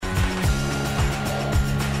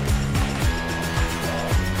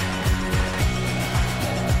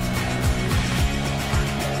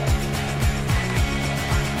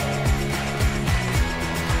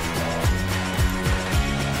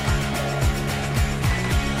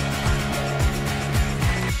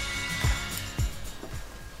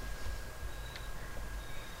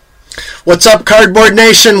What's up, Cardboard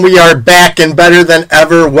Nation? We are back and better than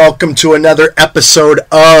ever. Welcome to another episode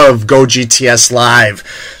of Go GTS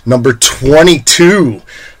Live, number 22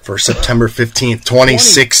 for September 15th,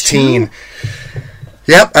 2016. 22?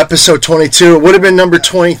 Yep, episode 22. It would have been number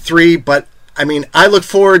 23, but I mean, I look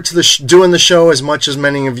forward to doing the show as much as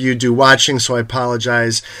many of you do watching, so I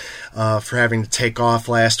apologize for having to take off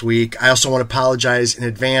last week. I also want to apologize in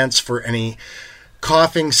advance for any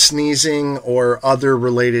coughing, sneezing, or other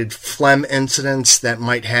related phlegm incidents that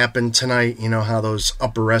might happen tonight. You know how those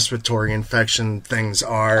upper respiratory infection things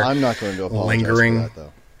are. I'm not going to apologize lingering. for that,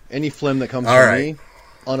 though. Any phlegm that comes from me,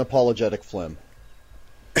 unapologetic phlegm.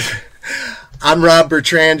 I'm Rob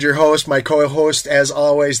Bertrand, your host. My co-host, as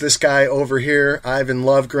always, this guy over here, Ivan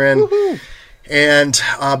Lovegren. Woohoo!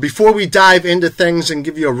 And before we dive into things and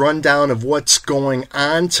give you a rundown of what's going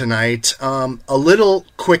on tonight, a little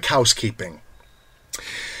quick housekeeping.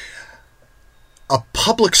 A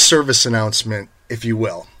public service announcement, if you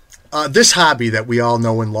will. This hobby that we all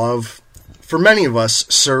know and love, for many of us,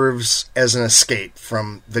 serves as an escape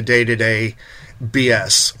from the day-to-day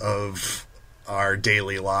BS of our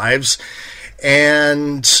daily lives.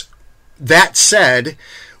 And that said,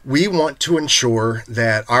 we want to ensure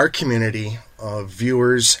that our community of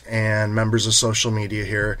viewers and members of social media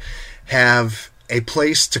here have a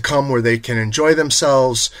place to come where they can enjoy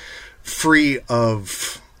themselves free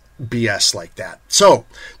of BS like that. So,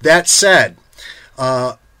 that said,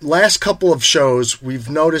 last couple of shows, we've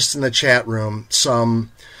noticed in the chat room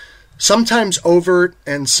some sometimes overt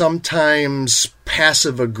and sometimes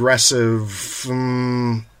passive-aggressive,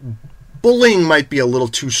 bullying might be a little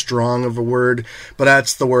too strong of a word, but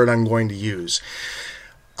that's the word I'm going to use.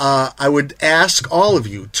 I would ask all of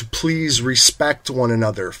you to please respect one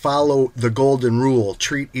another, follow the golden rule,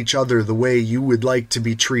 treat each other the way you would like to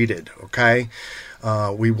be treated, okay?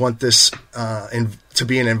 We want this to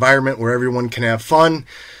be an environment where everyone can have fun,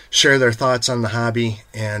 share their thoughts on the hobby,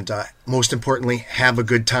 and most importantly, have a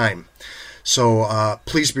good time. So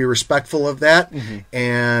please be respectful of that. Mm-hmm.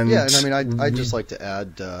 And I mean, I'd just like to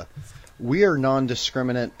add, we are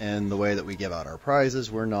non-discriminate in the way that we give out our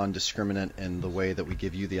prizes. We're non-discriminate in the way that we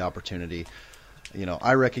give you the opportunity. You know,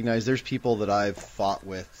 I recognize there's people that I've fought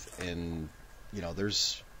with in,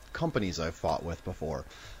 there's companies I've fought with before.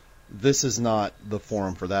 This is not the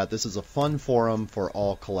forum for that. This is a fun forum for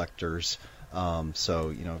all collectors.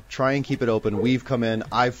 So, try and keep it open. We've come in.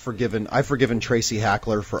 I've forgiven Tracy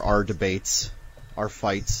Hackler for our debates, our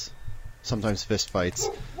fights, sometimes fist fights,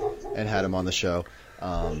 and had him on the show.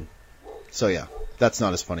 So yeah, that's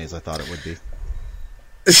not as funny as I thought it would be.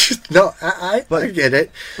 No, I get it.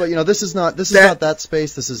 But this is not that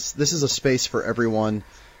space. This is a space for everyone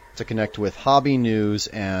to connect with hobby news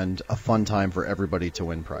and a fun time for everybody to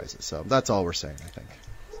win prizes. So that's all we're saying, I think.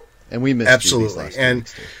 And we missed absolutely, you these last 2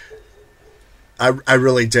 weeks too. I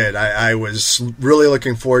really did. I was really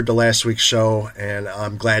looking forward to last week's show, and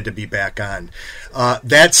I'm glad to be back on.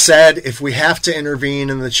 That said, if we have to intervene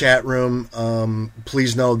in the chat room,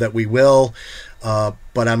 please know that we will. But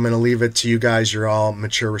I'm going to leave it to you guys. You're all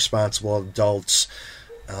mature, responsible adults.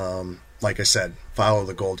 Like I said, follow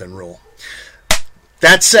the golden rule.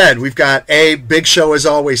 That said, we've got a big show as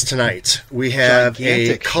always tonight. We have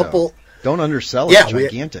gigantic a couple. Show. Don't undersell it. Yeah,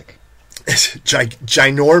 gigantic.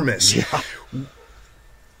 Ginormous. Yeah.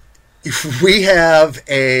 We have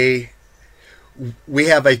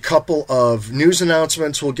a couple of news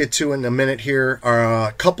announcements we'll get to in a minute here.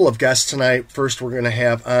 A couple of guests tonight. First, we're going to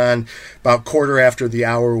have on about quarter after the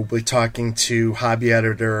hour. We'll be talking to hobby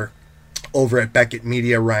editor over at Beckett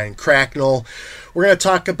Media, Ryan Cracknell. We're going to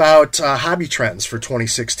talk about hobby trends for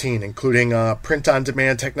 2016, including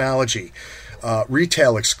print-on-demand technology,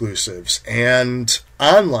 retail exclusives, and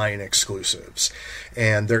online exclusives,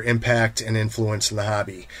 and their impact and influence in the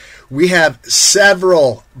hobby. We have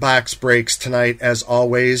several box breaks tonight, as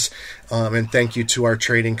always, and thank you to our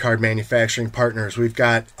trading card manufacturing partners. We've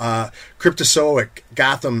got Cryptozoic,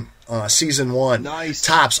 Gotham Season 1, nice.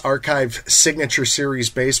 Topps Archive Signature Series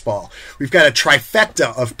Baseball. We've got a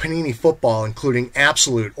trifecta of Panini football, including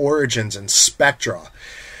Absolute, Origins, and Spectra.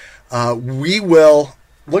 We will...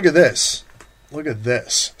 Look at this. Look at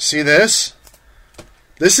this. See this?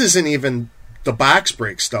 This isn't even the box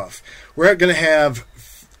break stuff. We're going to have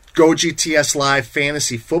Go GTS Live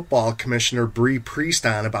Fantasy Football Commissioner Bree Priest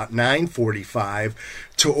on about 9:45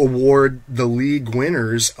 to award the league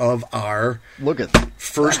winners of our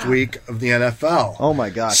first week of the NFL. Oh my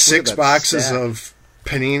gosh! 6 boxes stack of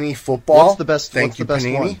Panini football. What's the best? Thank you, best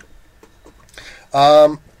Panini.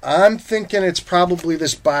 One? I'm thinking it's probably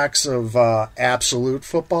this box of Absolute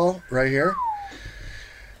football right here.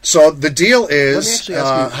 So the deal Let me is actually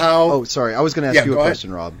ask you, how. Oh, sorry. I was going to ask you a go ahead.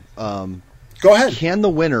 question, Rob. Go ahead. Can the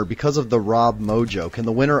winner, because of the Rob Mojo, can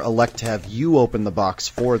the winner elect to have you open the box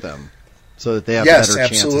for them so that they have Yes, better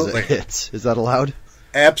absolutely. chances at hits? Is that allowed?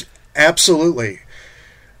 Absolutely.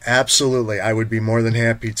 Absolutely. I would be more than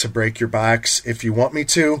happy to break your box if you want me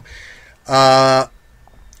to.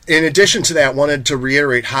 In addition to that, wanted to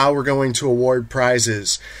reiterate how we're going to award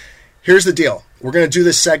prizes. Here's the deal. We're going to do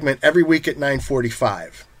this segment every week at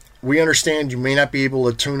 9:45. We understand you may not be able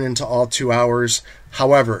to tune into all 2 hours.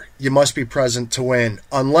 However, you must be present to win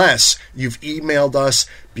unless you've emailed us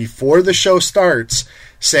before the show starts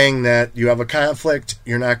saying that you have a conflict,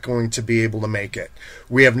 you're not going to be able to make it.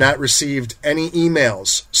 We have not received any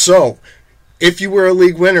emails. So, if you were a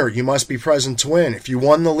league winner, you must be present to win. If you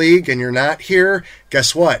won the league and you're not here,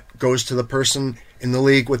 guess what? Goes to the person in the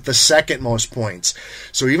league with the second most points.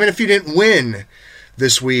 So even if you didn't win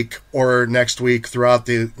this week or next week throughout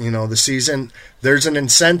the season, there's an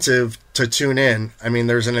incentive to tune in. I mean,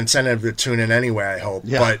 there's an incentive to tune in anyway, I hope.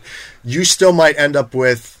 Yeah. But you still might end up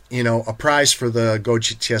with, a prize for the Go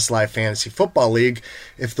GTS Live Fantasy Football League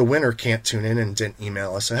if the winner can't tune in and didn't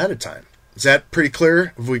email us ahead of time. Is that pretty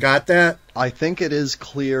clear? Have we got that? I think it is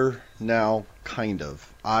clear now, kind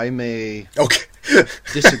of. I may Okay.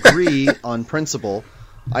 disagree on principle.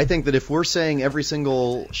 I think that if we're saying every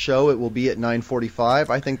single show it will be at 9:45,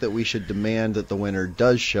 I think that we should demand that the winner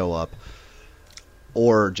does show up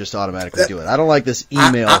or just automatically do it. I don't like this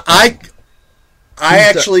email. I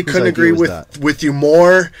actually whose couldn't idea agree was with you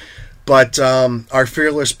more, but our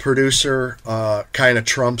fearless producer kind of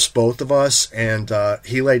trumps both of us, and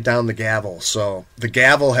he laid down the gavel. So the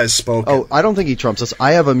gavel has spoken. Oh, I don't think he trumps us.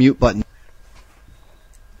 I have a mute button.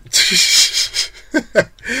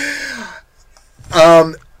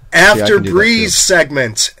 After Bree's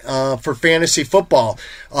segment for fantasy football,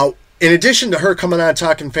 in addition to her coming on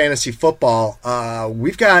talking fantasy football,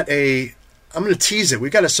 we've got I'm going to tease it.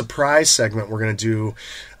 We've got a surprise segment we're going to do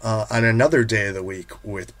on another day of the week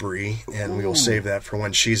with Bree, and we will save that for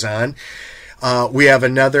when she's on. We have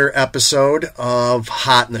another episode of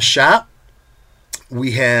Hot in the Shop.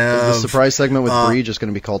 We have Is the surprise segment with Bree just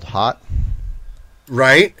going to be called Hot?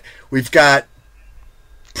 Right. We've got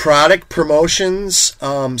product promotions,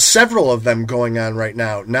 several of them going on right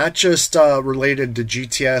now, not just related to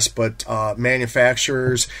GTS, but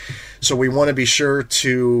manufacturers. So we want to be sure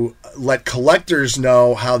to let collectors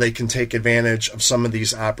know how they can take advantage of some of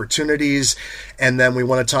these opportunities. And then we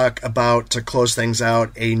want to talk about, to close things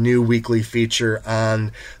out, a new weekly feature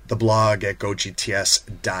on the blog at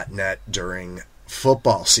gogts.net during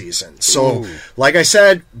football season. So, like I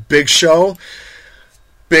said, big show.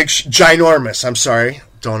 Ginormous. I'm sorry.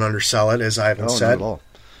 Don't undersell it, as Ivan said. Not at all.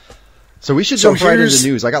 So we should jump right into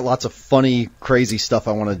news. I got lots of funny, crazy stuff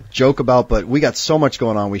I want to joke about, but we got so much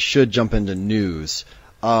going on. We should jump into news.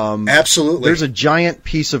 Absolutely. There's a giant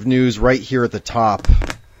piece of news right here at the top.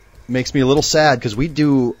 Makes me a little sad because we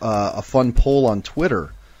do a fun poll on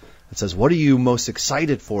Twitter that says, what are you most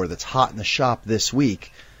excited for that's hot in the shop this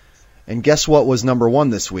week? And guess what was number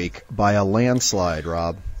one this week by a landslide,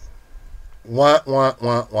 Rob? Wah, wah,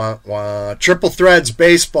 wah, wah, wah. Triple Threads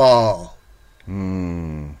baseball.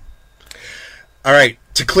 All right.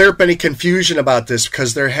 To clear up any confusion about this,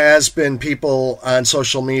 because there has been people on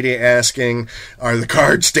social media asking, are the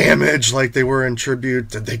cards damaged like they were in Tribute?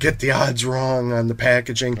 Did they get the odds wrong on the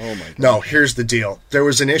packaging? Oh my God. No, here's the deal. There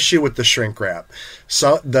was an issue with the shrink wrap.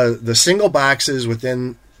 So the single boxes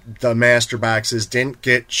within the master boxes didn't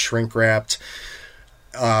get shrink wrapped.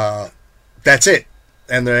 That's it.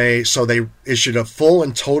 And they issued a full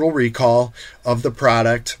and total recall of the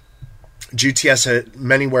product. GTS had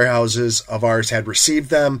many warehouses of ours had received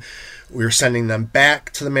them. We were sending them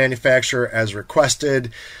back to the manufacturer as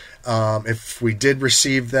requested. If we did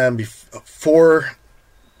receive them before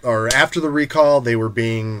or after the recall, they were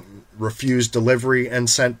being refused delivery and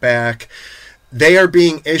sent back. They are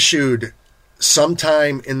being issued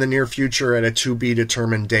sometime in the near future at a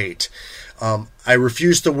to-be-determined date. I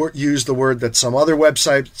refuse to use the word that some other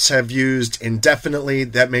websites have used, indefinitely.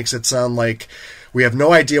 That makes it sound like we have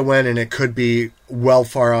no idea when, and it could be well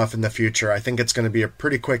far off in the future. I think it's going to be a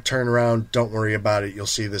pretty quick turnaround. Don't worry about it. You'll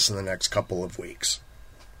see this in the next couple of weeks.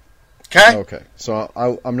 Okay? Okay. So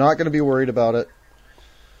I'm not going to be worried about it,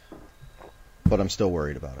 but I'm still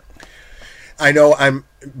worried about it. I know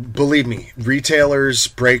believe me, retailers,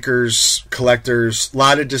 breakers, collectors, a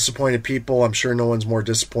lot of disappointed people. I'm sure no one's more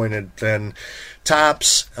disappointed than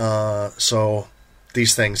Topps. So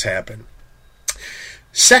these things happen.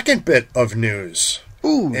 Second bit of news.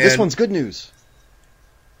 Ooh, this one's good news.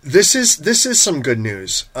 This is some good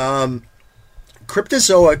news.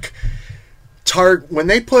 Cryptozoic when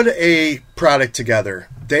they put a product together,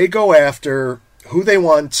 they go after who they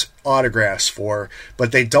want autographs for,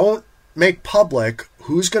 but they don't make public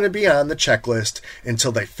who's going to be on the checklist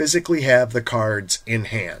until they physically have the cards in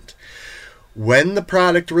hand. When the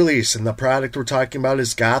product release, and the product we're talking about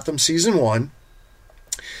is Gotham Season 1,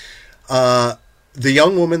 the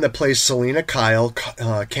young woman that plays Selena Kyle,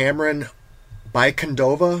 Cameron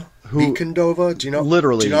Bicondova, do you know?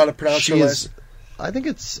 Literally, do you know how to pronounce her last?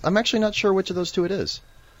 I'm actually not sure which of those two it is,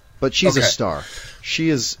 but she's a star. She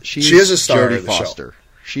is a star Jodie of the Foster. show.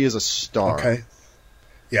 She is a star. Okay.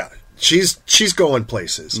 Yeah, she's going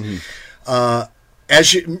places. Mm-hmm.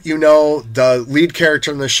 As you know, the lead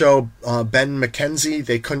character in the show, Ben McKenzie,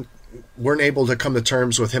 they weren't able to come to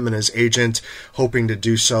terms with him and his agent, hoping to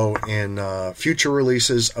do so in future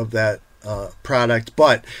releases of that product.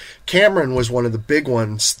 But Cameron was one of the big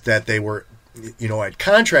ones that they were, had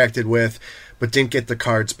contracted with, but didn't get the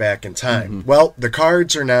cards back in time. Mm-hmm. Well, the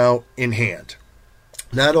cards are now in hand.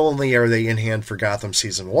 Not only are they in hand for Gotham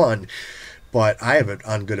Season 1, but I have it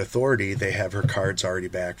on good authority. They have her cards already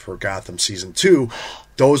back for Gotham Season 2.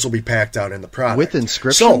 Those will be packed out in the product. With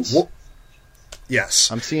inscriptions? So,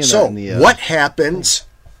 yes. I'm seeing that in the... what happens...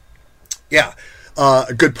 Yeah.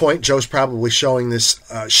 A good point. Joe's probably showing this.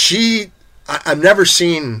 I've never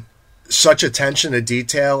seen such attention to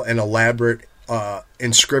detail and elaborate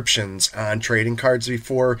inscriptions on trading cards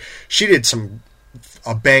before. She did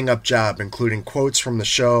a bang-up job, including quotes from the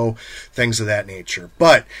show, things of that nature.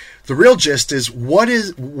 But the real gist is, what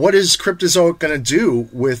is Cryptozoic going to do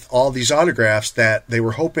with all these autographs that they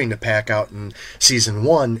were hoping to pack out in Season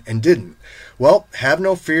 1 and didn't? Well, have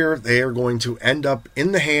no fear. They are going to end up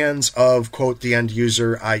in the hands of, quote, the end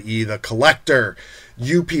user, i.e. the collector,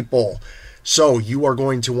 you people. So you are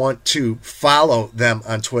going to want to follow them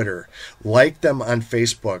on Twitter, like them on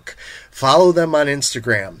Facebook, follow them on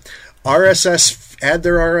Instagram, add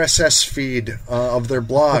their RSS feed of their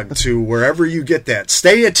blog to wherever you get that.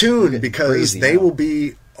 Stay attuned, because they will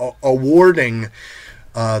be awarding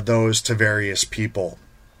those to various people.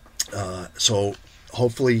 So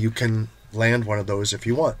hopefully you can land one of those if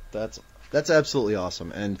you want. That's absolutely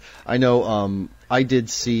awesome. And I know I did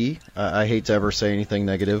see, I hate to ever say anything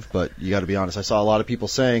negative, but you got to be honest, I saw a lot of people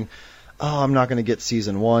saying, I'm not going to get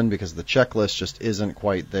Season 1 because the checklist just isn't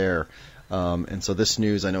quite there. And so this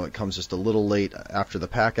news, I know it comes just a little late after the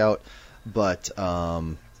pack out, but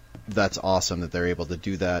that's awesome that they're able to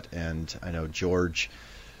do that. And I know George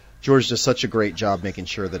does such a great job making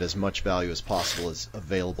sure that as much value as possible is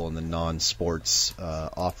available in the non-sports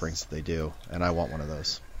offerings that they do. And I want one of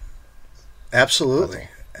those. Absolutely.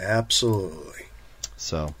 Absolutely.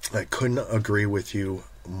 So I couldn't agree with you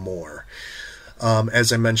more.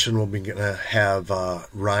 As I mentioned, we'll be going to have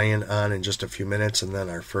Ryan on in just a few minutes, and then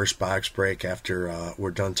our first box break after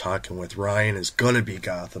we're done talking with Ryan is going to be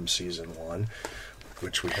Gotham Season 1,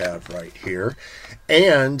 which we have right here.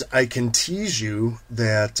 And I can tease you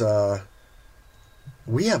that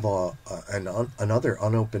we have another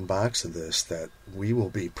unopened box of this that we will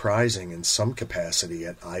be prizing in some capacity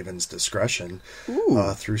at Ivan's discretion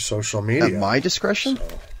through social media. At my discretion?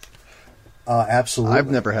 So, absolutely. I've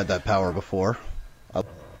never had that power before.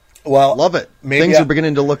 Well, love it. Things are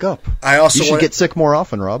beginning to look up. You should get sick more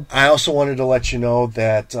often, Rob. I also wanted to let you know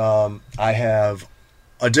that I have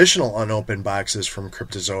additional unopened boxes from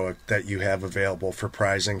Cryptozoic that you have available for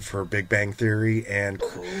prizing for Big Bang Theory and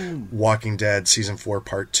Walking Dead Season 4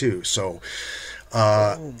 Part 2. So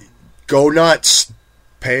go nuts.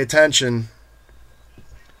 Pay attention.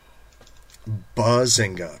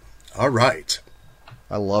 Buzzinga. All right.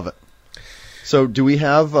 I love it. So do we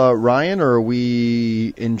have Ryan, or are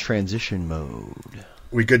we in transition mode?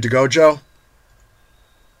 We good to go, Joe?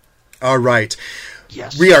 All right.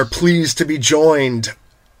 Yes. We are pleased to be joined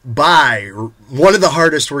by one of the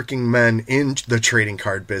hardest working men in the trading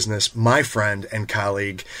card business, my friend and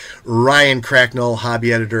colleague, Ryan Cracknell,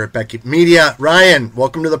 hobby editor at Beckett Media. Ryan,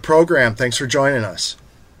 welcome to the program. Thanks for joining us.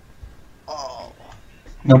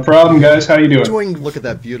 No problem, guys. How you doing? Look at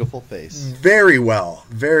that beautiful face. Very well.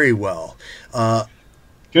 Very well.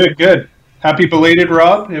 Good. Happy belated,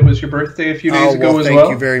 Rob. It was your birthday a few days ago as well.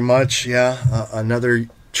 Thank you very much. Yeah, another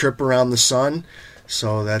trip around the sun.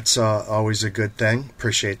 So that's always a good thing.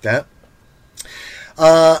 Appreciate that.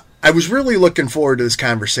 I was really looking forward to this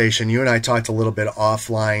conversation. You and I talked a little bit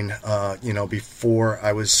offline, before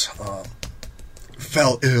I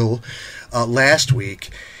fell ill last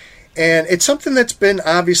week. And it's something that's been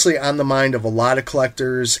obviously on the mind of a lot of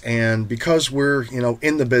collectors, and because we're,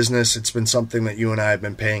 in the business, it's been something that you and I have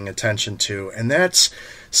been paying attention to, and that's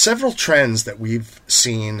several trends that we've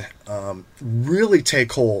seen really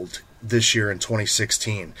take hold this year in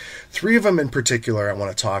 2016. 3 of them in particular I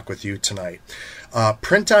want to talk with you tonight.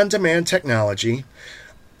 Print-on-demand technology,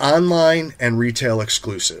 online and retail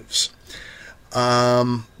exclusives.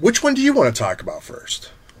 Which one do you want to talk about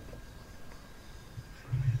first?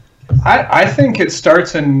 I think it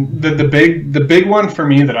starts in the big one for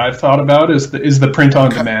me that I've thought about is the print on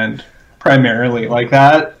demand primarily. Like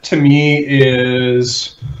that to me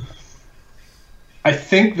is, I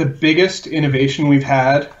think, the biggest innovation we've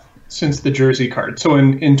had since the jersey card. So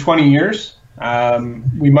in 20 years,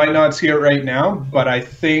 we might not see it right now, but I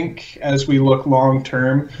think as we look long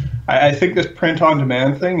term, I think this print on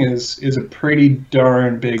demand thing is a pretty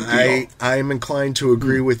darn big deal. I'm inclined to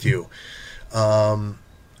agree with you.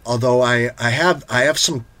 Although I have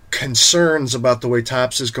some concerns about the way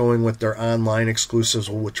Topps is going with their online exclusives,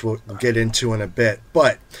 which we'll get into in a bit.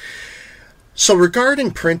 But so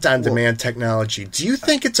regarding print-on-demand technology, do you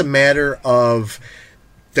think it's a matter of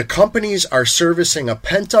the companies are servicing a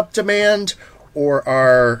pent-up demand or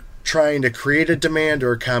are trying to create a demand,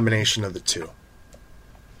 or a combination of the two?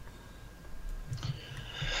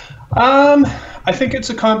 I think it's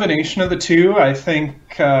a combination of the two. I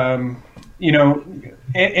think,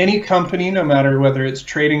 any company, no matter whether it's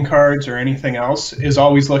trading cards or anything else, is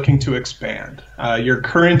always looking to expand. Your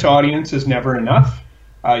current audience is never enough.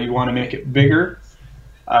 You want to make it bigger.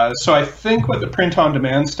 So I think what the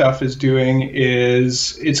print-on-demand stuff is doing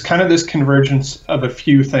is it's kind of this convergence of a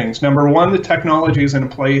few things. Number one, the technology is in a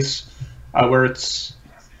place where it's,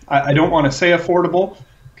 I don't want to say affordable,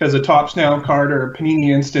 because a Topps Now card or a Panini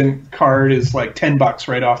Instant card is like $10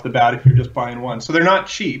 right off the bat if you're just buying one. So they're not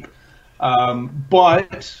cheap.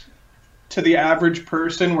 But to the average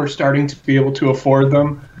person, we're starting to be able to afford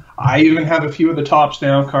them. I even have a few of the Topps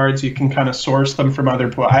Now cards. You can kind of source them from other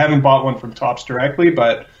places. I haven't bought one from Topps directly,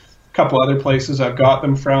 but a couple other places I've got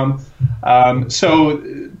them from.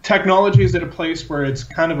 So technology is at a place where it's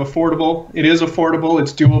kind of affordable. It is affordable.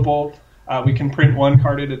 It's doable. We can print one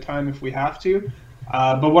card at a time if we have to.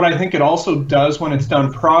 But what I think it also does when it's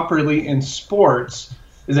done properly in sports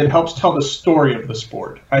is it helps tell the story of the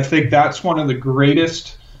sport. I think that's one of the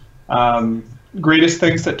greatest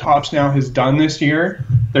things that Topps Now has done this year.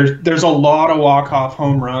 There's a lot of walk-off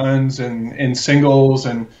home runs and singles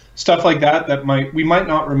and stuff like that we might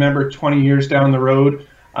not remember 20 years down the road,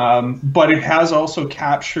 but it has also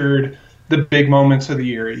captured the big moments of the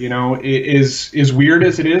year. You know, it is weird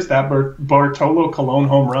as it is, that Bartolo Colon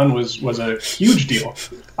home run was a huge deal,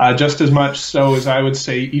 just as much so as I would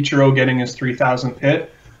say Ichiro getting his 3,000th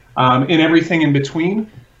hit, and everything in between.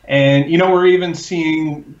 And, we're even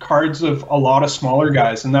seeing cards of a lot of smaller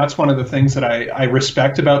guys, and that's one of the things that I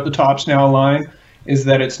respect about the Topps Now line, is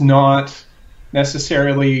that it's not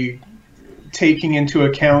necessarily taking into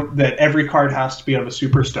account that every card has to be of a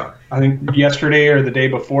superstar. I think yesterday or the day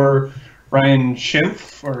before, Ryan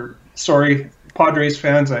Schimpf, Padres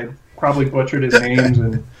fans, I probably butchered his names,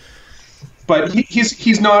 but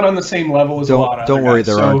he's not on the same level as a lot of Don't worry,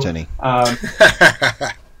 guys. There aren't any.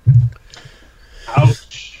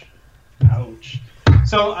 Ouch.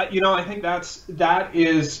 So, I think that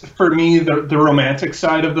is, for me, the romantic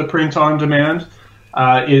side of the print-on-demand,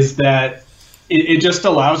 is that it just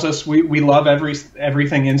allows us, we love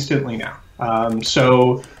everything instantly now.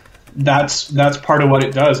 So that's part of what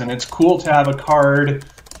it does, and it's cool to have a card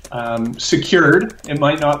secured. It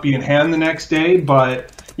might not be in hand the next day,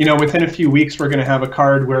 but within a few weeks we're going to have a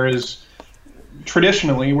card, whereas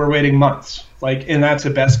traditionally we're waiting months. And that's a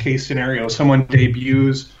best case scenario. Someone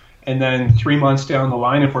debuts, and then 3 months down the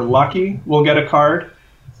line, if we're lucky, we'll get a card.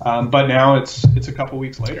 But now it's a couple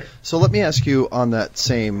weeks later. So let me ask you on that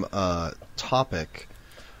same topic.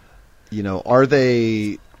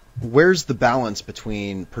 Where's the balance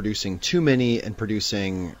between producing too many and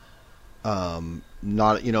producing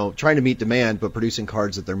not, trying to meet demand, but producing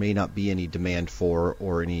cards that there may not be any demand for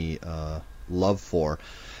or any love for?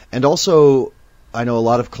 And also, I know a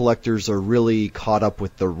lot of collectors are really caught up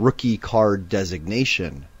with the rookie card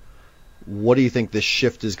designation. What do you think this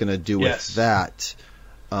shift is going to do with that?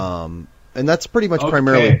 And that's pretty much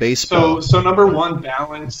primarily baseball. So number one,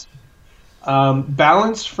 balance.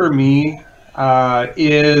 Balance for me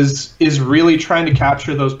is really trying to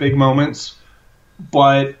capture those big moments.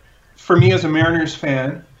 But for me as a Mariners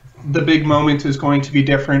fan, the big moment is going to be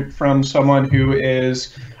different from someone who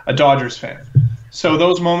is a Dodgers fan. So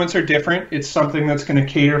those moments are different. It's something that's going to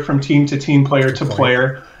cater from team to team, player to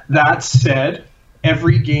player. That said,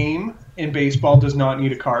 every game in baseball does not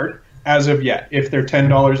need a card as of yet. If they're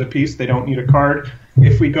 $10 a piece, they don't need a card.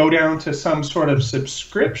 If we go down to some sort of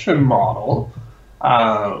subscription model,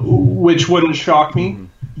 which wouldn't shock me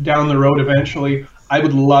down the road eventually, I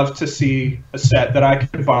would love to see a set that I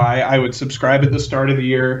could buy. I would subscribe at the start of the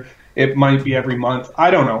year. It might be every month. I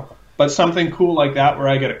don't know. But something cool like that where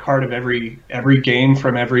I get a card of every game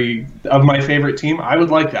from every of my favorite team, I would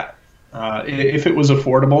like that. If it was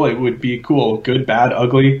affordable, it would be cool. Good, bad,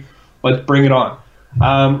 ugly. Let's bring it on.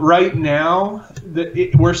 Right now,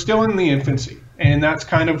 we're still in the infancy, and that's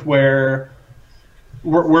kind of where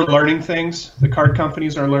we're learning things. The card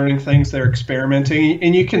companies are learning things. They're experimenting,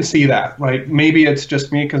 and you can see that. Like, maybe it's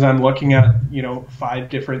just me because I'm looking at 5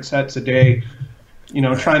 different sets a day,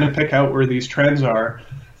 trying to pick out where these trends are.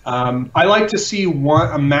 I like to see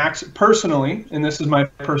a max personally, and this is my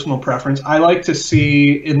personal preference. I like to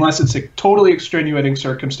see, unless it's a totally extenuating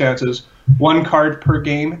circumstances, 1 card per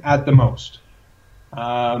game at the most.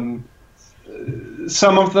 Some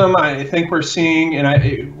of them I think we're seeing,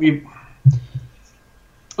 and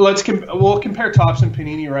we'll compare Topps and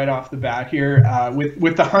Panini right off the bat here.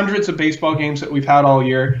 With the hundreds of baseball games that we've had all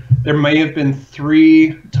year, there may have been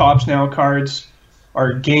 3 Topps Now cards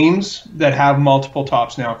or games that have multiple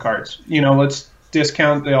Topps Now cards. Let's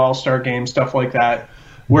discount the All-Star game, stuff like that.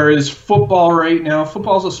 Whereas football right now,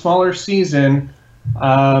 football's a smaller season.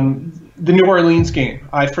 The New Orleans game,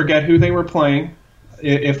 I forget who they were playing,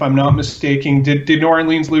 if I'm not mistaken. Did New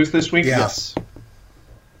Orleans lose this week? Yes.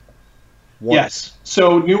 Yes.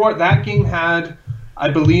 So that game had, I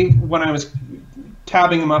believe, when I was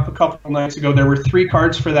tabbing them up a couple of nights ago, there were 3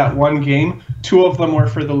 cards for that one game. 2 of them were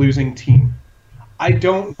for the losing team. I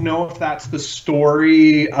don't know if that's the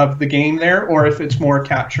story of the game there or if it's more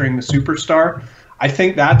capturing the superstar. I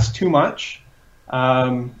think that's too much.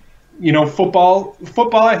 Football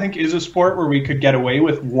I think is a sport where we could get away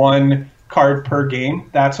with 1 card per game.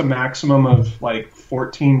 That's a maximum of like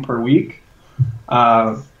 14 per week.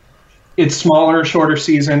 It's smaller, shorter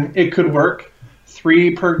season. It could work.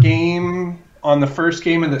 3 per game on the first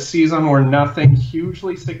game of the season where nothing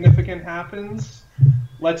hugely significant happens.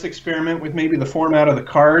 Let's experiment with maybe the format of the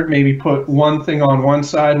card, maybe put 1 thing on one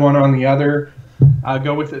side, 1 on the other,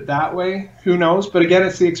 go with it that way. Who knows? But again,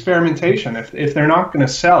 it's the experimentation. If they're not going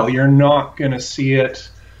to sell, you're not going to see it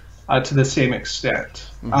to the same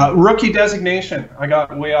extent. Rookie designation. I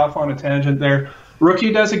got way off on a tangent there.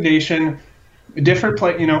 Rookie designation, different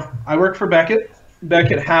play. I work for Beckett.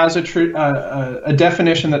 Beckett has a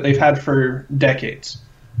definition that they've had for decades.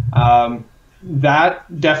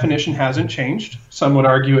 That definition hasn't changed. Some would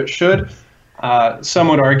argue it should. Some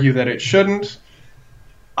would argue that it shouldn't.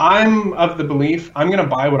 I'm of the belief I'm going to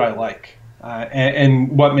buy what I like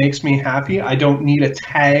and what makes me happy. I don't need a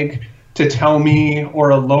tag to tell me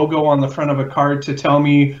or a logo on the front of a card to tell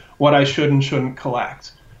me what I should and shouldn't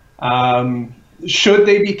collect. Should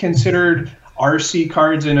they be considered RC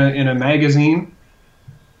cards in a magazine?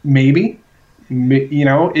 Maybe.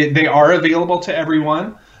 They are available to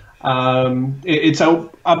everyone. It's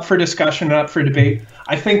up for discussion and up for debate.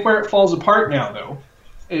 I think where it falls apart now, though,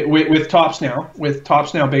 with Topps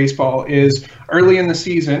Now Baseball, is early in the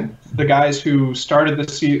season, the guys who started the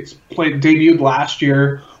season, debuted last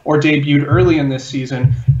year or debuted early in this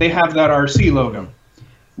season, they have that RC logo.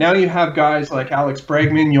 Now you have guys like Alex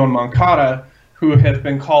Bregman, Yoan Moncada, who have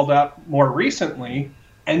been called up more recently,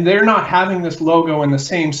 and they're not having this logo in the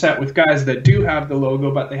same set with guys that do have the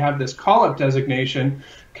logo, but they have this call-up designation.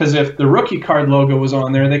 Because if the rookie card logo was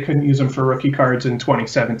on there, they couldn't use them for rookie cards in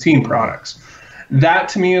 2017 products. That,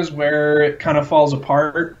 to me, is where it kind of falls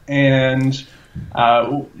apart. And,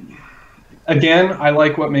 again, I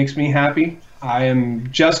like what makes me happy. I am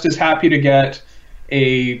just as happy to get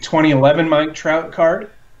a 2011 Mike Trout card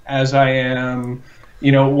as I am,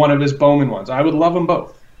 one of his Bowman ones. I would love them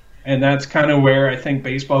both. And that's kind of where I think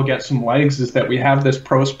baseball gets some legs, is that we have this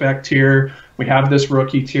prospect tier, we have this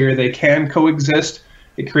rookie tier. They can coexist.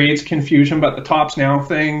 It creates confusion, but the Topps Now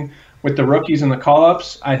thing with the rookies and the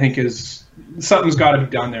call-ups, I think something's got to be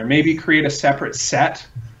done there. Maybe create a separate set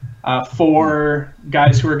for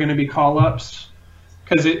guys who are going to be call-ups,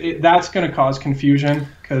 because that's going to cause confusion.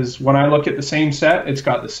 Because when I look at the same set, it's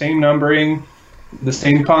got the same numbering, the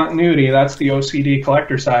same continuity. That's the OCD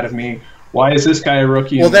collector side of me. Why is this guy a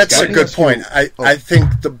rookie? Well, that's a good point. I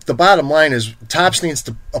think the bottom line is Topps needs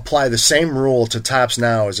to apply the same rule to Topps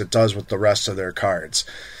Now as it does with the rest of their cards.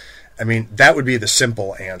 I mean, that would be the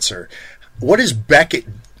simple answer. What is Beckett?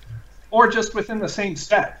 Or just within the same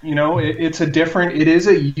set. It is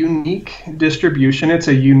a unique distribution. It's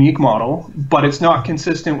a unique model, but it's not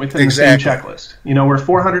consistent within the same checklist. We're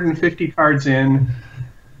 450 cards in.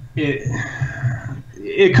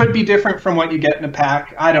 It could be different from what you get in a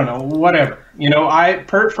pack. I don't know, whatever.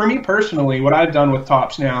 For me personally, what I've done with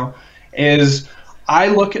Topps Now is I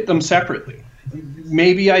look at them separately.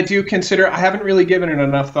 maybe I do consider. I haven't really given it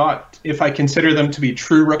enough thought if I consider them to be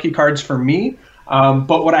true rookie cards for me.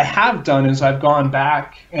 But what I have done is I've gone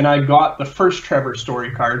back and I got the first Trevor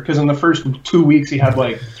Story card, because in the first 2 weeks he had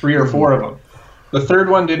like 3 or 4 of them. The third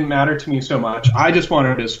one didn't matter to me so much. I just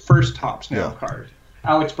wanted his first Topps Now card.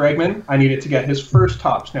 Alex Bregman, I needed to get his first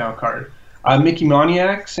Topps Now card. Mickey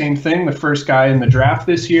Moniak, same thing, the first guy in the draft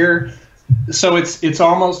this year. So it's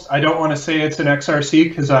almost, I don't want to say it's an XRC,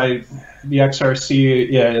 because the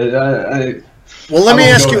XRC, well, let me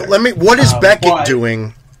ask you, what is Beckett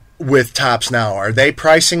doing with Topps Now? Are they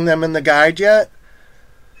pricing them in the guide yet?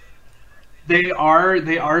 They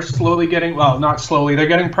are slowly getting, well, not slowly, they're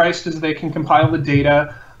getting priced as they can compile the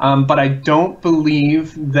data, but I don't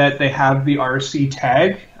believe that they have the RC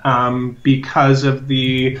tag because of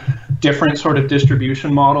the different sort of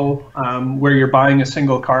distribution model where you're buying a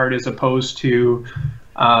single card as opposed to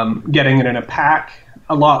getting it in a pack,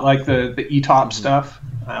 a lot like the eTopps stuff.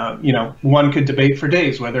 One could debate for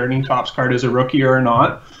days whether an eTopps card is a rookie or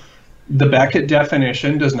not. The Beckett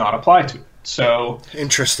definition does not apply to it. So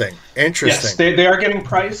interesting. Yes, they are getting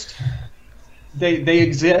priced. They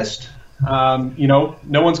exist. No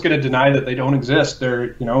one's going to deny that they don't exist.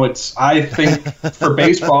 I think for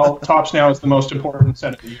baseball, Topps Now is the most important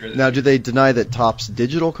set of the year. Now, do they deny that Topps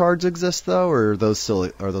digital cards exist though, or are those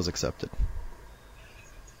accepted?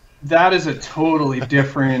 That is a totally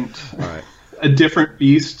different, right. A different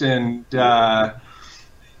beast, and I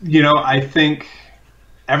think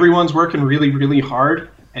everyone's working really, really hard.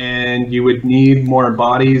 And you would need more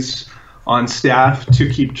bodies on staff to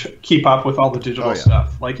keep up with all the digital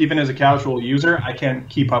stuff. Like, even as a casual user, I can't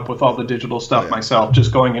keep up with all the digital stuff myself,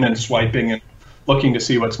 just going in and swiping and looking to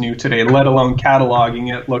see what's new today, let alone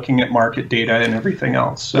cataloging it, looking at market data and everything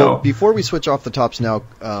else. So well, before we switch off the Topps Now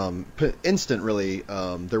instant, really,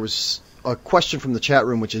 there was a question from the chat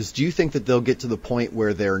room, which is, do you think that they'll get to the point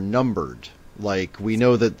where they're numbered? Like, we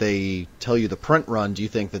know that they tell you the print run. Do you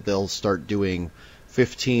think that they'll start doing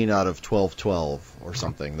 15 out of 1212 or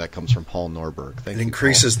something? That comes from Paul Norberg. It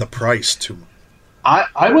increases the price too.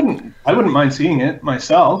 I wouldn't mind seeing it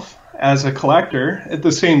myself as a collector. At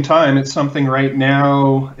the same time, it's something right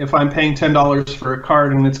now, if I'm paying $10 for a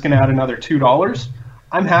card and it's going to add another $2,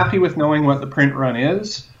 I'm happy with knowing what the print run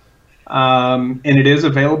is. And it is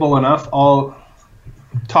available enough. All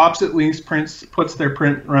Topps at least puts their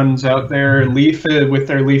print runs out there. Leaf with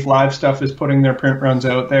their Leaf Live stuff is putting their print runs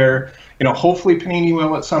out there. Hopefully Panini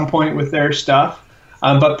will at some point with their stuff.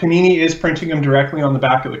 But Panini is printing them directly on the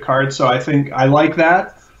back of the card, so I think I like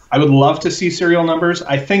that. I would love to see serial numbers.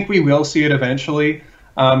 I think we will see it eventually.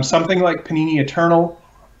 Something like Panini Eternal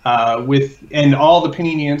and all the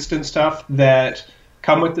Panini Instant stuff that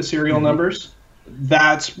come with the serial numbers.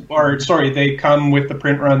 They come with the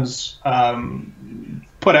print runs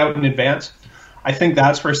put out in advance. I think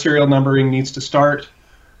that's where serial numbering needs to start.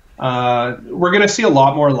 We're going to see a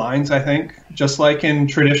lot more lines, I think. Just like in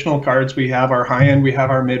traditional cards, we have our high end, we have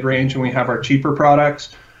our mid range, and we have our cheaper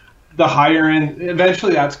products. The higher end,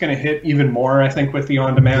 eventually that's going to hit even more, I think, with the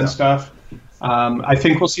on-demand stuff. I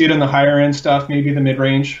think we'll see it in the higher end stuff, maybe the mid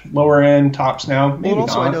range, lower end, Topps Now. Maybe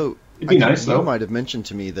also, not. I know, it'd be nice, though. You might have mentioned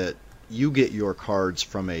to me that you get your cards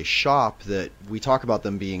from a shop that we talk about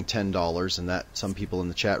them being $10, and that some people in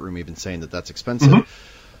the chat room even saying that that's expensive. Mm-hmm.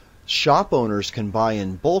 Shop owners can buy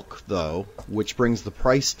in bulk, though, which brings the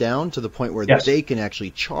price down to the point where they can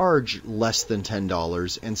actually charge less than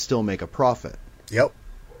 $10 and still make a profit. Yep.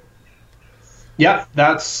 Yeah,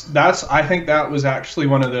 that's. I think that was actually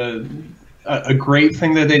one of a great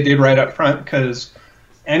thing that they did right up front, because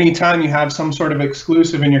anytime you have some sort of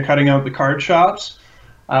exclusive and you're cutting out the card shops,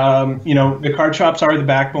 the card shops are the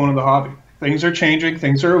backbone of the hobby. Things are changing,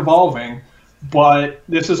 things are evolving, but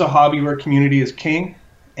this is a hobby where community is king.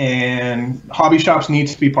 And hobby shops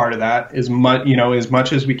needs to be part of that as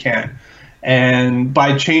much as we can. And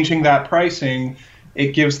by changing that pricing,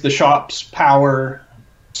 it gives the shops power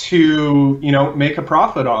to make a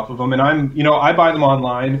profit off of them. And I buy them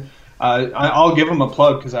online. I'll give them a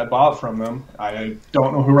plug because I bought from them. I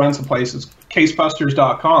don't know who runs the place. It's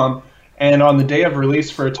casebusters.com. And on the day of release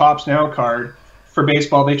for a Topps Now card for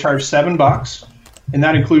baseball, they charge $7. And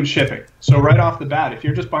that includes shipping. So right off the bat, if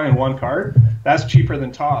you're just buying one card, that's cheaper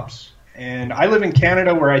than Topps. And I live in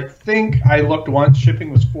Canada, where I think I looked once, shipping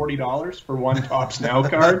was $40 for one Topps Now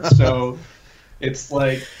card. So it's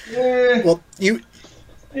like, no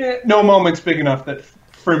moment's big enough that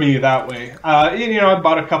for me that way. I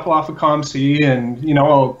bought a couple off of ComC, and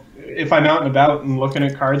if I'm out and about and looking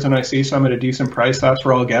at cards and I see some at a decent price, that's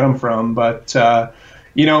where I'll get them from. But the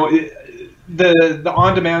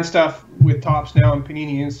on-demand stuff, with Topps now and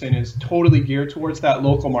Panini Instant is totally geared towards that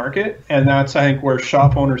local market, and that's, I think, where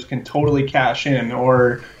shop owners can totally cash in.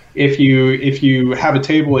 Or if you have a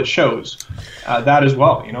table at shows, that as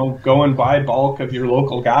well. Go and buy bulk of your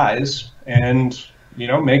local guys, and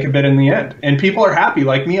make a bid in the end. And people are happy.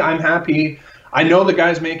 Like me, I'm happy. I know the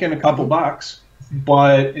guy's making a couple bucks,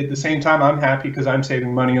 but at the same time, I'm happy because I'm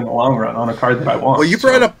saving money in the long run on a card that I want. Well, you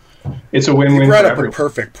brought up. It's a win-win. You brought for up everyone. a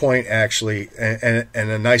perfect point, actually, and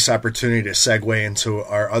a nice opportunity to segue into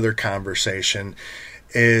our other conversation.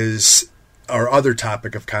 Our other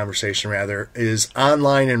topic of conversation, rather, is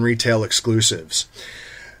online and retail exclusives.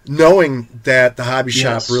 Knowing that the hobby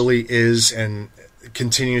shop really is and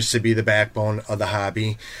continues to be the backbone of the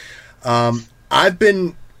hobby, I've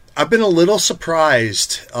been a little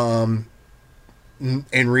surprised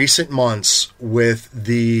in recent months with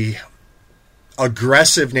the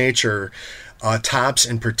aggressive nature Topps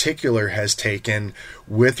in particular has taken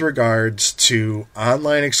with regards to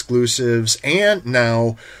online exclusives and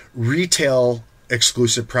now retail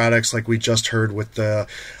exclusive products, like we just heard with the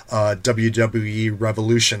WWE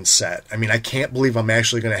Revolution set. I mean, I can't believe I'm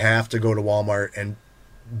actually going to have to go to Walmart and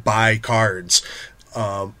buy cards.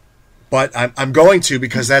 But I'm going to,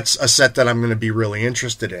 because that's a set that I'm going to be really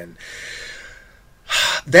interested in.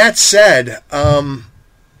 That said, and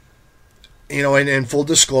in full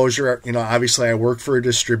disclosure, obviously I work for a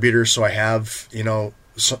distributor, so I have,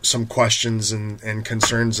 some questions and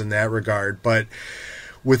concerns in that regard. But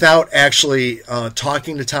without actually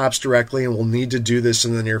talking to Topps directly, and we'll need to do this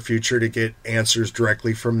in the near future to get answers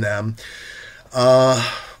directly from them,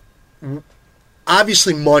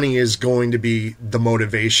 obviously money is going to be the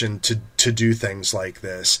motivation to do things like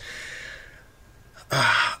this.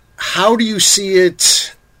 How do you see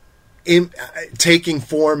it taking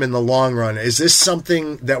form in the long run? Is this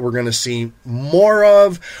something that we're going to see more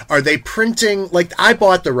of? Are they printing, like I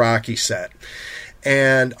bought the Rocky set,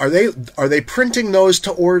 and are they printing those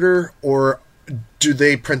to order, or do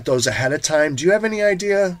they print those ahead of time? Do you have any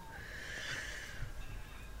idea?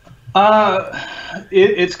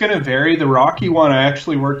 It's going to vary. The Rocky one, I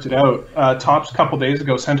actually worked it out. Topps a couple days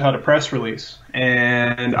ago sent out a press release,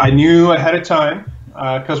 and I knew ahead of time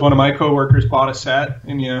because one of my coworkers bought a set,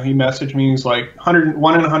 and he messaged me. He's like 1 in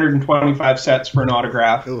 125 sets for an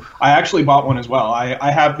autograph. Oof. I actually bought one as well.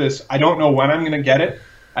 I have this. I don't know when I'm going to get it.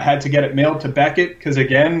 I had to get it mailed to Beckett because,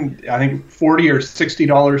 again, I think $40 or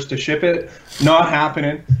 $60 to ship it. Not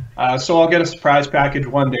happening. So I'll get a surprise package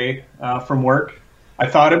one day from work. I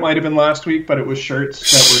thought it might have been last week, but it was shirts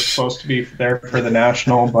that were supposed to be there for the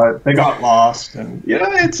National, but they got lost. And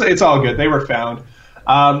it's all good. They were found.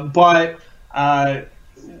 But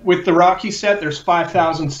with the Rocky set, there's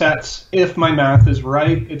 5,000 sets. If my math is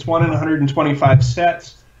right, it's 1 in 125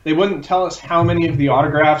 sets. They wouldn't tell us how many of the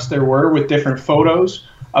autographs there were with different photos,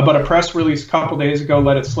 but a press release a couple days ago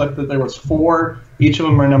let it slip that there was 4. Each of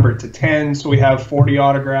them are numbered to 10, so we have 40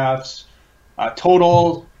 autographs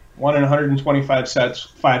total. 1 in 125 sets,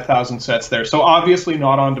 5,000 sets there. So obviously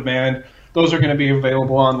not on demand. Those are going to be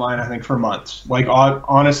available online, I think, for months. Like,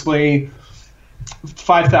 honestly,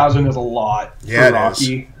 5,000 is a lot for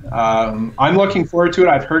Rocky. I'm looking forward to it.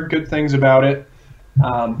 I've heard good things about it,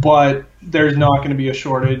 but there's not going to be a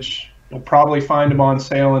shortage. You'll probably find them on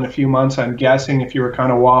sale in a few months, I'm guessing, if you were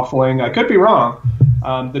kind of waffling. I could be wrong.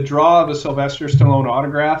 The draw of a Sylvester Stallone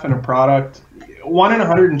autograph in a product, 1 in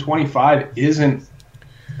 125 isn't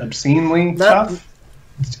obscenely tough.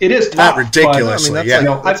 It is tough. Not ridiculously.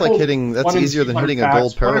 That's easier than hitting a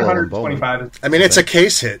gold parallel in bowling. I mean, it's a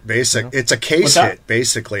case hit, It's a case hit,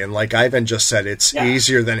 basically. And like Ivan just said, it's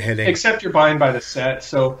easier than hitting. Except you're buying by the set.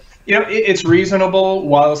 So, it's reasonable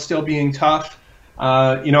while still being tough.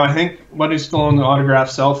 I think what does Stallone the autograph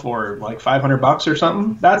sell for? Like $500 or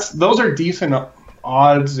something? Those are decent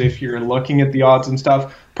odds if you're looking at the odds and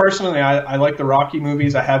stuff. Personally, I like the Rocky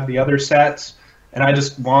movies. I have the other sets. And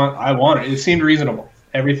I want it. It seemed reasonable.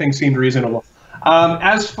 Everything seemed reasonable.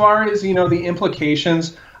 As far as, the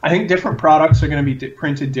implications, I think different products are going to be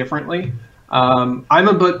printed differently.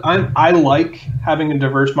 I like having a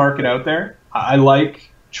diverse market out there. I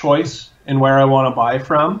like choice in where I want to buy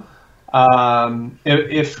from.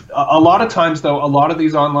 If a lot of times, though, a lot of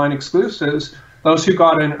these online exclusives, those who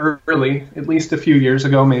got in early, at least a few years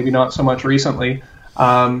ago, maybe not so much recently,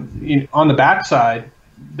 on the backside,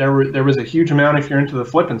 there was a huge amount if you're into the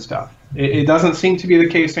flipping stuff. It doesn't seem to be the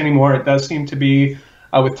case anymore. It does seem to be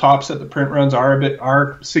with Topps that the print runs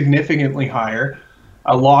are significantly higher.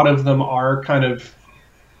 A lot of them are kind of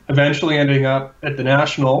eventually ending up at the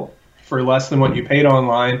National for less than what you paid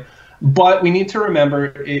online. But we need to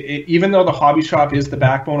remember, even though the hobby shop is the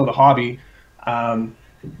backbone of the hobby,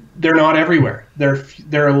 they're not everywhere. There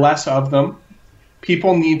are less of them.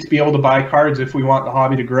 People need to be able to buy cards if we want the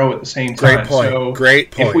hobby to grow at the same time. Great point. So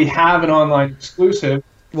Great point. if we have an online exclusive,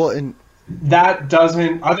 Well, that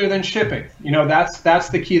doesn't, other than shipping, that's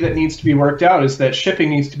the key that needs to be worked out, is that shipping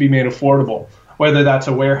needs to be made affordable, whether that's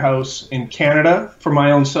a warehouse in Canada for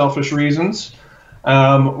my own selfish reasons,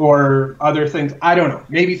 or other things. I don't know,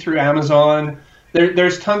 maybe through Amazon.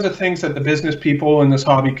 There's tons of things that the business people in this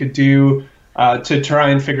hobby could do to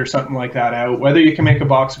try and figure something like that out. Whether you can make a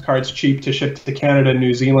box of cards cheap to ship to Canada,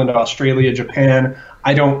 New Zealand, Australia, Japan,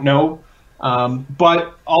 I don't know.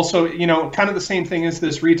 But also, kind of the same thing as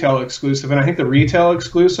this retail exclusive. And I think the retail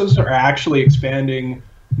exclusives are actually expanding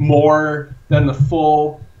more than the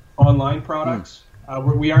full online products.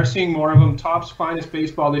 We are seeing more of them. Topps Finest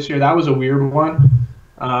Baseball this year, that was a weird one.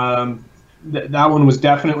 That one was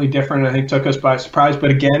definitely different. I think took us by surprise. But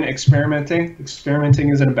again, experimenting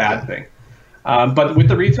isn't a bad thing. But with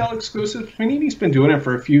the retail exclusives, Panini's been doing it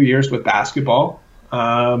for a few years with basketball.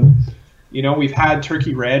 We've had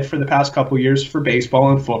Turkey Red for the past couple of years for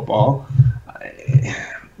baseball and football.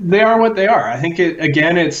 They are what they are. I think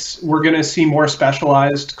we're going to see more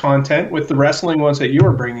specialized content with the wrestling ones that you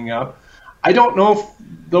were bringing up. I don't know if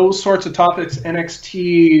those sorts of topics, is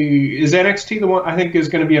NXT the one I think is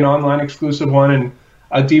going to be an online exclusive one, and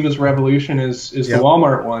Divas Revolution is the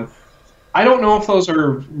Walmart one. I don't know if those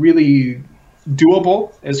are really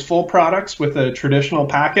doable as full products with a traditional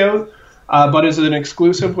pack out. But is it an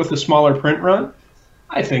exclusive with a smaller print run?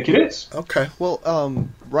 I think it is. Okay. Well,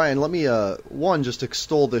 Ryan, let me, just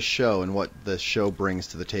extol this show and what this show brings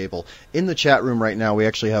to the table. In the chat room right now, we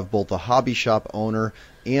actually have both a hobby shop owner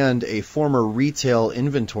and a former retail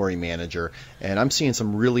inventory manager. And I'm seeing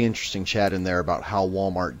some really interesting chat in there about how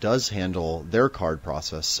Walmart does handle their card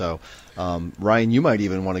process. So, Ryan, you might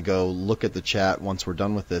even want to go look at the chat once we're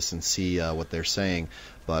done with this and see what they're saying.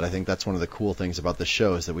 But I think that's one of the cool things about the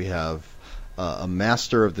show is that we have a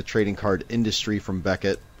master of the trading card industry from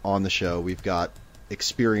Beckett on the show. We've got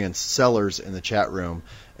experienced sellers in the chat room,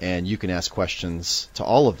 and you can ask questions to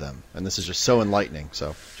all of them. And this is just so enlightening.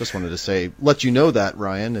 So just wanted to let you know that,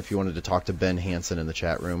 Ryan, if you wanted to talk to Ben Hansen in the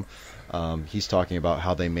chat room. He's talking about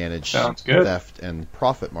how they manage theft and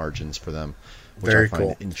profit margins for them, which I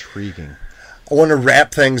find intriguing. I want to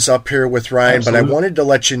wrap things up here with Ryan, Absolutely. But I wanted to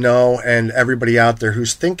let you know, and everybody out there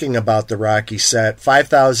who's thinking about the Rocky set,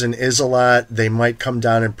 $5,000 is a lot. They might come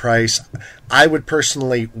down in price. I would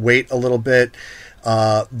personally wait a little bit.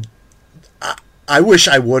 I wish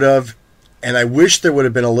I would have, and I wish there would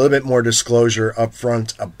have been a little bit more disclosure up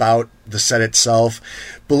front about the set itself.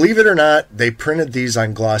 Believe it or not, they printed these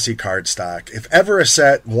on glossy cardstock. If ever a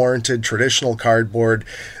set warranted traditional cardboard,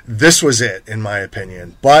 this was it, in my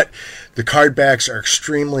opinion. But the card backs are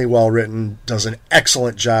extremely well written, does an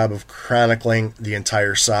excellent job of chronicling the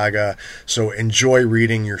entire saga. So enjoy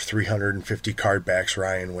reading your 350 card backs,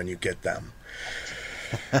 Ryan, when you get them.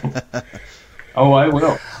 Oh, I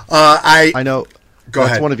will. I know. Go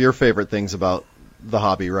ahead. That's one of your favorite things about the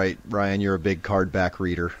hobby, right, Ryan? You're a big card back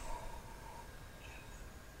reader.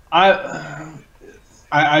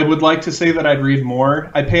 I would like to say that I'd read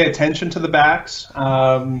more. I pay attention to the backs,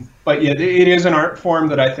 but yeah, it is an art form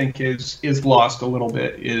that I think is lost a little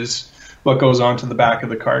bit, is what goes on to the back of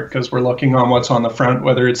the card, because we're looking on what's on the front,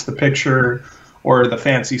 whether it's the picture or the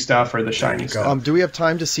fancy stuff or the shiny stuff. Do we have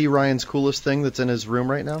time to see Ryan's coolest thing that's in his room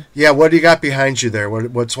right now? Yeah, what do you got behind you there?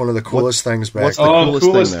 What's one of the coolest things back what's there? the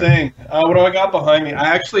coolest thing. What do I got behind me?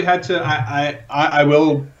 I actually had to, I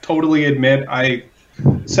will totally admit, I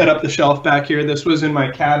set up the shelf back here. This was in my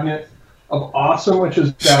cabinet of awesome, which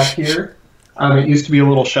is back here. It used to be a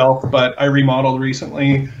little shelf, but I remodeled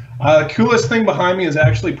recently. Coolest thing behind me is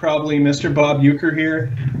actually probably Mr. Bob Uecker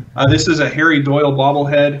here. This is a Harry Doyle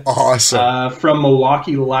bobblehead. Awesome. From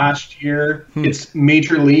Milwaukee last year. It's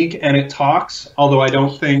Major League, and it talks, although I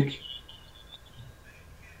don't think...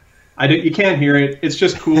 you can't hear it. It's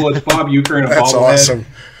just cool. It's Bob Uecker in a That's bobblehead. awesome.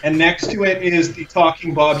 And next to it is the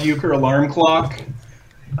talking Bob Uecker alarm clock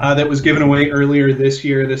that was given away earlier this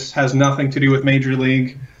year. This has nothing to do with Major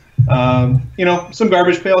League. Some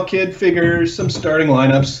Garbage Pail Kid figures, some starting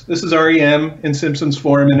lineups. This is REM in Simpsons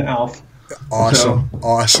form and Alf. Awesome.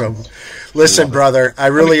 Listen, brother, I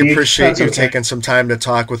really appreciate you taking some time to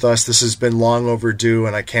talk with us. This has been long overdue,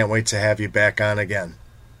 and I can't wait to have you back on again.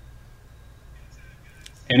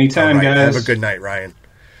 Anytime, right, guys. Have a good night, Ryan.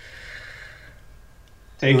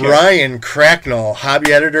 Take care. Ryan Cracknell,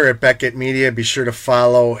 hobby editor at Beckett Media. Be sure to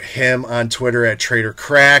follow him on Twitter at Trader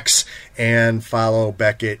Cracks and follow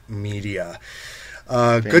Beckett Media.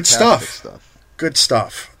 Good stuff. Good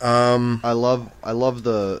stuff. I love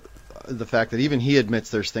the fact that even he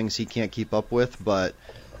admits there's things he can't keep up with, but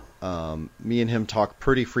Me and him talk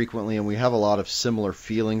pretty frequently, and we have a lot of similar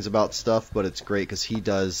feelings about stuff, but it's great because he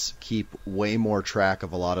does keep way more track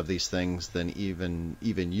of a lot of these things than even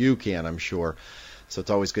you can, I'm sure. So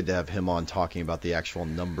it's always good to have him on talking about the actual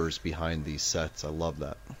numbers behind these sets. I love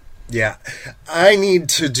that. Yeah. I need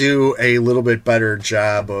to do a little bit better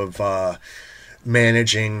job of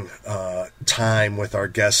managing time with our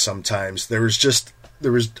guests sometimes. There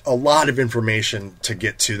was a lot of information to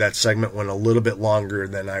get to. That segment went a little bit longer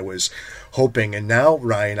than I was hoping. And now,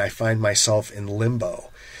 Ryan, I find myself in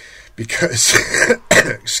limbo because,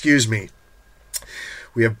 excuse me,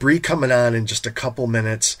 we have Bree coming on in just a couple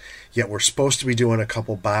minutes, yet we're supposed to be doing a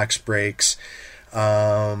couple box breaks.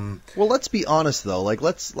 Well, let's be honest, though. Like,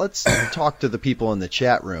 let's talk to the people in the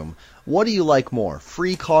chat room. What do you like more,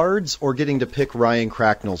 free cards or getting to pick Ryan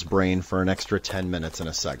Cracknell's brain for an extra 10 minutes in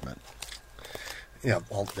a segment? Yeah,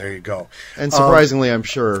 well, there you go. And surprisingly, I'm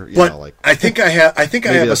sure, I think I have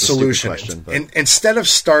a solution. Question, instead of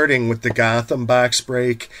starting with the Gotham box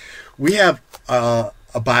break, we have a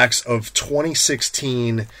box of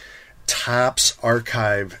 2016 Topps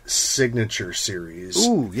Archive Signature Series.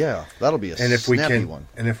 Ooh, yeah, that'll be a snappy one.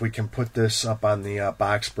 And if we can put this up on the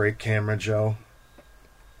box break camera, Joe.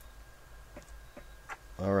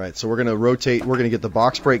 All right, so we're going to rotate. We're going to get the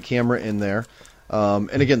box break camera in there.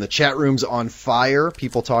 And again, the chat room's on fire.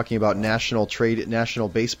 People talking about National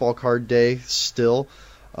Baseball Card Day still.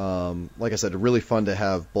 Like I said, really fun to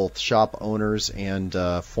have both shop owners and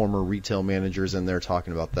former retail managers in there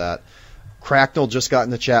talking about that. Cracknell just got in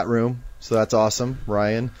the chat room, so that's awesome.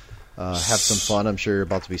 Ryan, have some fun. I'm sure you're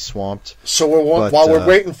about to be swamped. So while we're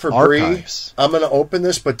waiting for Bree, I'm going to open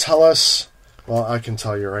this, but tell us. Well, I can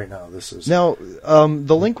tell you right now. This is now.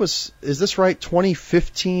 The link was. Is this right?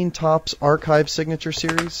 2015 Topps Archive Signature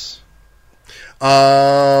Series.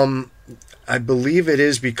 I believe it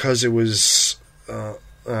is because it was. I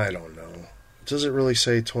don't know. Does it really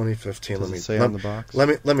say 2015? Does it say on the box?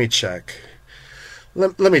 Let me check.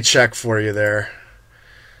 Let me check for you there.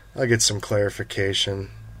 I'll get some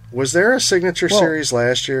clarification. Was there a signature series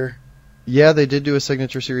last year? Yeah, they did do a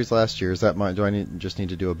signature series last year. Is that mine? Do I just need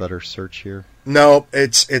to do a better search here? No,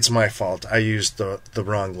 it's my fault. I used the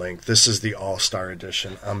wrong link. This is the All-Star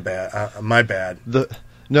Edition. I'm bad. My bad.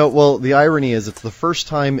 The irony is it's the first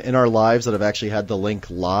time in our lives that I've actually had the link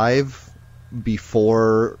live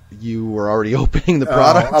before you were already opening the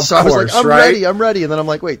product. So I was like, I'm ready. And then I'm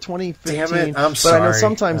like, wait, 2015. Damn it, I'm sorry. But I know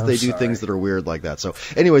sometimes they do things that are weird like that. So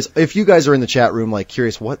anyways, if you guys are in the chat room, like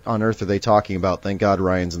curious, what on earth are they talking about? Thank God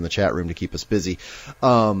Ryan's in the chat room to keep us busy. This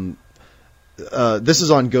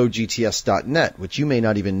is on GoGTS.net, which you may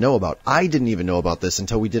not even know about. I didn't even know about this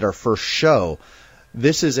until we did our first show.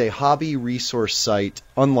 This is a hobby resource site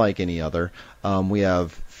unlike any other. We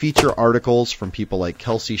have feature articles from people like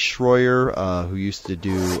Kelsey Schroyer, who used to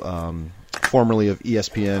do, formerly of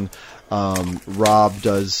ESPN. Rob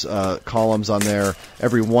does columns on there.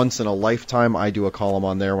 Every once in a lifetime, I do a column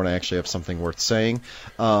on there when I actually have something worth saying.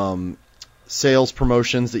 Sales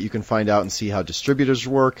promotions that you can find out and see how distributors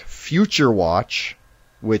work. Future Watch,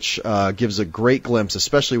 which gives a great glimpse,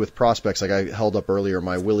 especially with prospects. Like I held up earlier,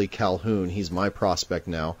 my Willie Calhoun. He's my prospect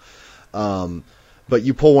now. But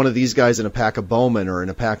you pull one of these guys in a pack of Bowman or in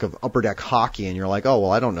a pack of Upper Deck Hockey, and you're like, oh,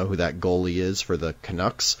 well, I don't know who that goalie is for the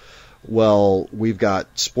Canucks. Well, we've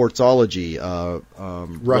got Sportsology,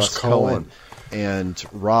 Russ Cohen, and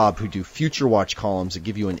Rob, who do Future Watch columns that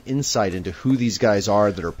give you an insight into who these guys are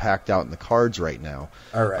that are packed out in the cards right now.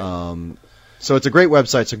 All right. So it's a great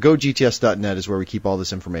website. So GoGTS.net is where we keep all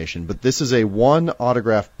this information. But this is a one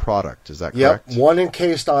autograph product. Is that correct? Yep, one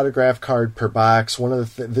encased autograph card per box.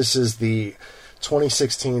 This is the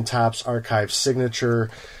 2016 Topps Archive Signature,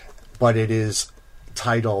 but it is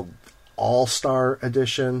titled All-Star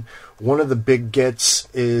Edition. One of the big gets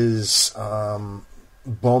is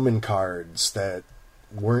Bowman cards that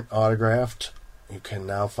weren't autographed. You can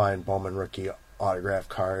now find Bowman rookie autograph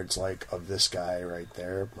cards like of this guy right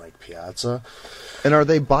there, Mike Piazza. And are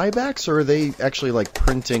they buybacks or are they actually like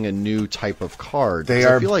printing a new type of card? They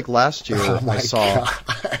are. I feel like last year I saw.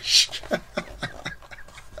 Gosh.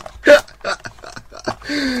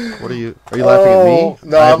 What are you laughing at me?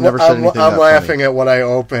 No, I'm laughing at what I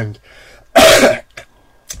opened.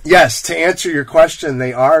 Yes, to answer your question,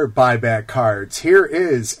 they are buyback cards. Here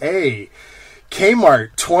is a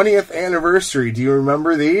Kmart 20th anniversary. Do you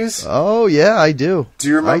remember these? Oh, yeah, I do. Do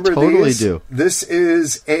you remember these? I totally these? Do. This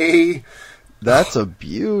is a... That's a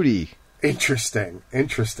beauty. Interesting.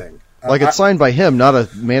 Like it's signed by him, not a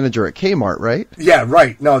manager at Kmart, right? Yeah,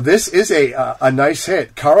 right. No, this is a nice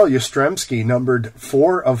hit. Carl Yastrzemski, numbered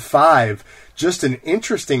 4 of 5. Just an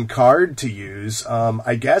interesting card to use.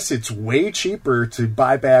 I guess it's way cheaper to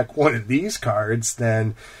buy back one of these cards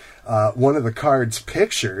than one of the cards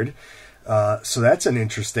pictured. So that's an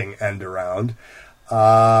interesting end around.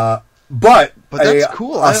 But that's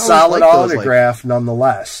cool. A solid autograph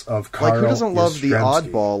nonetheless of Carl. Like, who doesn't love the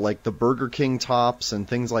Yastrzemski. oddball, like the Burger King tops and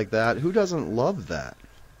things like that? Who doesn't love that?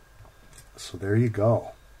 So there you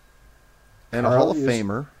go. And a Hall of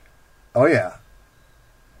Famer. Oh, yeah.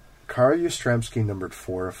 Carl Yastrzemski, numbered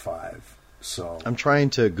 4 of 5. So I'm trying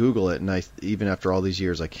to Google it, and even after all these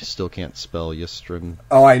years, I still can't spell Yastrim.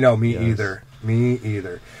 Oh, I know. Me either. Me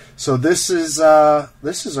either. So this is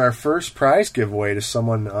our first prize giveaway to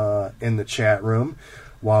someone in the chat room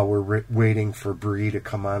while we're waiting for Bree to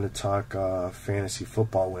come on to talk fantasy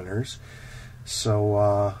football winners.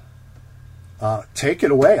 So take it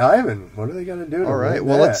away, Ivan. What are they going to do? All right.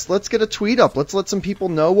 Well, let's get a tweet up. Let's let some people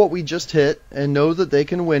know what we just hit and know that they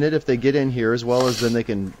can win it if they get in here, as well as then they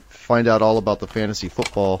can find out all about the fantasy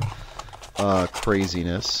football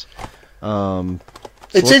craziness.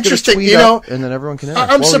 It's interesting, and then everyone can enter.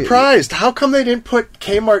 I'm surprised. How come they didn't put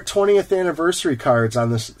Kmart 20th anniversary cards on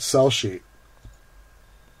the sell sheet?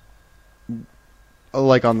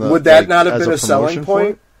 Like on the would that not have been a selling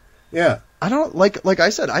point? Yeah, I don't like I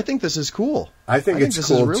said. I think this is cool. I think it's this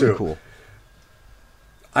cool is really too. Cool.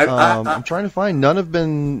 I'm trying to find. None have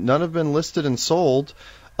been listed and sold.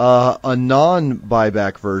 A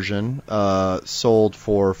non-buyback version sold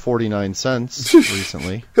for 49 cents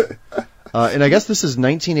recently. And I guess this is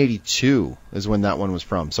 1982 is when that one was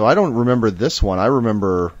from. So I don't remember this one. I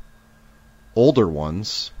remember older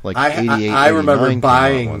ones, like 88, I remember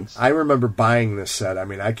buying. ones. I remember buying this set. I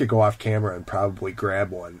mean, I could go off camera and probably grab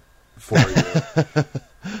one for you.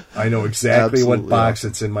 I know exactly what box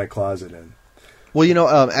it's in my closet in.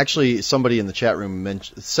 Well, actually, somebody in the chat room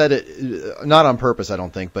said it, not on purpose, I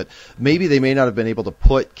don't think, but maybe they may not have been able to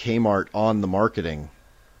put Kmart on the marketing.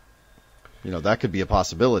 That could be a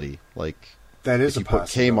possibility. Like, that is if you put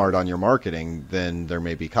Kmart on your marketing, then there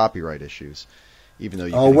may be copyright issues. Even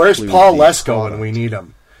though where's Paul Lesko when we need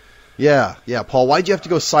him? Yeah, Paul. Why'd you have to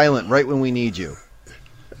go silent right when we need you?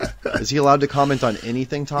 Is he allowed to comment on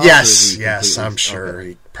anything, Tom? Yes, I'm sure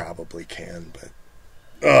he probably can.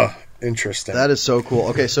 But interesting. That is so cool.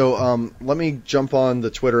 Okay, so let me jump on the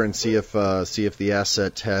Twitter and see if the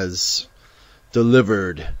asset has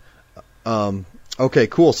delivered. Okay,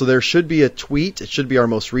 cool. So there should be a tweet. It should be our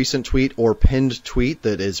most recent tweet or pinned tweet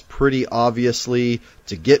that is pretty obviously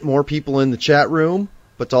to get more people in the chat room,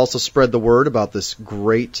 but to also spread the word about this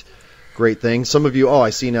great thing. Some of you,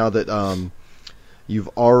 I see now that you've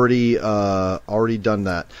already done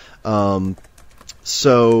that.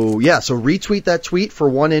 So retweet that tweet for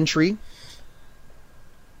one entry.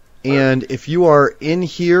 And if you are in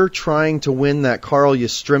here trying to win that Carl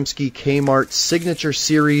Yastrzemski Kmart Signature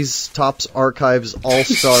Series Topps Archives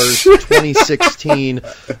All-Stars 2016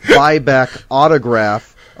 buyback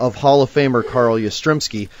autograph of Hall of Famer Carl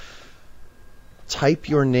Yastrzemski, type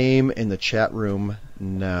your name in the chat room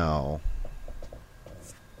now.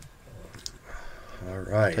 All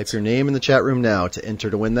right. Type your name in the chat room now to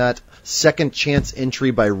enter to win that second chance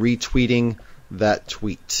entry by retweeting that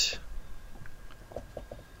tweet.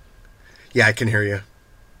 Yeah, I can hear you.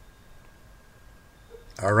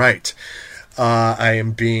 All right. I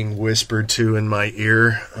am being whispered to in my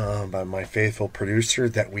ear by my faithful producer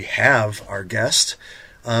that we have our guest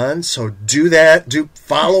on. So do that.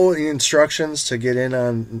 Follow the instructions to get in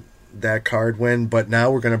on that card win. But now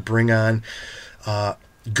we're going to bring on Go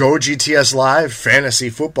GTS Live Fantasy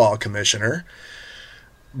Football Commissioner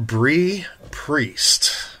Bree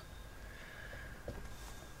Priest.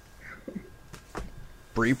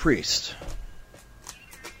 Bree Priest.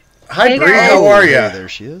 Hi, hey, Bree. guys. How are you? There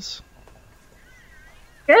she is.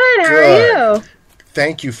 Good. How are you?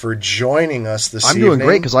 Thank you for joining us this evening. I'm doing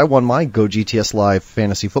great because I won my Go GTS Live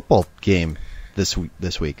fantasy football game this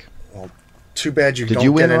week. Well, too bad you Did don't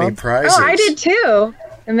you win, get any Rob? prizes. Oh, I did too.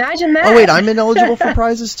 Imagine that. Oh wait, I'm ineligible for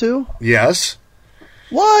prizes too? Yes.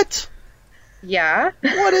 What? Yeah.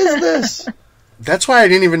 What is this? That's why I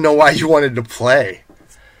didn't even know why you wanted to play.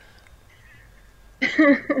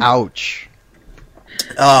 Ouch.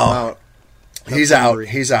 Oh, he's out.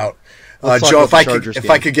 He's out. Joe, if I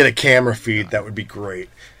could get a camera feed, that would be great.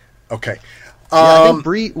 Okay. I think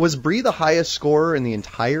Bree the highest scorer in the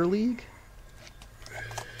entire league?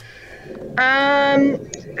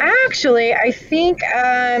 Actually, I think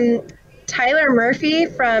Tyler Murphy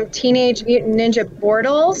from Teenage Mutant Ninja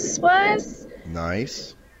Bortles was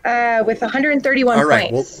Nice. with 131 All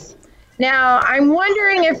right, points. Now, I'm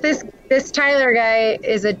wondering if this Tyler guy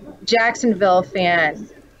is a Jacksonville fan.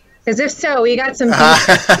 Because if so, we got some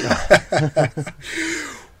beef.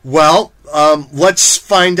 Well, let's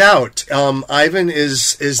find out. Ivan,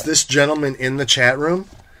 is this gentleman in the chat room?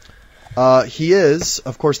 He is.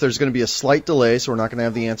 Of course, there's going to be a slight delay, so we're not going to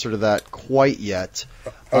have the answer to that quite yet.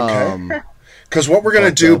 Okay. Because what we're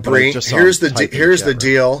going to do, Bree, here's the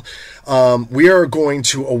deal. We are going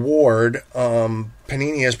to award.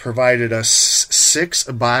 Panini has provided us 6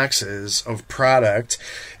 boxes of product,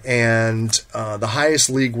 and the highest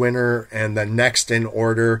league winner and the next in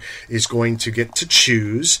order is going to get to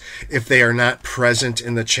choose. If they are not present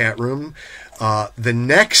in the chat room, the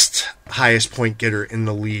next highest point getter in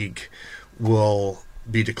the league will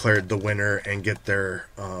be declared the winner and get their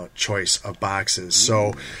choice of boxes.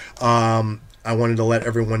 So I wanted to let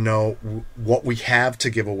everyone know what we have to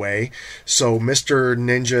give away. So Mr.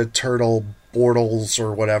 Ninja Turtle Bortles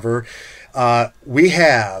or whatever, we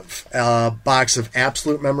have a box of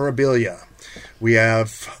Absolute Memorabilia. We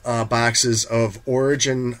have boxes of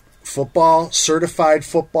Origin Football, Certified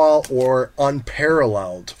Football, or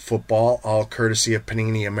Unparalleled Football, all courtesy of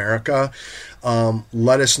Panini America.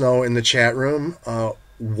 Let us know in the chat room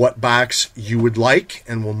what box you would like,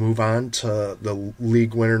 and we'll move on to the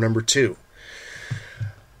league winner number 2.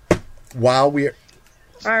 All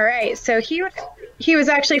right, so he was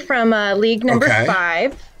actually from league number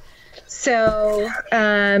 5. So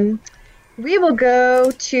we will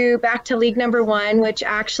go back to league number 1, which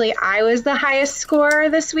actually I was the highest scorer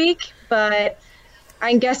this week, but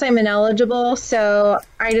I guess I'm ineligible, so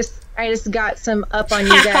I just got some up on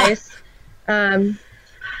you guys.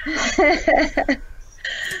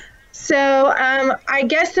 So I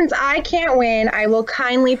guess since I can't win, I will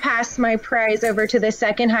kindly pass my prize over to the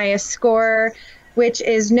second highest scorer, which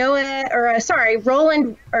is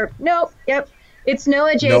Roland, it's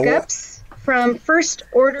Noah Jacobs from First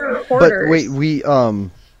Order Hoarders. But wait,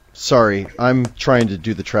 sorry, I'm trying to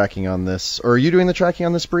do the tracking on this. Or are you doing the tracking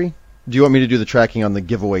on this, Bree? Do you want me to do the tracking on the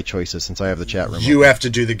giveaway choices since I have the chat room? You have to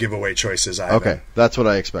do the giveaway choices, Ivan. Okay, that's what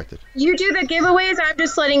I expected. You do the giveaways, I'm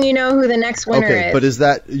just letting you know who the next winner is. Okay, but is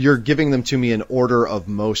that, you're giving them to me in order of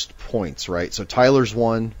most points, right? So Tyler's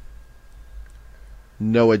 1,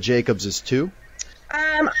 Noah Jacobs is 2.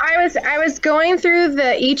 I was going through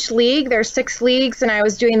each league. There's 6 leagues, and I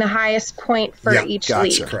was doing the highest point for each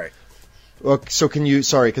league. Correct. Okay, so can you,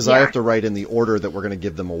 sorry, because I have to write in the order that we're going to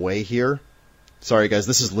give them away here. Sorry, guys,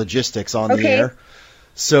 this is logistics on the air.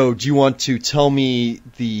 So do you want to tell me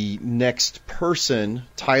the next person?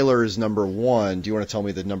 Tyler is number 1. Do you want to tell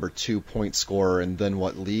me the number 2 point scorer and then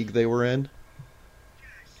what league they were in?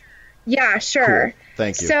 Yeah, sure. Cool.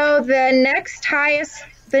 Thank you. So the next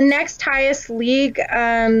highest league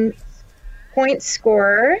point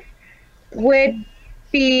scorer would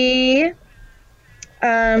be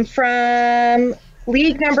from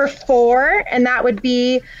league number 4, and that would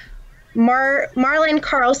be Marlon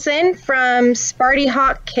Carlson from Sparty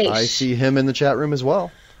Hawk Case. I see him in the chat room as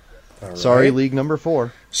well. Right. Sorry, league number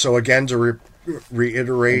 4. So again, to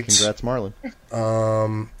reiterate, and congrats, Marlon.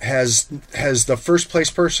 Has the first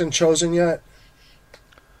place person chosen yet?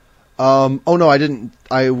 Oh no, I didn't.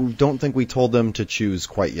 I don't think we told them to choose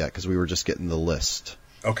quite yet because we were just getting the list.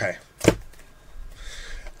 Okay.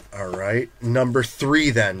 All right, number 3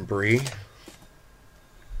 then, Bree.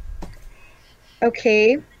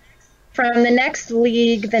 Okay. From the next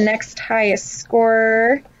league, the next highest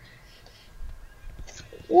scorer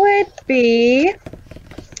would be,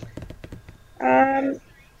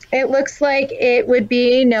 it looks like it would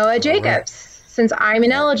be Noah Jacobs, since I'm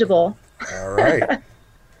ineligible. All right.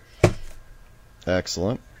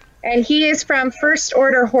 Excellent. And he is from First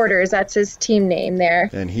Order Hoarders. That's his team name there.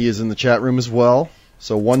 And he is in the chat room as well.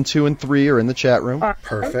 So 1, 2, and 3 are in the chat room.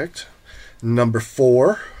 Perfect. Number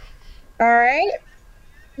 4. All right.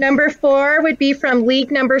 Number 4 would be from league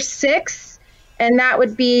number 6, and that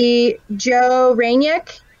would be Joe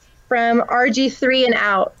Rainick from RG3 and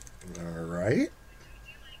Out. All right.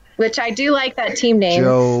 Which I do like that team name.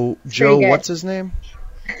 Joe, what's his name?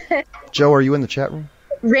 Joe, are you in the chat room?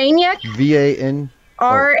 Rainick. V-A-N.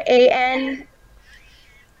 R-A-N-Y-A-K.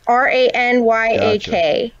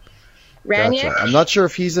 Rainick. Gotcha. I'm not sure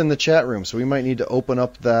if he's in the chat room, so we might need to open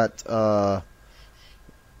up that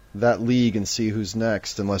league and see who's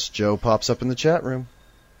next, unless Joe pops up in the chat room.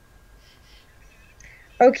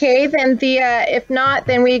 Okay, then if not,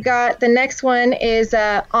 then we got the next one is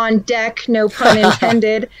on deck, no pun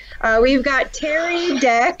intended. We've got Terry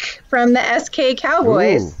Deck from the SK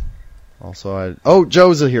Cowboys. Ooh. Also,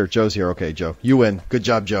 Joe's here. Joe's here. Okay, Joe, you win. Good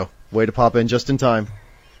job, Joe. Way to pop in just in time.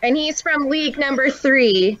 And he's from league number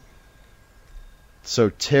 3. So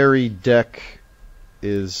Terry Deck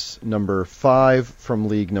is number 5 from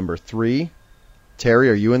league number 3. Terry,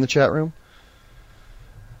 are you in the chat room?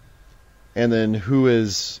 And then who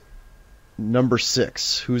is number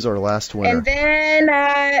 6? Who's our last winner? And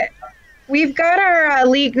then we've got our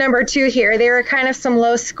league number 2 here. They were kind of some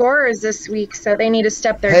low scorers this week, so they need to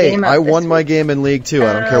step their game up. Hey, I won my game in League 2.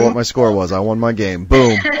 I don't care what my score was. I won my game.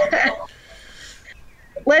 Boom.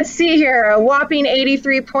 Let's see here. A whopping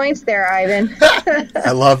 83 points there, Ivan.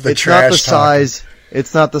 I love the It's trash not the talk. size.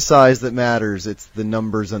 It's not the size that matters. It's the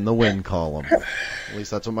numbers in the win column. At least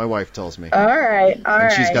that's what my wife tells me. All right.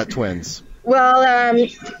 And she's got twins. Well,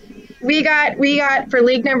 we got for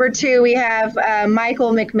league number 2, we have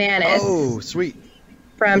Michael McManus. Oh, sweet.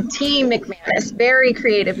 From Team McManus. Very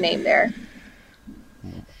creative name there.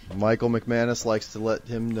 Michael McManus likes to let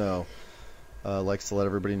him know. Likes to let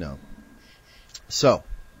everybody know. So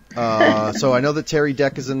I know that Terry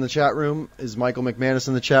Deck is in the chat room. Is Michael McManus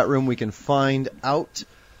in the chat room? We can find out.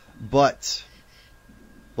 But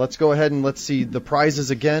let's go ahead and let's see the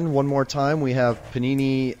prizes again one more time. We have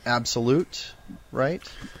Panini Absolute, right?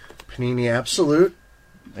 Panini Absolute.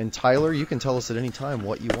 And Tyler, you can tell us at any time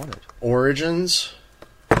what you wanted. Origins.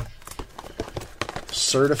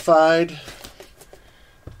 Certified.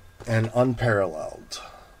 And Unparalleled.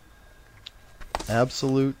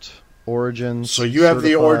 Absolute, Origins. So you have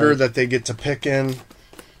certified. the order that they get to pick in.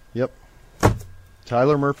 Yep.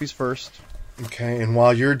 Tyler Murphy's first. Okay, and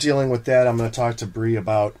while you're dealing with that, I'm going to talk to Bree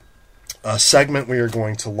about a segment we are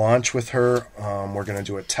going to launch with her. We're going to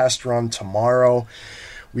do a test run tomorrow.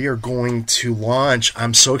 We are going to launch,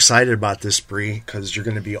 I'm so excited about this, Bree, because you're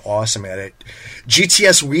going to be awesome at it.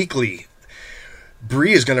 GTS Weekly.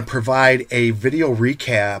 Bree is going to provide a video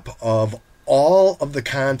recap of all of the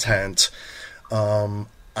content on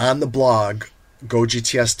the blog,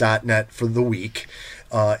 gogts.net, for the week,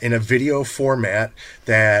 in a video format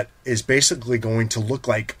that is basically going to look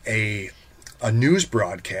like a news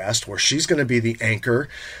broadcast where she's going to be the anchor,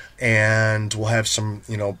 and we'll have some,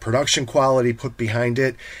 production quality put behind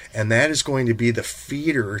it, and that is going to be the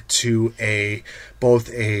feeder to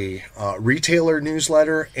both a retailer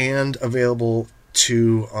newsletter and available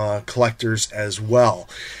to collectors as well.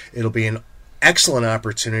 It'll be an excellent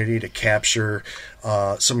opportunity to capture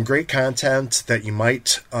some great content that you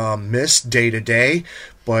might miss day to day,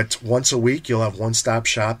 but once a week you'll have one-stop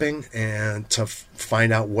shopping and to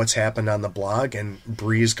find out what's happened on the blog, and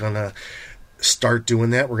Bree's going to start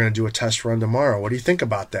doing that. We're going to do a test run tomorrow. What do you think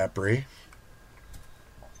about that, Bree?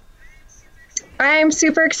 I'm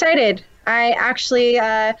super excited. I actually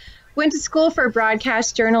went to school for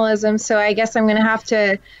broadcast journalism, so I guess I'm going to have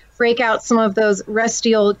to break out some of those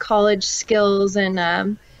rusty old college skills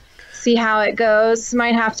and see how it goes.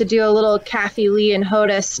 Might have to do a little Kathy Lee and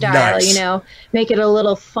Hoda style, Nice. Make it a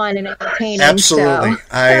little fun and entertaining. Absolutely.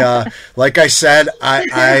 So. Like I said,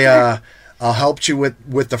 I'll help you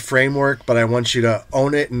with the framework, but I want you to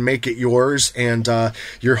own it and make it yours. And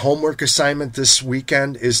your homework assignment this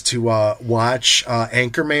weekend is to watch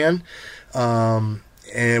Anchorman 1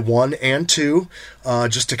 and 2,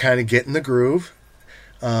 just to kind of get in the groove.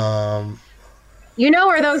 You know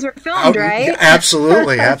where those were filmed, right?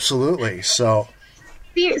 Absolutely, absolutely. So,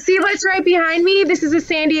 see what's right behind me? This is a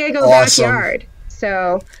San Diego awesome. backyard,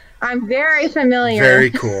 so I'm very familiar.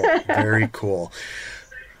 Very cool, very cool.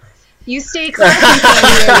 You stay classy,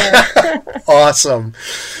 San Diego. Awesome.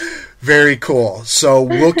 Very cool. So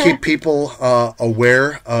we'll keep people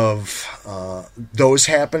aware of those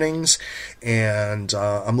happenings, and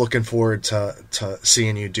I'm looking forward to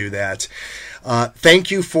seeing you do that.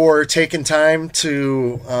 Thank you for taking time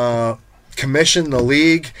to commission the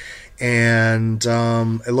league, and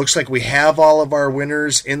it looks like we have all of our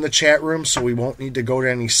winners in the chat room, so we won't need to go to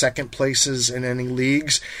any second places in any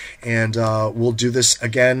leagues, and we'll do this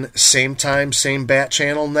again, same time, same bat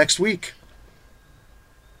channel next week.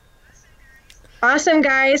 Awesome,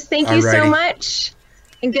 guys. Thank you so much.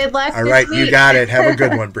 And good luck All this right, week. you got it. Have a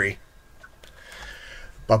good one, Bree.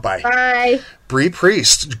 Bye-bye. Bye. Bree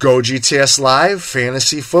Priest, Go GTS Live,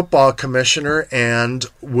 Fantasy Football Commissioner, and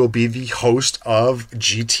will be the host of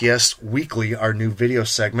GTS Weekly, our new video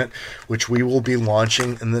segment, which we will be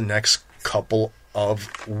launching in the next couple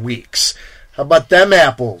of weeks. How about them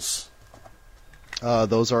apples?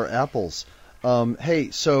 Those are apples. Hey,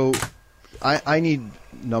 so I need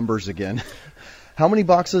numbers again. How many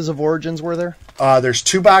boxes of Origins were there? There's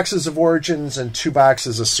 2 boxes of Origins and 2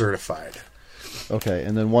 boxes of Certified. Okay,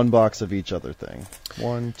 and then 1 box of each other thing.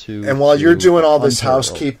 1, 2. And while you're doing all this Unparalleled.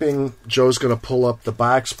 housekeeping, Joe's going to pull up the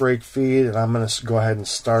box break feed, and I'm going to go ahead and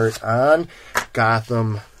start on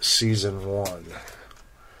Gotham Season 1.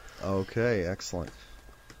 Okay, excellent.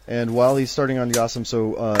 And while he's starting on the awesome,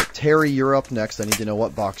 so Terry, you're up next. I need to know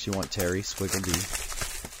what box you want, Terry. Squiggle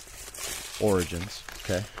D. Origins.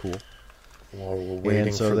 Okay, cool. While we're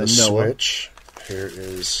waiting for the switch, here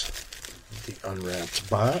is the unwrapped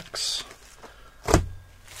box.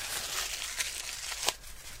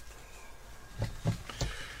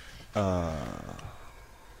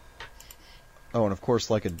 Oh, and of course,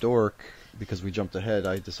 like a dork, because we jumped ahead,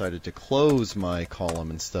 I decided to close my column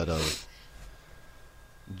instead of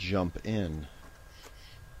jump in.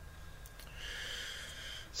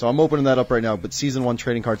 So I'm opening that up right now, but Season 1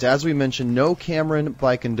 trading cards. As we mentioned, no Cameron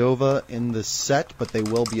Bykendova in the set, but they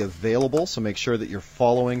will be available, so make sure that you're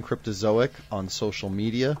following Cryptozoic on social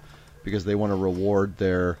media, because they want to reward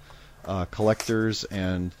their collectors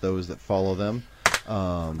and those that follow them.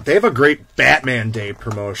 They have a great Batman Day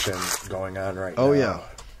promotion going on right now. Oh, yeah.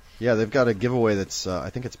 Yeah, they've got a giveaway that's, I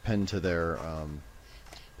think it's pinned to their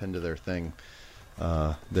thing.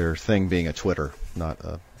 Their thing being a Twitter, not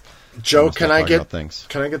a... Joe, can I get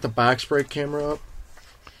the box break camera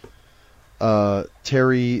up?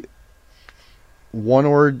 Terry,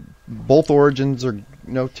 both Origins are...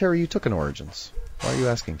 No, Terry, you took an Origins. Why are you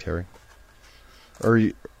asking, Terry? Or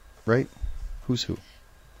you... Right? Who's who?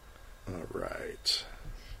 All right.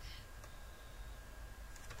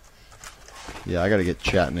 Yeah, I got to get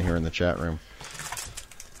chatting here in the chat room.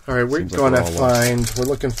 All right, we're going to find... We're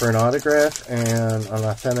looking for an autograph and an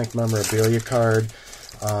authentic memorabilia card.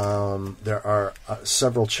 There are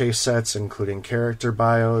several chase sets, including character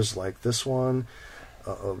bios like this one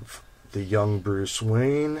of the young Bruce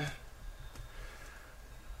Wayne.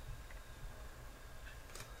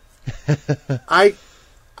 I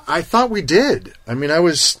thought we did. I mean, I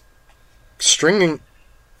was stringing...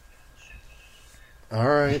 All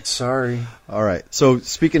right, sorry. All right, so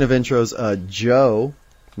speaking of intros, Joe,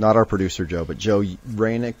 not our producer Joe, but Joe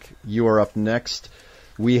Rainick, you are up next.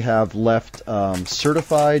 We have left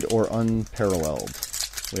certified or unparalleled.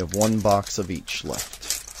 We have one box of each left.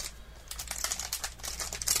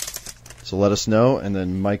 So let us know, and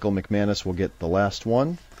then Michael McManus will get the last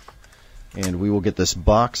one, and we will get this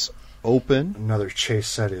box open. Another chase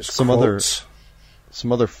set is some other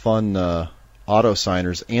fun auto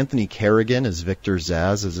signers. Anthony Kerrigan as Victor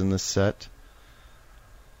Zaz is in this set.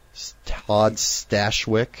 Todd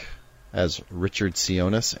Stashwick as Richard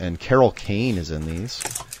Sionis, and Carol Kane is in these.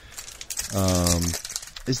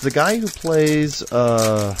 Is the guy who plays...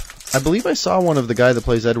 I believe I saw one of the guy that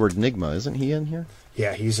plays Edward Nygma. Isn't he in here?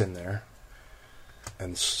 Yeah, he's in there.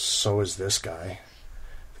 And so is this guy.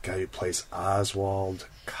 The guy who plays Oswald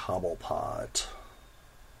Cobblepot.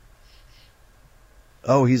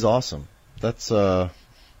 Oh, he's awesome. That's... Did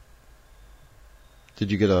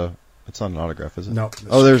you get a... It's not an autograph, is it? No.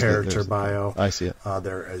 Oh, there's character bio. I see it.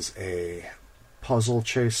 There is a puzzle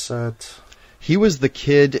chase set. He was the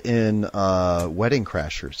kid in Wedding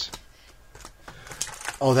Crashers.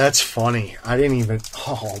 Oh, that's funny. I didn't even...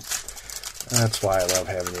 Oh, that's why I love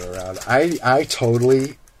having you around. I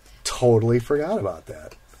totally forgot about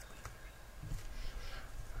that.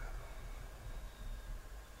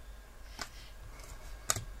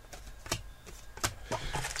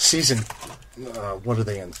 Season... what are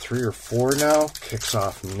they in? 3 or 4 now? Kicks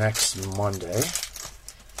off next Monday.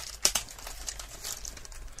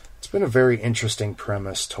 It's been a very interesting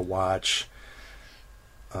premise to watch.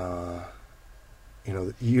 You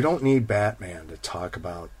don't need Batman to talk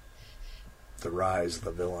about the rise of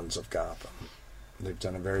the villains of Gotham. They've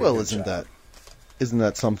done a very good job. Isn't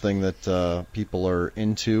that something that people are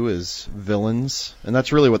into, is villains? And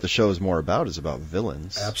that's really what the show is more about, is about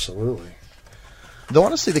villains. Absolutely. Though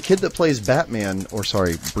honestly, the kid that plays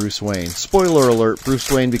Bruce Wayne, spoiler alert, Bruce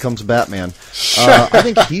Wayne becomes Batman. I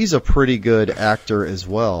think he's a pretty good actor as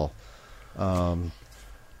well. Both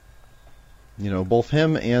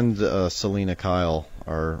him and Selena Kyle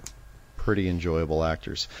are pretty enjoyable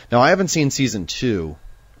actors. Now, I haven't seen Season 2,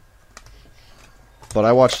 but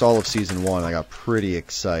I watched all of Season 1. I got pretty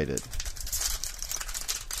excited.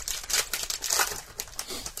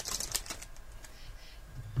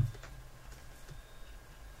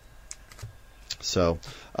 So,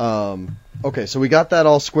 okay, so we got that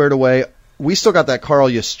all squared away. We still got that Carl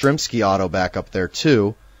Yastrzemski auto back up there,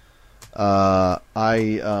 too. I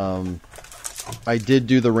did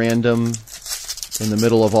do the random in the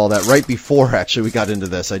middle of all that. Right before, actually, we got into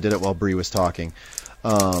this. I did it while Bree was talking.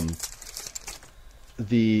 The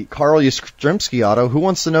Carl Yastrzemski auto, who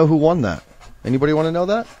wants to know who won that? Anybody want to know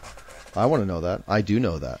that? I want to know that. I do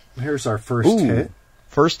know that. Here's our first hit.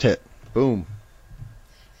 First hit. Boom.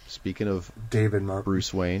 Speaking of David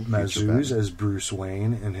Bruce Wayne. Mazouz as Bruce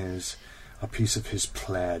Wayne in a piece of his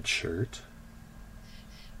plaid shirt.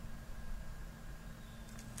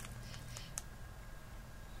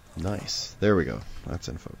 Nice. There we go. That's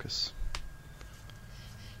in focus.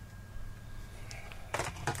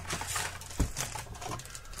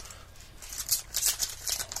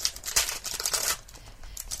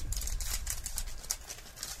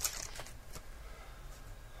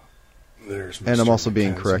 And I'm also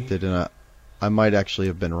being corrected, and I might actually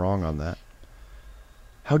have been wrong on that.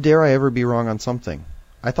 How dare I ever be wrong on something?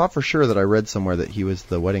 I thought for sure that I read somewhere that he was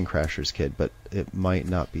the Wedding Crashers kid, but it might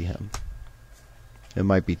not be him. It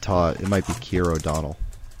might be Todd. It might be Keir O'Donnell.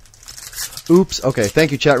 Oops. Okay,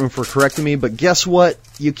 thank you, chat room, for correcting me. But guess what?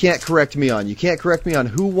 You can't correct me on. You can't correct me on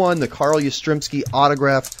who won the Carl Yastrzemski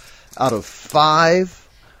autograph out of 5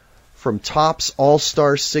 from Topps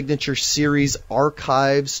All-Star Signature Series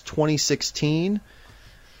Archives 2016.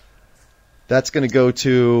 That's going to go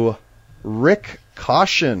to Rick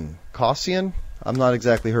Kossian. Kossian? I'm not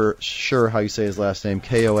exactly sure how you say his last name.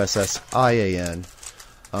 Kossian.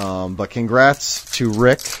 But congrats to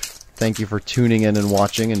Rick. Thank you for tuning in and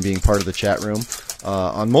watching and being part of the chat room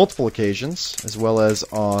on multiple occasions, as well as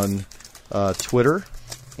on Twitter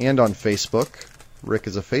and on Facebook. Rick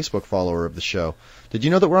is a Facebook follower of the show. Did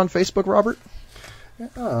you know that we're on Facebook, Robert?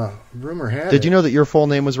 Rumor had it. Did you know that your full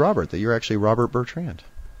name was Robert, that you're actually Robert Bertrand?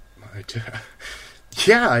 I did.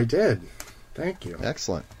 Yeah, I did. Thank you.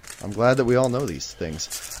 Excellent. I'm glad that we all know these things.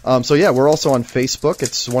 So yeah, we're also on Facebook.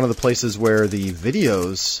 It's one of the places where the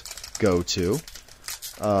videos go to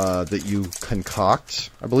that you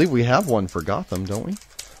concoct. I believe we have one for Gotham, don't we?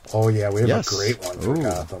 Oh yeah, we have a great one for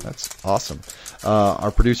Gotham. That's awesome.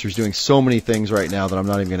 Our producer's doing so many things right now that I'm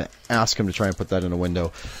not even going to ask him to try and put that in a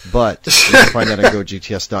window. But you can find that on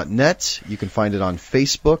GoGTS.net. You can find it on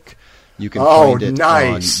Facebook. You can find it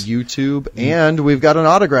on YouTube. And we've got an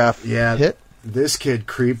autograph hit. This kid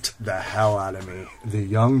creeped the hell out of me. The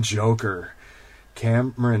young Joker,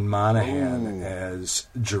 Cameron Monaghan as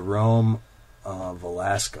Jerome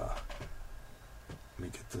Velasca. Let me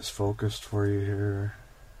get this focused for you here.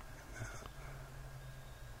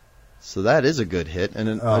 So that is a good hit, and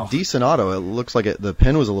a decent auto. It looks like the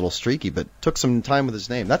pen was a little streaky, but took some time with his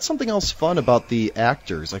name. That's something else fun about the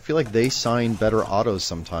actors. I feel like they sign better autos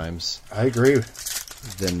sometimes. I agree.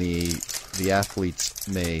 Than the athletes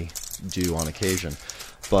may do on occasion.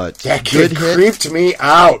 But that kid creeped me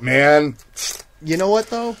out, man. You know what,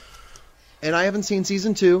 though? And I haven't seen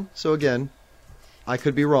season 2, so again, I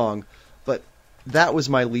could be wrong, but that was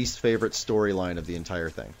my least favorite storyline of the entire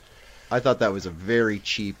thing. I thought that was a very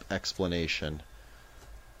cheap explanation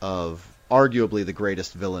of arguably the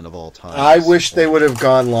greatest villain of all time. I wish they would have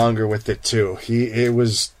gone longer with it too. It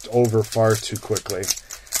was over far too quickly.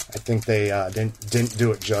 I think they didn't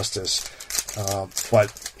do it justice.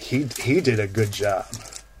 But he did a good job.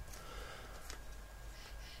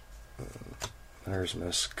 There's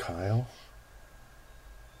Miss Kyle.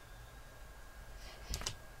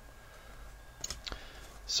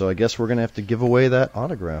 So I guess we're going to have to give away that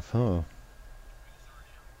autograph, huh?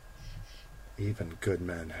 Even good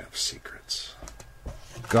men have secrets.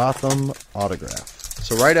 Gotham autograph.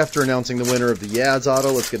 So right after announcing the winner of the Yads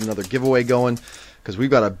auto, let's get another giveaway going, because we've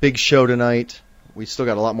got a big show tonight. We still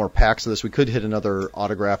got a lot more packs of this. We could hit another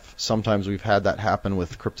autograph. Sometimes we've had that happen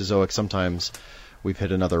with Cryptozoic. Sometimes we've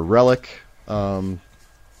hit another relic.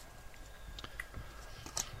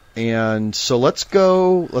 And so let's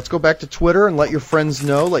go back to Twitter and let your friends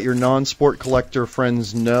know, let your non-sport collector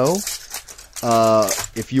friends know.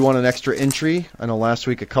 If you want an extra entry, I know last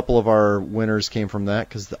week a couple of our winners came from that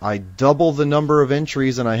because I double the number of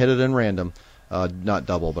entries and I hit it in random. Not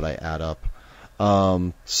double, but I add up.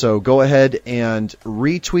 So go ahead and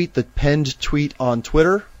retweet the pinned tweet on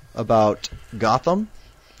Twitter about Gotham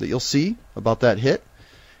that you'll see about that hit.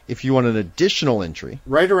 If you want an additional entry.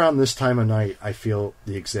 Right around this time of night, I feel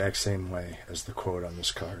the exact same way as the quote on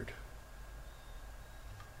this card.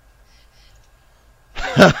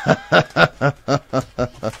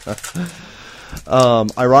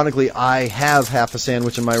 Ironically, I have half a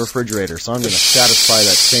sandwich in my refrigerator, so I'm going to satisfy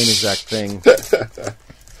that same exact thing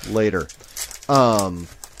later.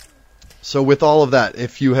 So with all of that,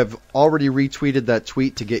 if you have already retweeted that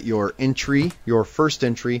tweet to get your entry, your first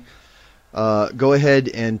entry, go ahead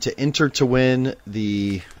and to enter to win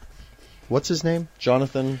the, what's his name?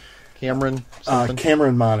 Jonathan Cameron?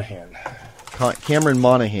 Cameron Monaghan. Cameron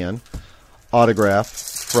Monaghan autograph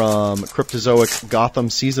from Cryptozoic Gotham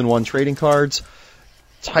Season 1 trading cards.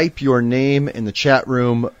 Type your name in the chat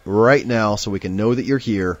room right now so we can know that you're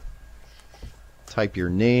here. Type your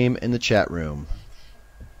name in the chat room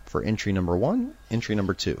for entry number 1, entry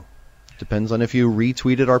number 2. Depends on if you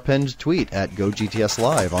retweeted our pinned tweet at GoGTS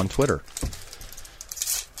Live on Twitter.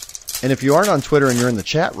 And if you aren't on Twitter and you're in the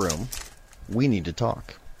chat room, we need to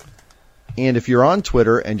talk. And if you're on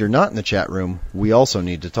Twitter and you're not in the chat room, we also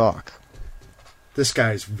need to talk. This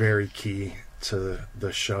guy's very key to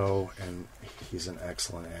the show, and he's an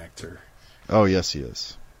excellent actor. Oh, yes, he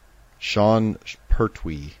is. Sean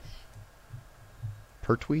Pertwee.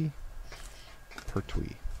 Pertwee?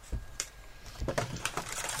 Pertwee.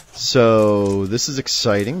 So, this is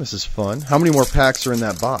exciting. This is fun. How many more packs are in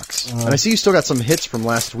that box? And I see you still got some hits from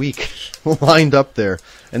last week lined up there.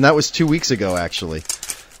 And that was 2 weeks ago, actually.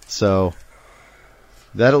 So,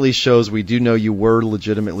 that at least shows we do know you were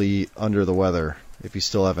legitimately under the weather, if you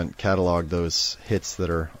still haven't cataloged those hits that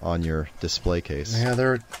are on your display case. Yeah,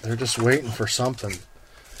 they're just waiting for something.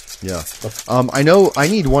 Yeah. I know I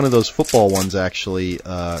need one of those football ones, actually,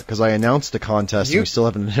 because I announced a contest and we still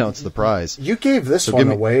haven't announced the prize. You gave this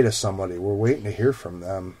one away to somebody. We're waiting to hear from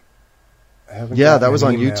them. Yeah, that was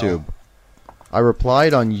on YouTube. I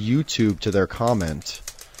replied on YouTube to their comment,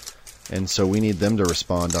 and so we need them to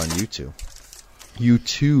respond on YouTube.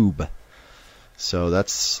 So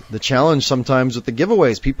that's the challenge sometimes with the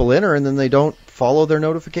giveaways. People enter and then they don't follow their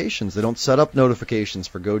notifications. They don't set up notifications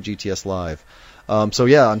for Go GTS Live. So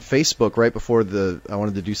yeah, on Facebook, right before I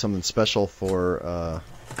wanted to do something special for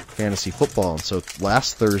fantasy football. And so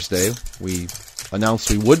last Thursday, we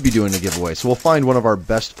announced we would be doing a giveaway. So we'll find one of our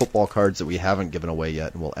best football cards that we haven't given away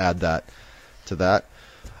yet, and we'll add that to that.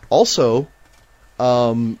 Also,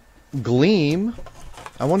 Gleam.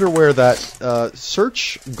 I wonder where that,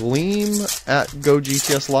 search Gleam at Go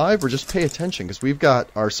GTS Live, or just pay attention, because we've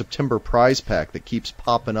got our September prize pack that keeps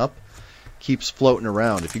popping up, keeps floating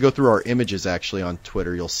around. If you go through our images, actually, on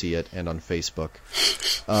Twitter, you'll see it, and on Facebook.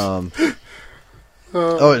 Oh,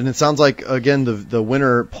 and it sounds like, again, the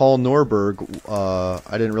winner, Paul Norberg,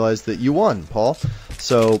 I didn't realize that you won, Paul.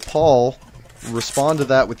 So, Paul, respond to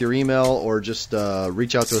that with your email, or just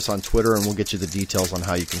reach out to us on Twitter, and we'll get you the details on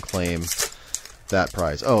how you can claim that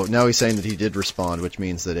prize. Oh, now he's saying that he did respond, which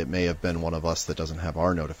means that it may have been one of us that doesn't have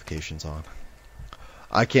our notifications on.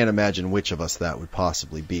 I can't imagine which of us that would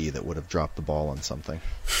possibly be that would have dropped the ball on something.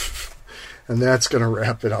 And that's going to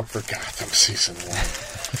wrap it up for Gotham Season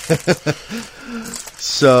 1.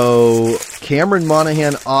 So, Cameron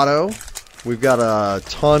Monahan Auto. We've got a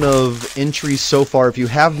ton of entries so far. If you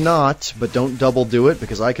have not, but don't double do it,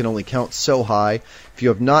 because I can only count so high. If you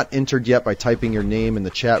have not entered yet by typing your name in the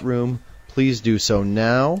chat room, please do so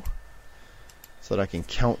now, so that I can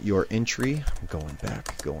count your entry. I'm going back.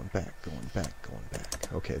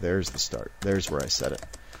 Okay, there's the start. There's where I set it.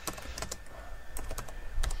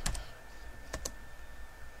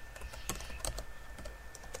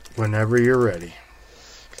 Whenever you're ready.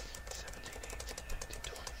 17, 18, 19,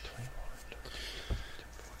 20,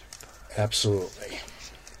 21. Absolutely.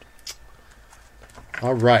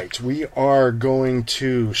 All right, we are going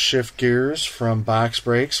to shift gears from box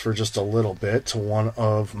breaks for just a little bit to one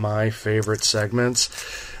of my favorite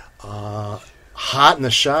segments, Hot in the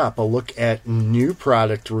Shop, a look at new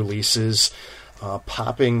product releases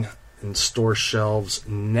popping in store shelves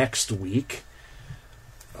next week.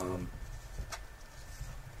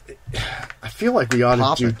 I feel like we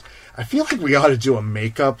ought to do a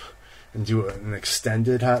makeup and do an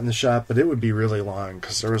extended Hot in the Shop, but it would be really long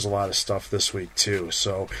because there was a lot of stuff this week too.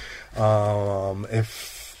 So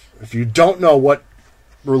if you don't know what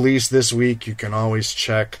released this week, you can always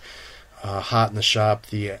check Hot in the Shop,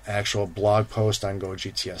 the actual blog post on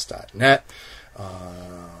GoGTS.net,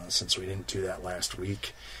 since we didn't do that last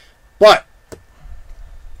week. But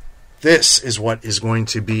this is what is going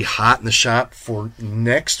to be Hot in the Shop for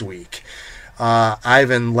next week.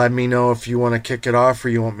 Ivan, let me know if you want to kick it off or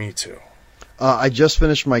you want me to. I just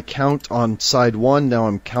finished my count on side 1. Now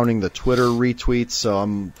I'm counting the Twitter retweets,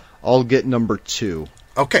 so I'll get number 2.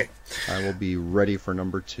 Okay. I will be ready for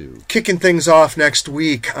number 2. Kicking things off next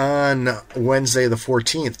week on Wednesday the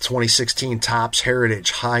 14th, 2016, Topps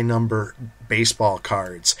Heritage high number baseball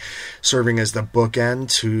cards, serving as the bookend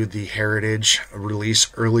to the Heritage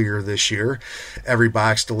release earlier this year. Every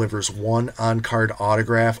box delivers one on-card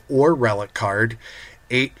autograph or relic card,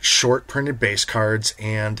 8 short printed base cards,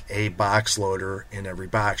 and a box loader in every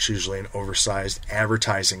box, usually an oversized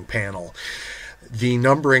advertising panel. The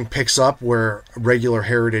numbering picks up where regular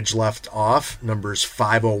Heritage left off, numbers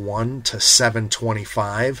 501 to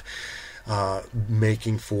 725,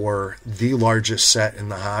 making for the largest set in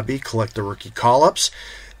the hobby. Collect the rookie call-ups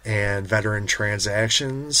and veteran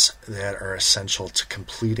transactions that are essential to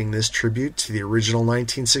completing this tribute to the original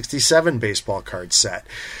 1967 baseball card set.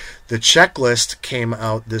 The checklist came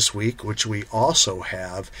out this week, which we also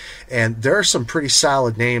have, and there are some pretty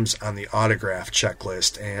solid names on the autograph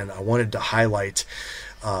checklist, and I wanted to highlight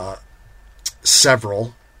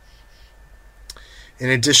several. In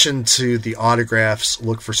addition to the autographs,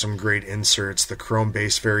 look for some great inserts, the chrome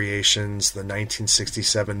base variations, the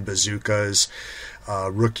 1967 bazookas,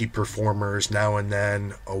 rookie performers, now and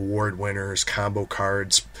then, award winners, combo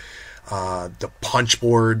cards, the punch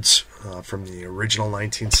boards from the original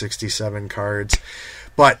 1967 cards.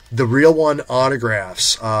 But the real one,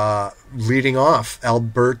 autographs. Leading off,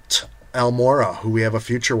 Albert Almora, who we have a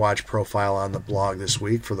Future Watch profile on the blog this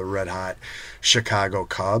week for the Red Hot Chicago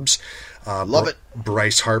Cubs. Love it.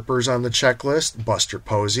 Bryce Harper's on the checklist. Buster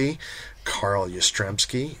Posey, Carl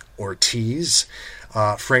Yastrzemski, Ortiz,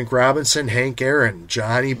 Frank Robinson, Hank Aaron,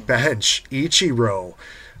 Johnny Bench, Ichiro,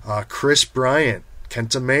 Chris Bryant,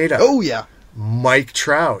 Kenta Maeda. Oh, yeah. Mike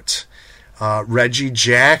Trout, Reggie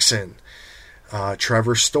Jackson,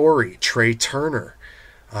 Trevor Story, Trey Turner,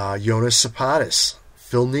 Jonas Zapatas,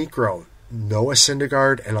 Phil Niekro, Noah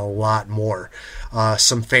Syndergaard, and a lot more.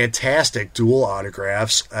 Some fantastic dual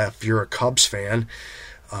autographs. If you're a Cubs fan,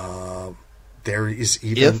 there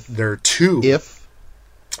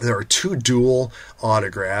are two dual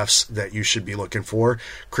autographs that you should be looking for.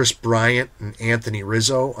 Chris Bryant and Anthony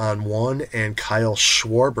Rizzo on one, and Kyle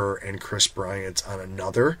Schwarber and Chris Bryant on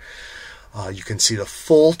another. You can see the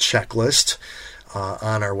full checklist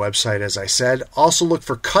on our website, as I said. Also look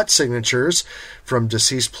for cut signatures from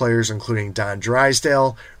deceased players, including Don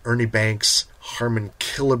Drysdale, Ernie Banks, Harmon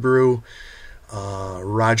Killebrew,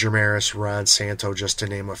 Roger Maris, Ron Santo, just to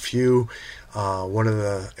name a few. One of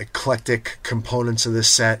the eclectic components of this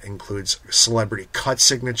set includes celebrity cut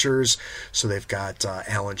signatures. So they've got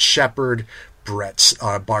Alan Shepard, Bart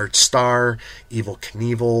Starr, Evel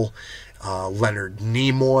Knievel, Leonard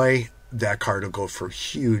Nimoy. That card will go for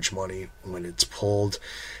huge money when it's pulled.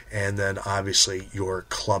 And then obviously your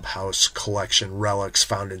Clubhouse collection relics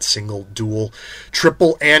found in single, dual,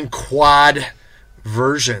 triple, and quad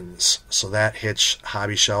versions. So that hits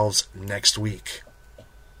hobby shelves next week.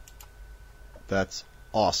 That's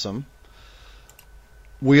awesome.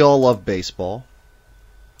 We all love baseball,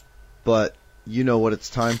 but you know what it's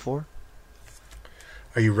time for?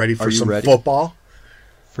 Are you ready for some football?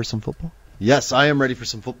 For some football? Yes, I am ready for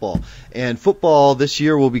some football. And football this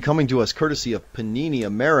year will be coming to us courtesy of Panini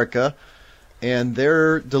America, and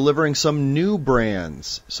they're delivering some new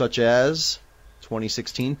brands, such as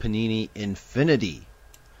 2016 Panini Infinity.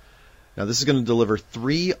 Now, this is going to deliver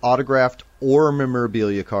 3 autographed or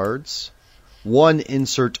memorabilia cards, 1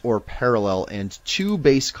 insert or parallel, and 2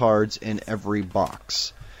 base cards in every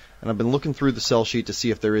box. And I've been looking through the sell sheet to see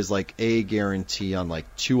if there is like a guarantee on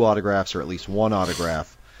like 2 autographs or at least 1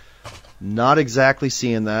 autograph. Not exactly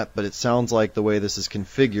seeing that, but it sounds like the way this is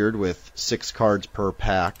configured with 6 cards per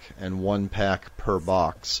pack and 1 pack per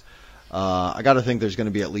box. I got to think there's going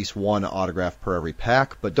to be at least 1 autograph per every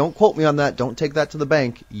pack, but don't quote me on that. Don't take that to the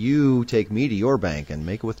bank. You take me to your bank and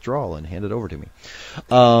make a withdrawal and hand it over to me.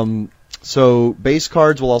 So base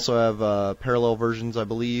cards will also have parallel versions, I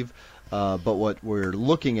believe. But what we're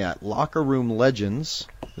looking at, Locker Room Legends.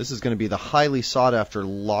 This is going to be the highly sought-after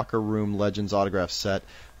Locker Room Legends autograph set.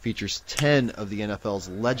 Features 10 of the NFL's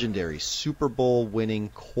legendary Super Bowl winning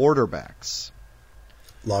quarterbacks.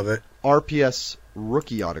 Love it. RPS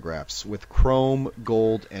rookie autographs with chrome,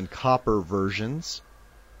 gold, and copper versions.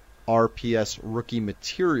 RPS rookie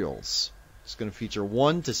materials. It's going to feature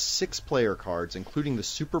 1 to 6 player cards, including the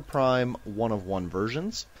Super Prime 1-of-1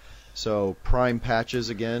 versions. So Prime patches,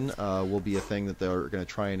 again, will be a thing that they're going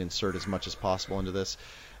to try and insert as much as possible into this.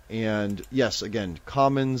 And, yes, again,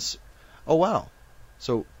 commons. Oh, wow.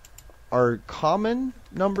 So are common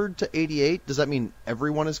numbered to 88? Does that mean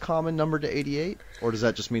everyone is common numbered to 88? Or does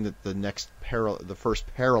that just mean that the first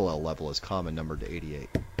parallel level is common numbered to 88?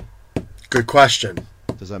 Good question.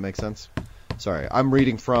 Does that make sense? Sorry, I'm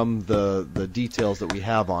reading from the details that we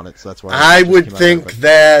have on it, so that's why I would think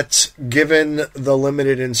that given the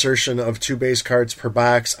limited insertion of 2 base cards per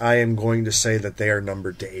box, I am going to say that they are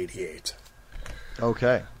numbered to 88.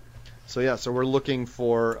 Okay. So we're looking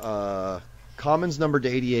for commons numbered to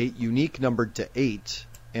 88, unique numbered to 8,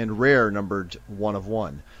 and rare numbered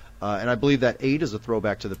 1-of-1. And I believe that 8 is a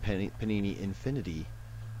throwback to the Panini Infinity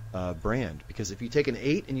brand, because if you take an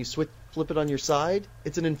 8 and you flip it on your side,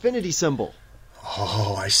 it's an infinity symbol.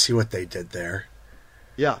 Oh, I see what they did there.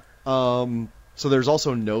 Yeah. So there's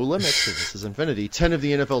also no limits, because this is Infinity. 10 of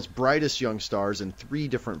the NFL's brightest young stars in 3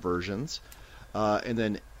 different versions. And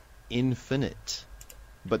then Infinite.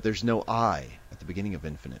 But there's no I at the beginning of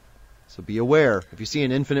Infinite. So be aware. If you see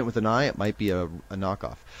an Infinite with an I, it might be a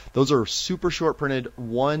knockoff. Those are super short printed,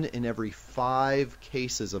 1 in every 5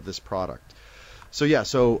 cases of this product.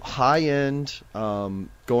 So high-end,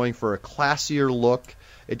 going for a classier look.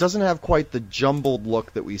 It doesn't have quite the jumbled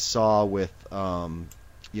look that we saw with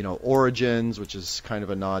Origins, which is kind of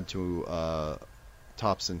a nod to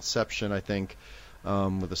Topps Inception, I think,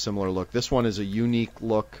 with a similar look. This one is a unique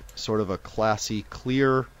look, sort of a classy,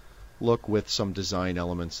 clear look with some design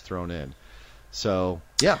elements thrown in. So,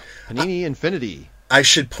 yeah, Panini Infinity. I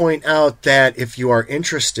should point out that if you are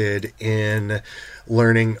interested in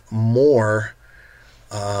learning more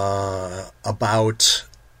about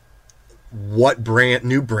what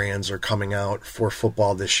new brands are coming out for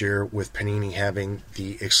football this year, with Panini having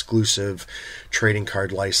the exclusive trading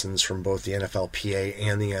card license from both the NFLPA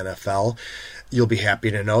and the NFL, you'll be happy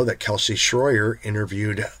to know that Kelsey Schroyer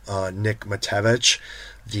interviewed Nick Matevich,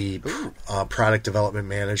 the product development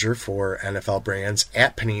manager for NFL brands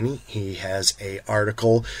at Panini. He has an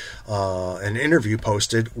interview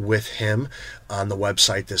posted with him on the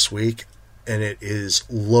website this week, and it is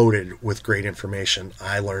loaded with great information.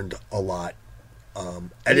 I learned a lot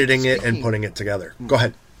editing it and putting it together. Go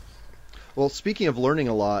ahead. Well, speaking of learning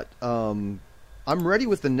a lot, I'm ready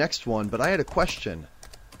with the next one, but I had a question.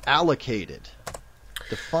 Allocated.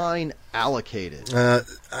 Define allocated.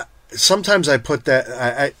 Sometimes I put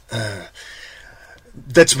that.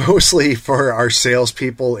 That's mostly for our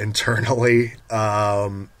salespeople internally.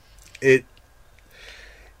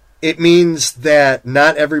 It means that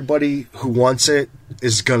not everybody who wants it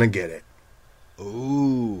is gonna get it.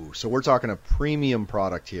 Ooh, so we're talking a premium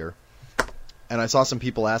product here. And I saw some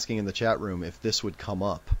people asking in the chat room if this would come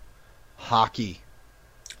up. Hockey.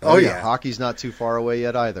 Oh yeah, hockey's not too far away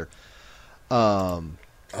yet either. Oh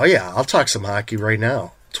yeah, I'll talk some hockey right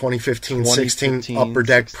now. 2015-16 Upper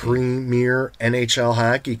Deck Premier NHL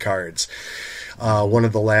hockey cards. One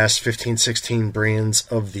of the last 15-16 brands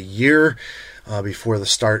of the year before the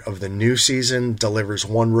start of the new season. Delivers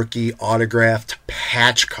one rookie autographed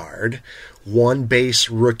patch card, one base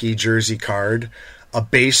rookie jersey card, a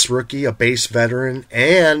base rookie, a base veteran,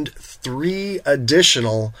 and 3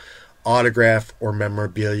 additional autograph or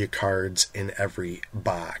memorabilia cards in every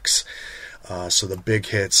box. So the big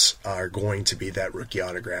hits are going to be that rookie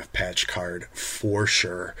autograph patch card for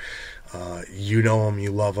sure. You know them,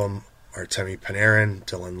 you love them. Artemi Panarin,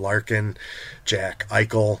 Dylan Larkin, Jack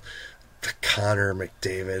Eichel, Connor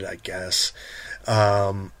McDavid, I guess.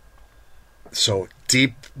 So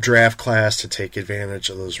deep draft class to take advantage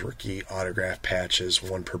of those rookie autograph patches,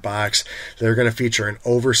 1 per box. They're going to feature an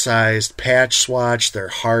oversized patch swatch. They're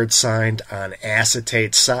hard signed on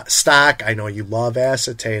acetate stock. I know you love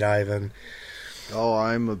acetate, Ivan. Oh,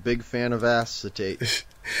 I'm a big fan of acetate.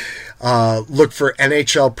 Look for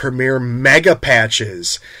NHL Premier Mega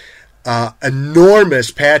Patches.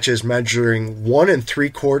 Enormous patches measuring 1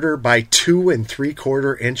 3/4 by 2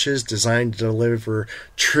 3/4 inches, designed to deliver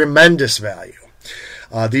tremendous value.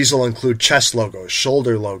 These will include chest logos,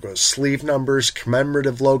 shoulder logos, sleeve numbers,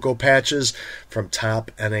 commemorative logo patches from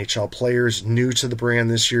top NHL players new to the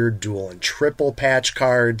brand this year, dual and triple patch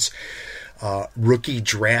cards, rookie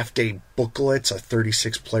draft day booklets, a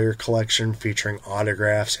 36-player collection featuring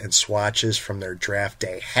autographs and swatches from their draft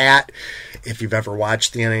day hat. If you've ever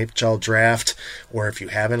watched the NHL draft, or if you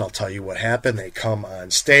haven't, I'll tell you what happened. They come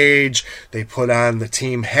on stage, they put on the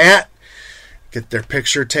team hat, get their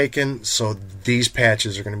picture taken, so these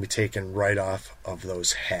patches are going to be taken right off of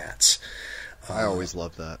those hats. I always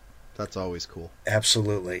love that. That's always cool.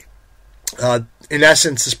 Absolutely. In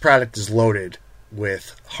essence, this product is loaded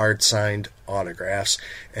with hard-signed autographs,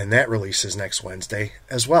 and that releases next Wednesday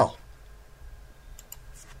as well.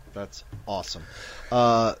 That's awesome.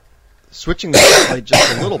 Switching the spotlight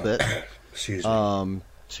just a little bit Excuse me.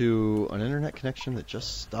 To an internet connection that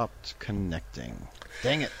just stopped connecting.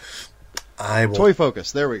 Dang it. Toy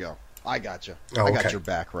Focus, there we go. I got you. Oh, I got okay. your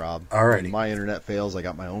back, Rob. All right. When my internet fails, I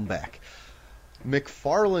got my own back.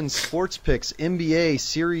 McFarland Sports Picks NBA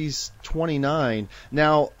Series 29.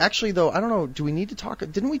 Now, actually, though, I don't know. Do we need to talk?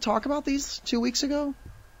 Didn't we talk about these 2 weeks ago?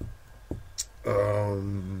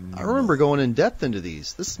 I remember going in depth into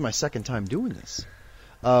these. This is my second time doing this.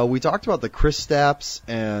 We talked about the Kristaps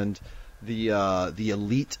and the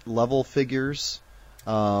elite level figures.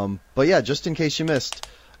 But yeah, just in case you missed.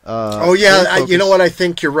 You know what? I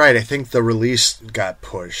think you're right. I think the release got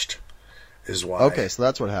pushed. Is why. Okay, so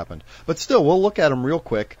that's what happened. But still, we'll look at them real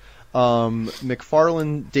quick.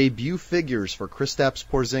 McFarland debut figures for Kristaps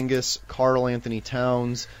Porzingis, Karl Anthony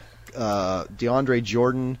Towns, DeAndre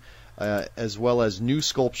Jordan, as well as new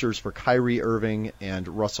sculptures for Kyrie Irving and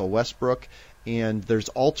Russell Westbrook. And there's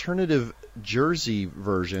alternative jersey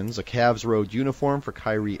versions, a Cavs road uniform for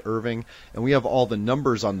Kyrie Irving, and we have all the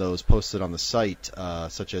numbers on those posted on the site,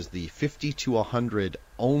 such as the 50 to 100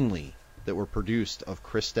 only that were produced of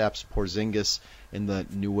Kristaps Porzingis in the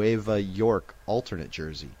Nueva York alternate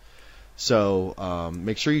jersey. So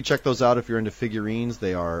make sure you check those out if you're into figurines.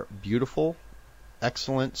 They are beautiful.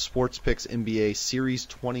 Excellent Sports Picks NBA Series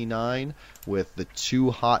 29 with the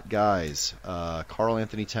two hot guys, Karl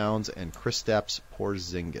Anthony Towns and Kristaps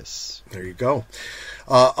Porzingis. There you go.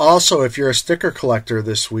 Also, if you're a sticker collector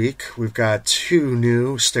this week, we've got 2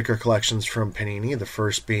 new sticker collections from Panini. The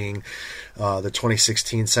first being the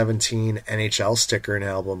 2016-17 NHL sticker and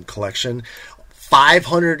album collection.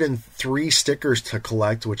 503 stickers to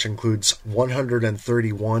collect, which includes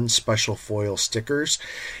 131 special foil stickers,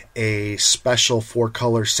 a special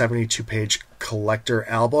 4-color 72-page collector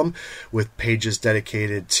album with pages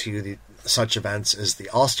dedicated to such events as the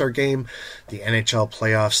All-Star Game, the NHL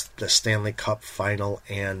Playoffs, the Stanley Cup Final,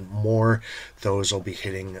 and more. Those will be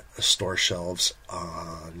hitting store shelves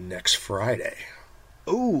next Friday.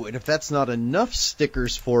 Ooh, and if that's not enough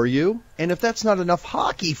stickers for you, and if that's not enough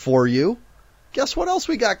hockey for you, guess what else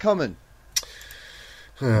we got coming?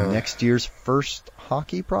 Next year's first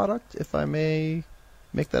hockey product, if I may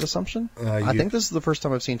make that assumption. I think this is the first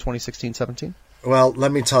time I've seen 2016-17. Well,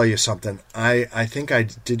 let me tell you something. I think I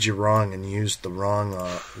did you wrong and used the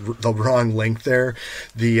wrong link there.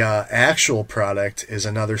 The actual product is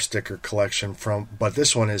another sticker collection but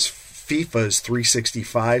this one is FIFA's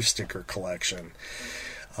 365 sticker collection.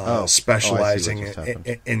 Specializing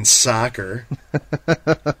in soccer.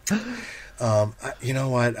 You know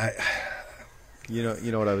what? You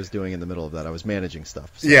know what I was doing in the middle of that? I was managing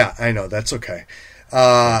stuff. So. Yeah, I know. That's okay.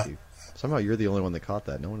 Somehow you're the only one that caught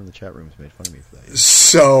that. No one in the chat room has made fun of me for that yet.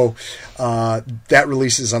 So that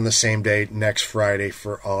releases on the same day next Friday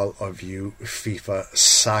for all of you FIFA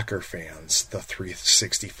soccer fans. The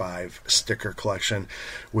 365 sticker collection,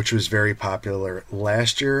 which was very popular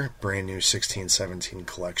last year. Brand new 16-17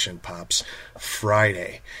 collection pops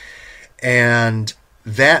Friday. And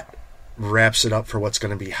that wraps it up for what's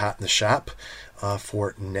going to be hot in the shop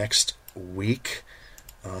for next week,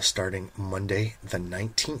 starting Monday the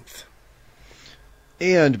 19th.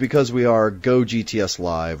 And because we are Go GTS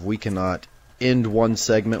Live, we cannot end one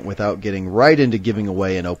segment without getting right into giving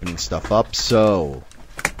away and opening stuff up. So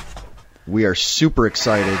we are super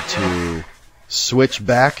excited to switch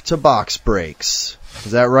back to box breaks.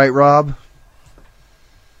 Is that right, Rob?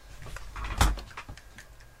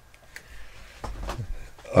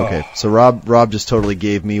 Okay, so Rob just totally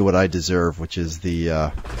gave me what I deserve, which is the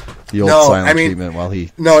old silent treatment while he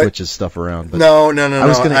switches stuff around. But no. I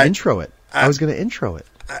was going to intro it. I was going to intro it.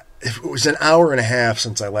 It was an hour and a half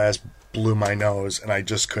since I last blew my nose, and I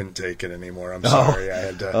just couldn't take it anymore. I'm sorry. I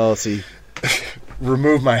had to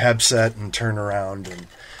remove my headset and turn around. And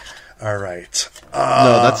all right.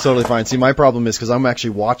 No, that's totally fine. See, my problem is because I'm actually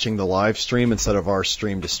watching the live stream instead of our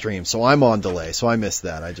stream to stream, so I'm on delay. So I missed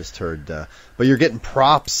that. I just heard, but you're getting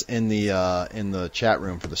props in the chat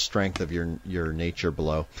room for the strength of your nature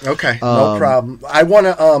below. Okay, no problem. I want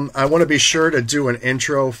to be sure to do an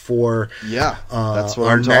intro for that's what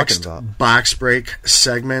our I'm next talking about. Box Break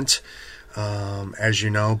segment. As you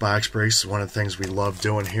know, Box Breaks is one of the things we love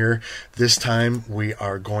doing here. This time we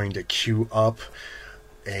are going to queue up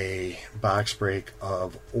a box break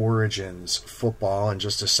of Origins football in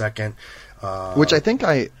just a second. Which I think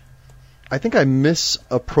I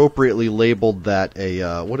misappropriately labeled that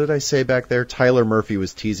what did I say back there? Tyler Murphy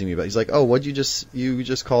was teasing me about. He's like, "Oh, you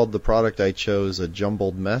just called the product I chose a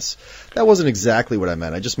jumbled mess." That wasn't exactly what I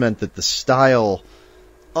meant. I just meant that the style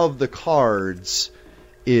of the cards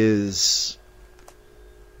is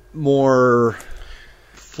more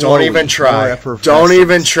Don't even try. Don't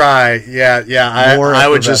even try. Yeah. I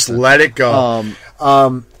would just let it go.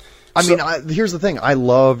 Here's the thing. I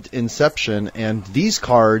loved Inception, and these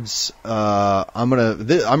cards. I'm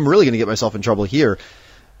really gonna get myself in trouble here.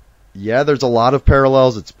 Yeah, there's a lot of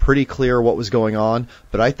parallels. It's pretty clear what was going on,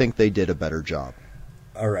 but I think they did a better job.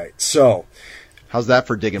 All right. So, how's that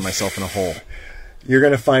for digging myself in a hole? You're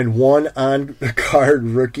gonna find one on-card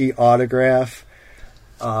rookie autograph.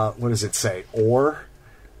 What does it say?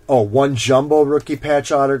 One jumbo rookie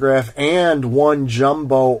patch autograph and one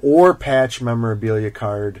jumbo or patch memorabilia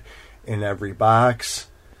card in every box.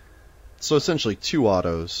 So essentially 2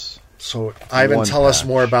 autos. So Ivan, tell us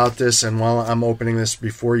more about this. And while I'm opening this,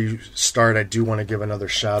 before you start, I do want to give another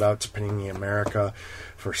shout out to Panini America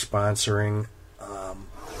for sponsoring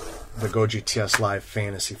the Go GTS Live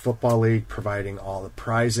Fantasy Football League, providing all the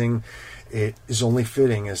prizing. It is only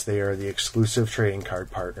fitting as they are the exclusive trading card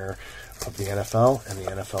partner of the NFL and the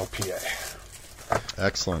NFLPA.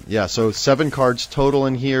 Excellent. Yeah, so 7 cards total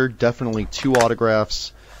in here. Definitely 2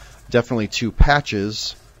 autographs. Definitely 2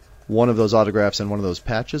 patches. One of those autographs and one of those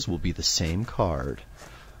patches will be the same card.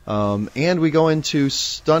 And we go into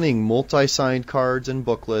stunning multi-signed cards and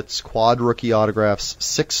booklets, quad rookie autographs,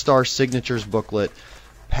 6-star signatures booklet,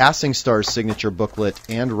 passing stars signature booklet,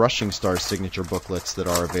 and rushing stars signature booklets that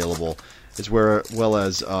are available, as well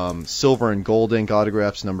as silver and gold ink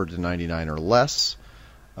autographs numbered to 99 or less,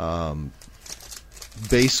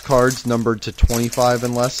 base cards numbered to 25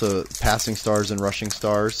 and less, so passing stars and rushing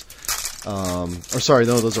stars.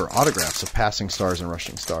 Those are autographs of passing stars and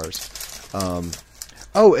rushing stars.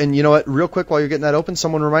 And you know what? Real quick, while you're getting that open,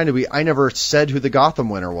 someone reminded me, I never said who the Gotham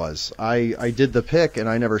winner was. I did the pick, and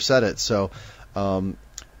I never said it. So,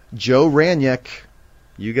 Joe Ranick,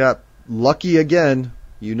 you got lucky again.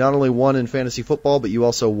 You not only won in fantasy football, but you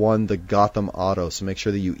also won the Gotham Auto. So make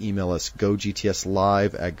sure that you email us,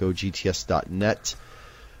 gogtslive@gogts.net,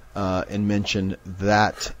 and mention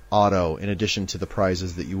that auto in addition to the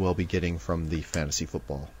prizes that you will be getting from the fantasy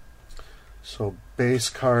football. So base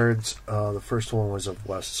cards, the first one was of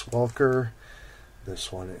Wes Welker.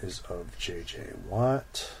 This one is of J.J.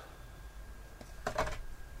 Watt.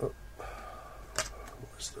 Who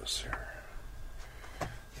is this here?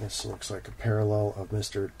 This looks like a parallel of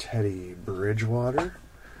Mr. Teddy Bridgewater.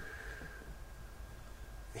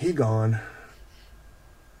 He gone.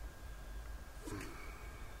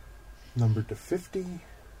 Numbered to 50.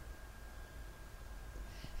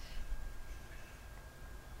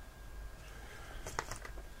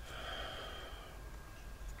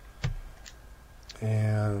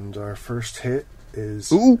 And our first hit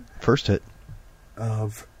is... first hit.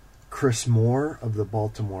 Of Chris Moore of the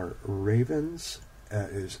Baltimore Ravens. That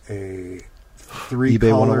is a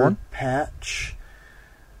 3-color patch.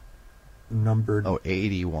 Numbered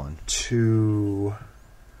 81. to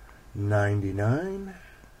 99.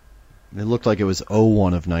 It looked like it was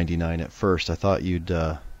 01 of 99 at first. I thought you'd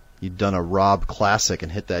done a Rob Classic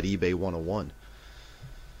and hit that eBay 101.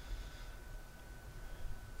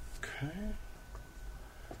 Okay.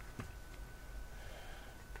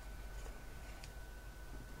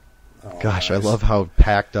 Gosh, nice. I love how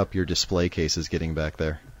packed up your display case is getting back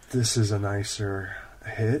there. This is a nicer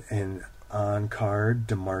hit, and on card,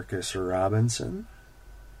 DeMarcus Robinson.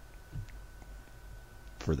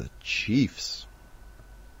 For the Chiefs.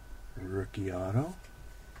 Rookie auto.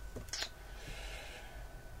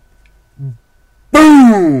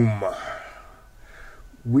 Boom!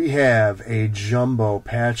 We have a jumbo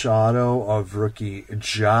patch auto of rookie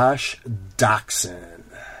Josh Doctson.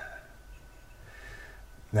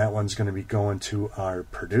 That one's going to be going to our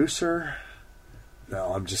producer.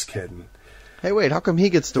 No, I'm just kidding. Hey, wait, how come he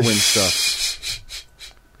gets to win stuff?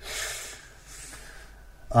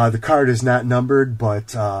 The card is not numbered,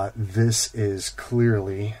 but this is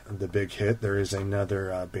clearly the big hit. There is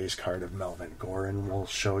another base card of Melvin Gordon we'll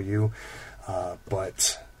show you.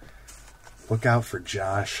 But look out for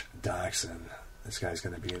Josh Doctson. This guy's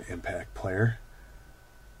going to be an impact player.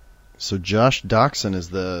 So Josh Doctson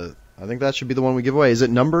is I think that should be the one we give away. Is it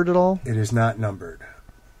numbered at all? It is not numbered.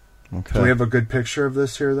 Okay. Do we have a good picture of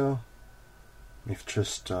this here, though? Let me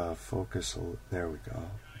just focus. There we go.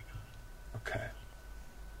 Okay.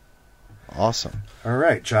 Awesome. All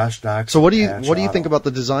right, Josh Doctson. So what do you think about the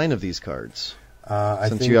design of these cards?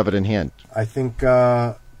 Since you have it in hand, I think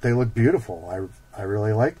they look beautiful. I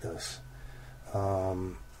really like this. I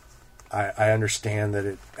understand that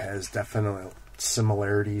it has definite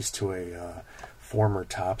similarities to a former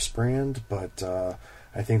Topps brand, but I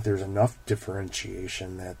think there's enough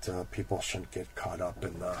differentiation that people shouldn't get caught up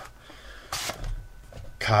in the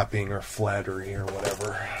copying or flattery or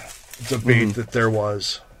whatever debate that there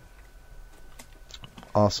was.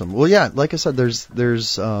 Awesome. Well, yeah, like I said, there's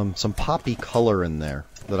some poppy color in there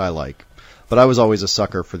that I like, but I was always a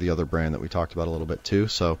sucker for the other brand that we talked about a little bit too.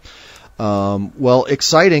 So, well,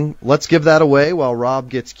 exciting. Let's give that away while Rob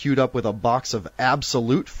gets queued up with a box of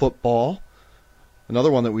Absolute Football.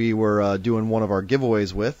 Another one that we were doing one of our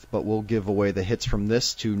giveaways with, but we'll give away the hits from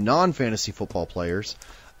this to non-fantasy football players.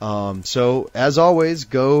 So, as always,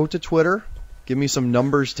 go to Twitter. Give me some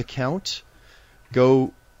numbers to count.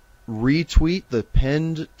 Go retweet the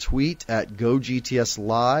pinned tweet at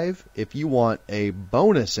GoGTSLive if you want a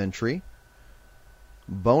bonus entry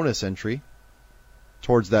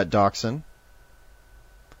towards that Doctson.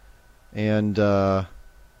 And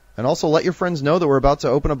also let your friends know that we're about to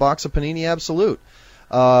open a box of Panini Absolute.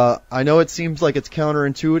 I know it seems like it's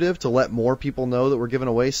counterintuitive to let more people know that we're giving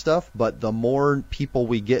away stuff, but the more people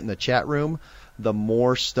we get in the chat room, the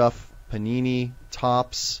more stuff Panini,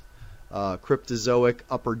 Topps, Cryptozoic,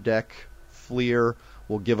 Upper Deck, Fleer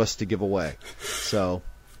will give us to give away. So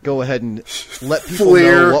go ahead and let people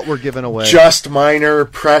Fleer, know what we're giving away. Just Minor,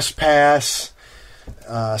 Press Pass,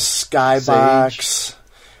 Skybox,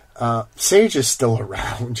 Sage is still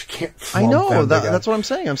around. You can't. I know that's what I'm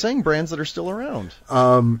saying. I'm saying brands that are still around.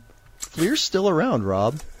 Fleer's still around,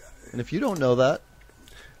 Rob. And if you don't know that,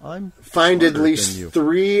 I'm find at least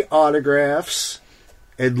 3 autographs.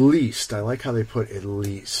 At least. I like how they put at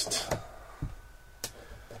least.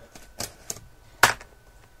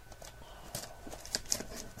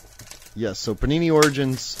 Yes, so Panini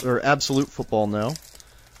Origins, or Absolute Football now,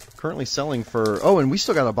 currently selling for... Oh, and we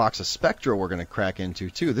still got a box of Spectra we're going to crack into,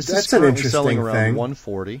 too. This is currently selling around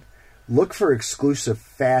 $140. Look for exclusive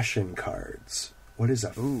fashion cards. What is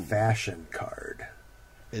a fashion card?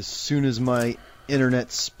 As soon as my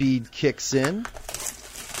internet speed kicks in,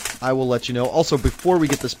 I will let you know. Also, before we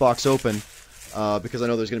get this box open, because I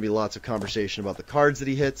know there's going to be lots of conversation about the cards that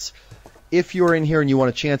he hits, if you're in here and you want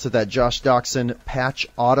a chance at that Josh Doctson patch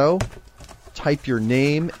auto, type your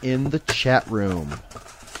name in the chat room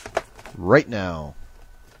right now.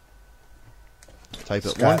 Type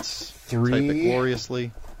it once. 3 type it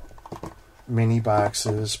gloriously. Mini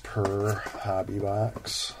boxes per hobby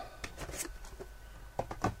box.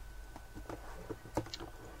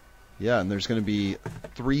 Yeah, and there's going to be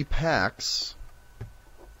 3 packs.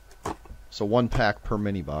 So 1 pack per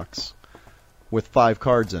mini box with 5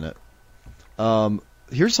 cards in it.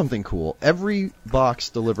 Here's something cool. Every box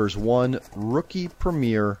delivers 1 Rookie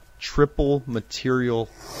Premier Triple Material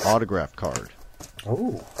Autograph card.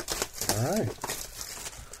 Oh, all right.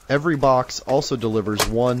 Every box also delivers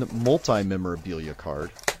 1 multi-memorabilia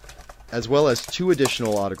card, as well as 2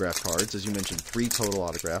 additional autograph cards, as you mentioned, 3 total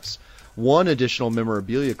autographs, 1 additional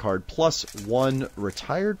memorabilia card, plus 1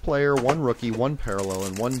 retired player, 1 rookie, 1 parallel,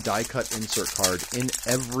 and 1 die-cut insert card in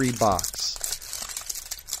every box.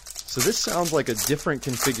 So this sounds like a different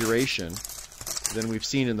configuration than we've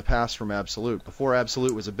seen in the past from Absolute. Before,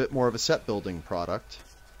 Absolute was a bit more of a set-building product.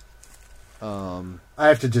 I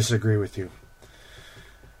have to disagree with you.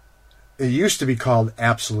 It used to be called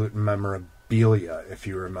Absolute Memorabilia, if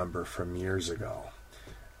you remember from years ago.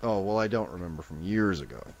 Oh, well, I don't remember from years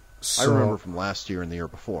ago. I remember from last year and the year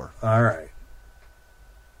before. All right.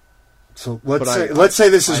 So let's say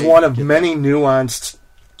this is one of many nuanced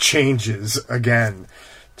changes, again,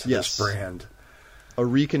 to this brand. A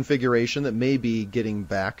reconfiguration that may be getting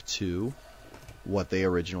back to what they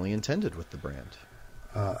originally intended with the brand,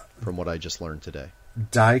 from what I just learned today.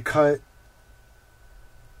 Die cut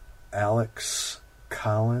Alex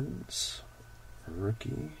Collins,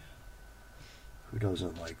 rookie. Who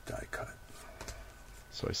doesn't like die cut?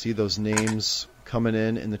 So I see those names coming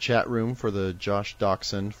in the chat room for the Josh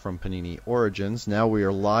Doctson from Panini Origins. Now we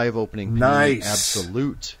are live opening Panini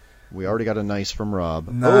Absolute. We already got a nice from Rob.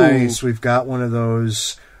 Nice. We've got one of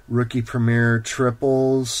those Rookie Premier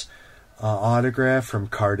triples autograph from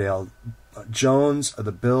Cardale Jones of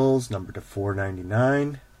the Bills, number to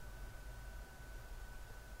 499.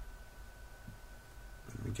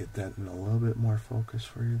 Let me get that in a little bit more focus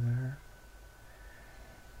for you there.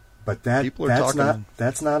 But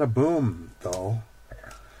that's not a boom, though.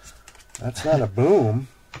 That's not a boom.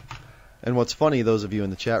 And what's funny, those of you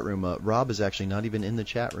in the chat room, Rob is actually not even in the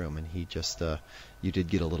chat room, and he just, you did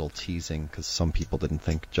get a little teasing because some people didn't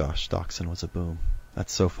think Josh Doctson was a boom.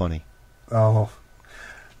 That's so funny. Oh,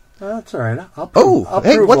 that's all right. I'll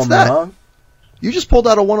hey, what's that? Wrong. You just pulled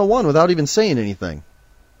out a 101 without even saying anything.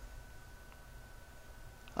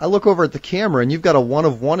 I look over at the camera, and you've got a 1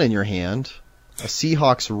 of 1 in your hand, a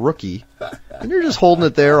Seahawks rookie, and you're just holding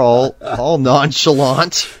it there all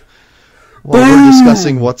nonchalant. While we're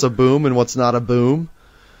discussing what's a boom and what's not a boom.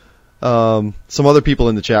 Some other people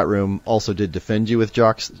in the chat room also did defend you with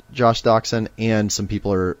Josh Doctson, and some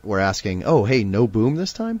people were asking, oh, hey, no boom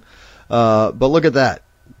this time? But look at that.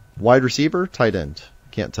 Wide receiver, tight end.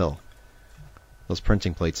 Can't tell. Those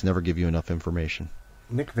printing plates never give you enough information.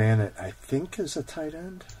 Nick Vannett, I think, is a tight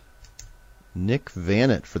end. Nick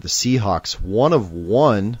Vannett for the Seahawks. 1 of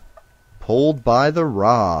 1, pulled by the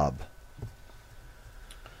Rob.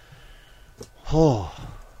 Oh.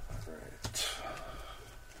 Right.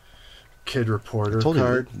 Kid Reporter I told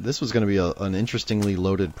card. You, this was going to be an interestingly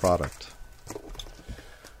loaded product.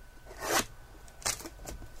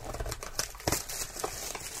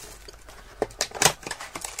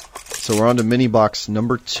 So we're on to mini box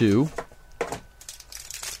number 2.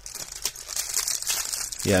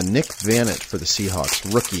 Yeah, Nick Vannett for the Seahawks.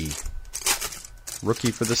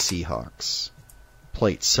 Rookie for the Seahawks.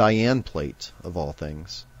 Plate. Cyan plate, of all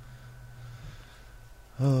things.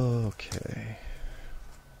 Okay.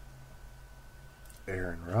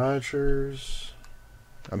 Aaron Rodgers.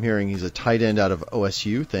 I'm hearing he's a tight end out of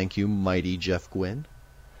OSU. Thank you, mighty Jeff Gwynn.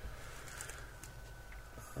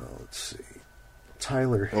 Let's see.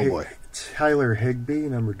 Tyler Higbee,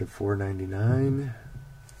 numbered to 499.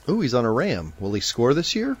 Ooh, he's on a Ram. Will he score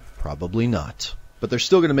this year? Probably not. But they're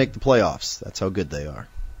still going to make the playoffs. That's how good they are.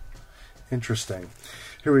 Interesting.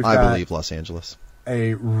 Here we've I got believe Los Angeles.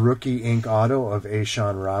 a rookie ink auto of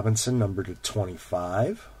Ashawn Robinson, numbered to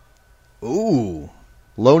 25. Ooh,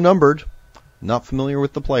 low numbered. Not familiar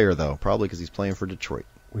with the player, though. Probably because he's playing for Detroit.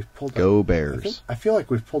 We've pulled Go Bears. I feel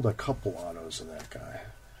like we've pulled a couple autos of that guy.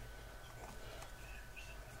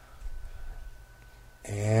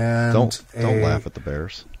 And Don't laugh at the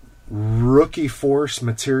Bears. Rookie Force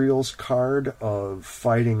Materials card of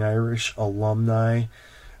Fighting Irish alumni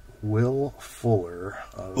Will Fuller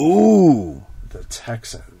of Ooh, the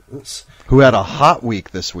Texans. who had a hot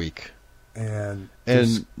week this week. And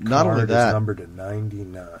this not only card that, is numbered to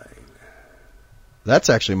 99. that's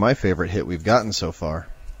actually my favorite hit we've gotten so far.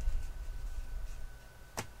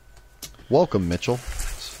 Welcome, Mitchell.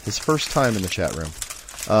 His first time in the chat room.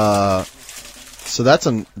 So that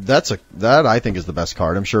I think is the best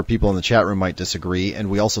card. I'm sure people in the chat room might disagree, and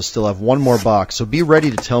we also still have one more box. So be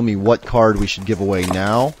ready to tell me what card we should give away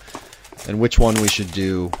now, and which one we should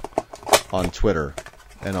do on Twitter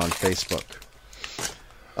and on Facebook.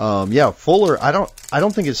 Fuller. I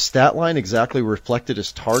don't think his stat line exactly reflected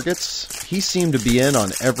his targets. He seemed to be in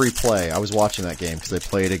on every play. I was watching that game because they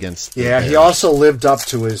played against. Yeah, he also lived up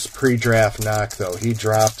to his pre-draft knock, though. He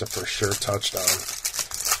dropped a for sure touchdown.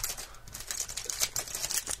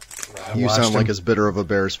 You sound like as bitter of a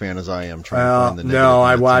Bears fan as I am. Trying to find the negative. No,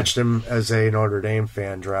 I watched him as a Notre Dame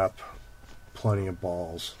fan drop plenty of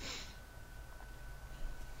balls.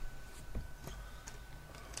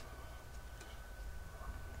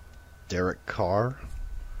 Derek Carr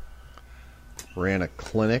ran a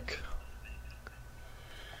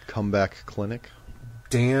comeback clinic.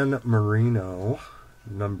 Dan Marino,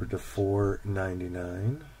 numbered to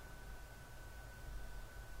 499.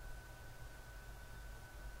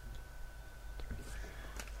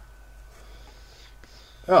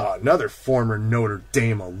 Oh, another former Notre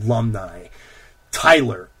Dame alumni,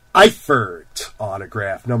 Tyler Eifert,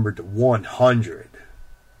 autograph, numbered to 100.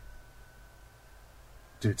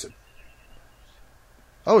 Dude's a...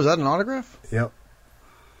 Oh, is that an autograph? Yep.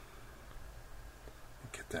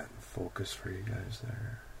 Get that in focus for you guys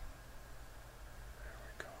there. There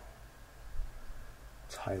we go.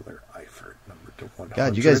 Tyler Eifert, numbered to 100.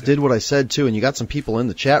 God, you guys did what I said, too, and you got some people in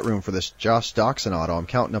the chat room for this Josh Doctson auto. I'm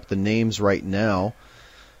counting up the names right now.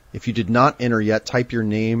 If you did not enter yet, type your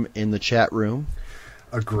name in the chat room.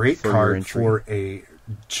 A great card for a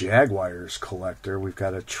Jaguars collector. We've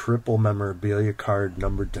got a triple memorabilia card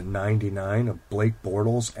numbered to 99 of Blake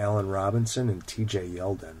Bortles, Allen Robinson, and TJ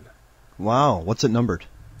Yeldon. Wow, what's it numbered?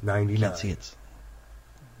 99. Can't see it.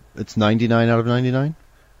 It's 99 out of 99?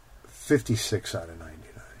 56 out of 99.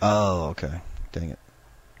 Oh, okay. Dang it.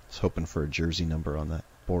 I was hoping for a jersey number on that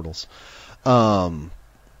Bortles.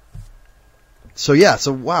 So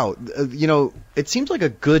wow, it seems like a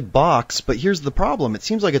good box, but here's the problem. It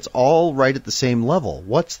seems like it's all right at the same level.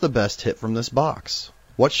 What's the best hit from this box?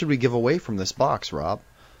 What should we give away from this box, Rob?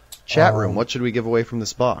 Chat room, what should we give away from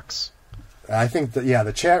this box? I think that,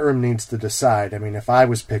 the chat room needs to decide. I mean, if I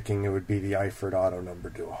was picking, it would be the Eifert auto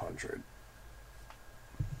numbered to 100.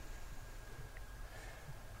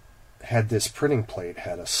 Had this printing plate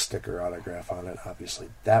had a sticker autograph on it, obviously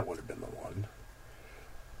that would have been the one.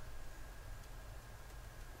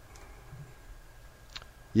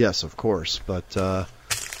 Yes, of course. But so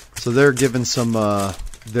they're giving some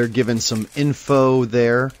info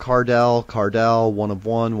there. Cardell, one of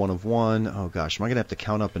one. Oh gosh, am I gonna have to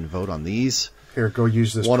count up and vote on these? Here, go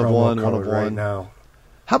use this one promo of code one right now.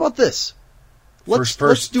 How about this? Let's do a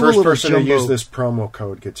first little person jumbo. to use this promo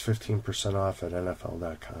code gets 15% off at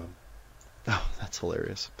NFL.com. Oh, that's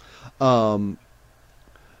hilarious. Well,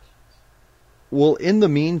 in the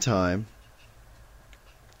meantime,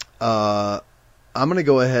 I'm going to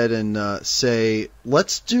go ahead and say,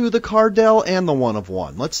 let's do the Cardell and the one of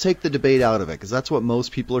one. Let's take the debate out of it, because that's what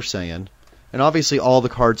most people are saying. And obviously all the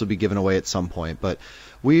cards will be given away at some point. But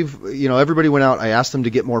everybody went out. I asked them to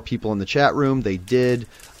get more people in the chat room. They did.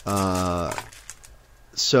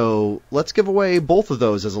 So let's give away both of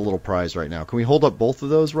those as a little prize right now. Can we hold up both of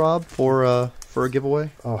those, Rob, for a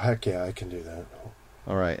giveaway? Oh, heck yeah, I can do that.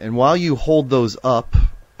 All right. And while you hold those up,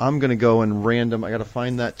 I'm going to go and random. I got to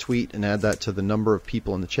find that tweet and add that to the number of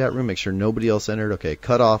people in the chat room. Make sure nobody else entered. Okay,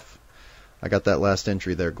 cut off. I got that last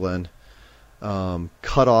entry there, Glenn.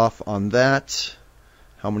 Cut off on that.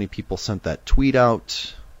 How many people sent that tweet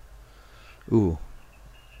out? Ooh.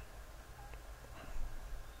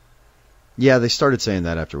 Yeah, they started saying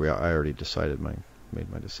that after I already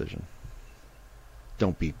made my decision.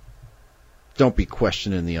 Don't be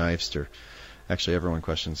questioning the Ivester. Actually, everyone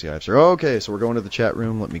questions the Ivester. Okay, so we're going to the chat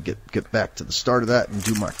room. Let me get back to the start of that and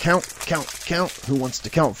do my count. Who wants to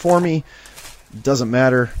count for me? Doesn't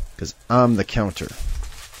matter, because I'm the counter.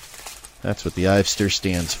 That's what the Ivester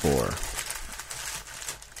stands for.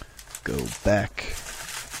 Go back.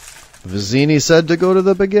 Vizzini said to go to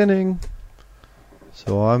the beginning.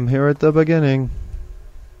 So I'm here at the beginning.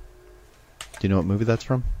 Do you know what movie that's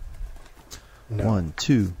from? No. 1,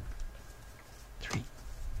 2, 3.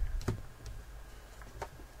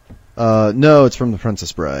 No, it's from The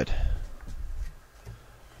Princess Bride.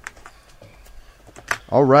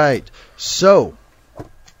 All right. So,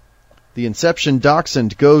 the Inception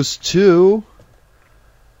Dachshund goes to...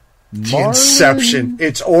 The Inception.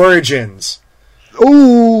 It's Origins.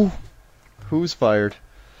 Ooh! Who's fired?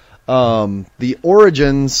 The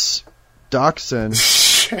Origins Dachshund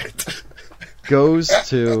Shit. goes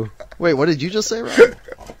to... Wait, what did you just say, Rob?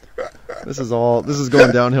 This is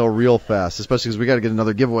going downhill real fast, especially because we got to get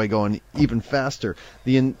another giveaway going even faster.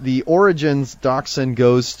 The Origins Dachshund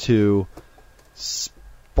goes to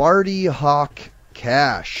Sparty Hawk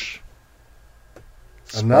Cash.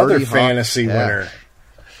 Another Sparty fantasy Hawk winner.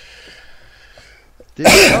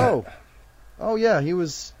 Cash. Oh yeah, he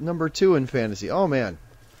was number 2 in fantasy. Oh man.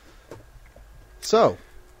 So,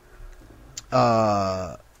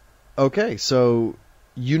 okay, so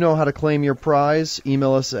you know how to claim your prize.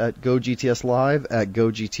 Email us at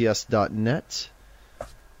gogtslive@gogts.net.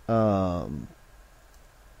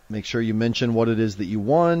 Make sure you mention what it is that you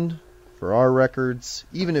won for our records.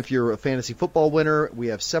 Even if you're a fantasy football winner, we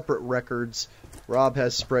have separate records. Rob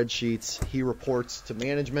has spreadsheets. He reports to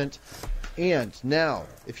management. And now,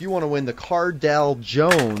 if you want to win the Cardale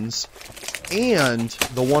Jones and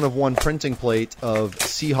the 1-of-1 printing plate of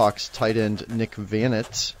Seahawks tight end Nick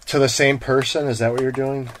Vannett. To the same person? Is that what you're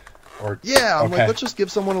doing? Or yeah, I'm okay. like, let's just give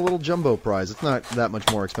someone a little jumbo prize. It's not that much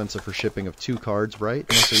more expensive for shipping of 2 cards, right?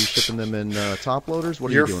 Unless are you shipping them in top loaders?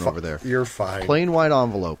 What are you doing over there? You're fine. Plain white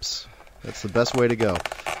envelopes. That's the best way to go.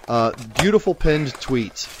 Beautiful pinned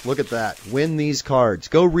tweet. Look at that. Win these cards.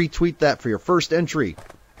 Go retweet that for your first entry.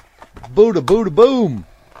 Booda booda boom.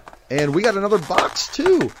 And we got another box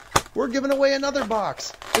too. We're giving away another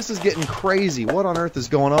box. This is getting crazy. What on earth is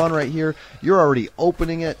going on right here? You're already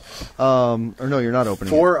opening it. Or no, you're not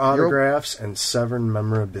opening 4 it. 4 autographs and 7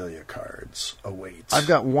 memorabilia cards await. I've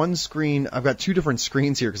got one screen. I've got 2 different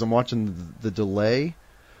screens here because I'm watching the delay.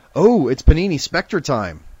 Oh, it's Panini Spectra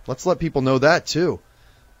time. Let's let people know that too.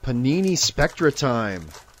 Panini Spectra time.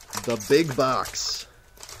 The big box.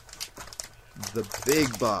 The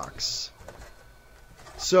big box.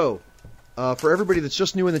 So, for everybody that's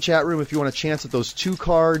just new in the chat room, if you want a chance at those 2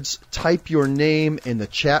 cards, type your name in the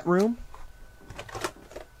chat room.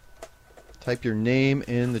 Type your name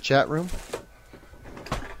in the chat room.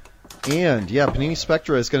 And, yeah, Panini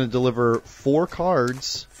Spectra is going to deliver 4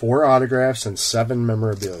 cards. 4 autographs and 7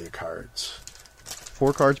 memorabilia cards.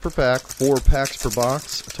 4 cards per pack, 4 packs per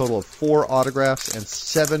box, a total of 4 autographs and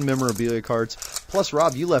 7 memorabilia cards. Plus,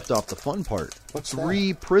 Rob, you left off the fun part. What's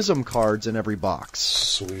 3 Prism cards in every box.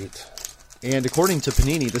 Sweet. And according to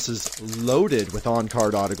Panini, this is loaded with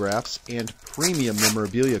on-card autographs and premium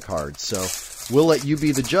memorabilia cards. So we'll let you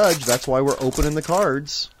be the judge. That's why we're opening the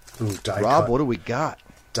cards. Ooh, die Rob, cut. what do we got?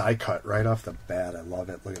 Die cut right off the bat. I love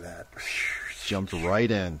it. Look at that. Jumped right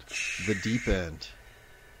in. The deep end.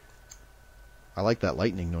 I like that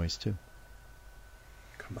lightning noise, too.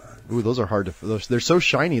 Come on. Ooh, those are hard to... They're so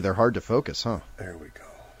shiny, they're hard to focus, huh? There we go.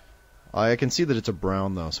 I can see that it's a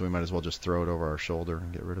brown, though, so we might as well just throw it over our shoulder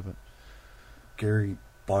and get rid of it. Gary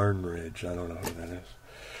Barnridge. I don't know who that is.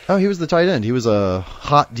 Oh, he was the tight end. He was a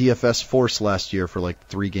hot DFS force last year for like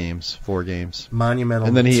 4 games. Monumental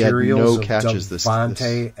and then he had materials no catches this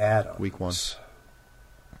Davante Adams. week 1. Look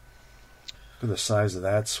at the size of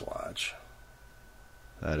that swatch.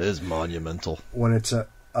 That is monumental. When it's a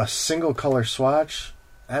single color swatch,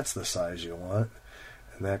 that's the size you want.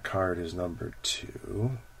 And that card is number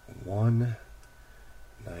 2,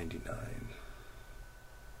 199.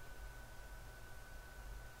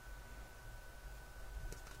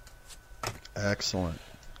 Excellent.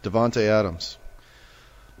 Davante Adams.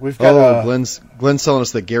 We've got Glenn's telling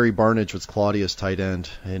us that Gary Barnidge was Claudia's tight end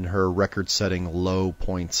in her record-setting low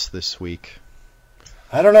points this week.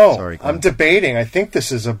 I don't know. Sorry, Glenn. I'm debating. I think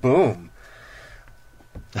this is a boom.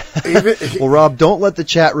 Well, Rob, don't let the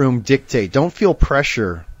chat room dictate. Don't feel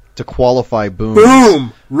pressure to qualify boom.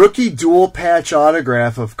 Boom! Rookie dual patch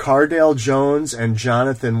autograph of Cardale Jones and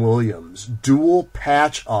Jonathan Williams. Dual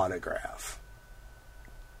patch autograph.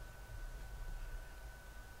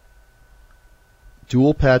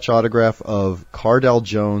 Dual patch autograph of Cardale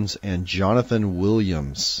Jones and Jonathan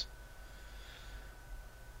Williams.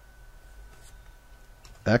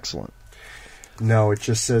 Excellent. No, it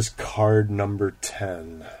just says card number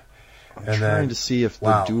 10. I'm trying to see if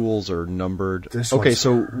the duels are numbered. Okay,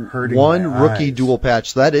 so one rookie dual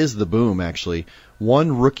patch. That is the boom, actually.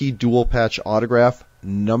 One rookie dual patch autograph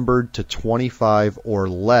numbered to 25 or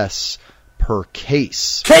less per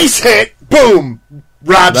case. Case hit! Boom!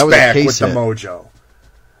 Rob's back with the mojo.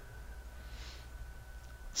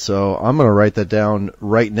 So I'm going to write that down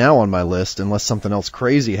right now on my list, unless something else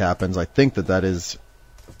crazy happens. I think that is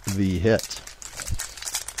the hit.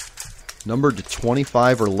 Numbered to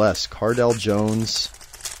 25 or less. Cardell Jones,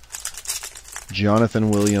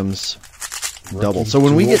 Jonathan Williams, double. So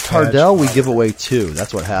when we get Cardell, we give away 2.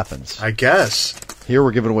 That's what happens. I guess. Here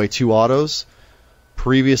we're giving away 2 autos.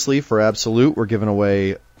 Previously, for Absolute, we're giving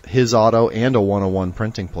away his auto and a 101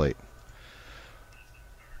 printing plate.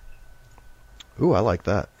 Ooh, I like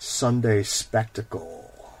that. Sunday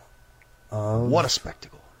Spectacle. What a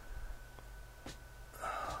spectacle.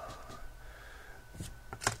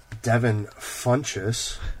 Devin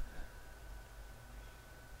Funchess.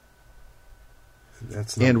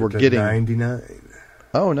 That's and we're getting 99.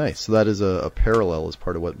 Oh, nice. So that is a parallel as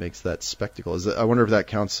part of what makes that spectacle. I wonder if that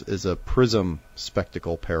counts as a prism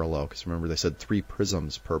spectacle parallel, because remember they said 3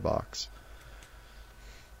 prisms per box.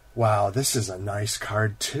 Wow, this is a nice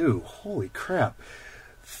card, too. Holy crap.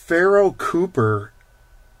 Pharaoh Cooper,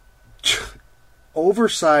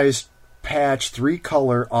 oversized patch,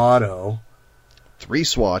 3-color auto. 3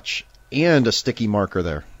 swatch, and a sticky marker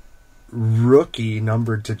there. Rookie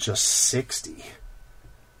numbered to just 60.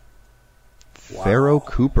 Wow. Pharaoh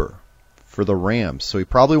Cooper for the Rams. So he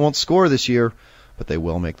probably won't score this year, but they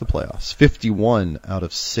will make the playoffs. 51 out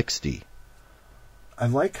of 60. I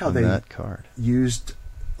like how they that card used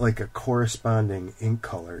like a corresponding ink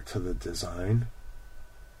color to the design.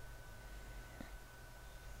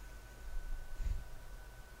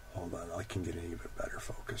 Hold on, I can get an even better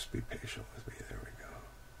focus. Be patient with me. There we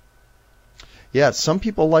go. Yeah, some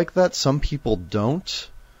people like that. Some people don't.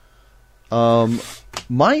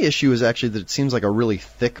 My issue is actually that it seems like a really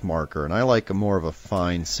thick marker, and I like more of a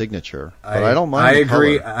fine signature. But I don't mind. I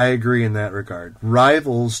agree. Color. I agree in that regard.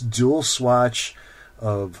 Rivals dual swatch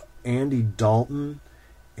of Andy Dalton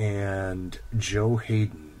and Joe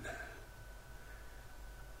Hayden.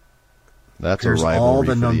 That's a rivalry all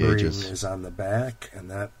the for numbering the ages. Is on the back, and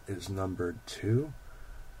that is numbered 2.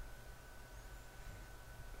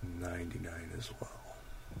 99 as well.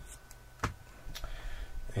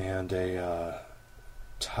 And a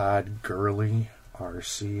Todd Gurley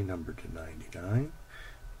RC numbered to 99,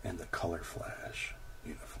 and the Color Flash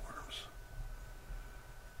uniforms.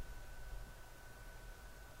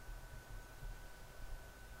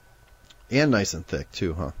 And nice and thick,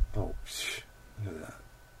 too, huh? Oh, look at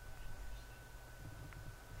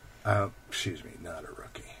that. Excuse me, not a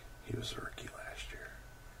rookie. He was a rookie last year.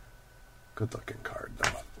 Good-looking card,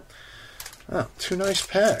 though. Oh, 2 nice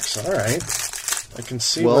packs. All right. I can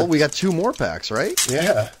see. Well, we got 2 more packs, right?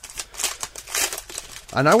 Yeah.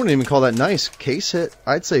 And I wouldn't even call that nice. Case hit,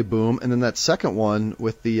 I'd say boom. And then that second one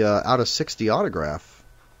with the out of 60 autograph.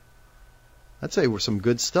 I'd say we're some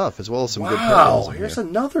good stuff, as well as some good parallels. Wow, here's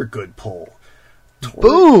another good pull.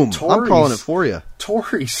 Boom! I'm calling it for you.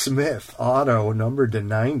 Torrey Smith, auto, numbered to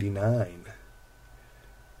 99.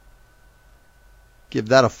 Give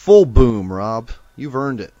that a full boom, Rob. You've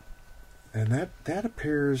earned it. And that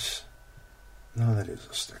appears... No, that is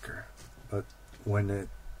a sticker. But when it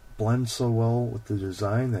blends so well with the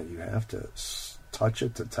design that you have to touch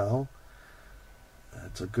it to tell,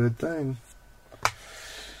 that's a good thing.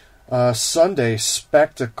 Sunday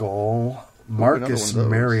Spectacle, Marcus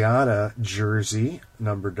Mariota jersey,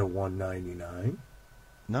 numbered to 199.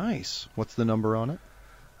 Nice. What's the number on it?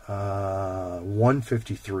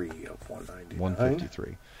 153 of 199.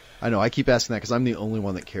 153. I know, I keep asking that because I'm the only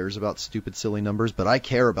one that cares about stupid, silly numbers, but I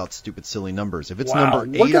care about stupid, silly numbers. If it's number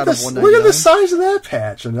 8 out of 199... Look at the size of that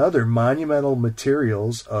patch. Another monumental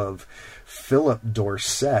materials of Philip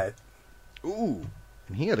Dorsett. Ooh,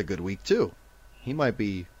 and he had a good week, too. He might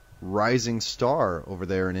be rising star over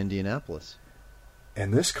there in Indianapolis.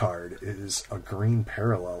 And this card is a green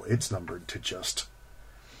parallel. It's numbered to just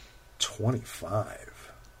 25.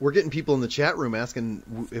 We're getting people in the chat room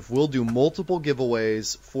asking if we'll do multiple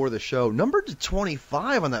giveaways for the show. Numbered to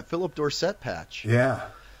 25 on that Philip Dorsett patch. Yeah.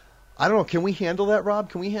 I don't know. Can we handle that, Rob?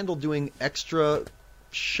 Can we handle doing extra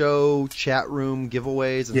show chat room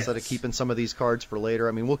giveaways instead of keeping some of these cards for later?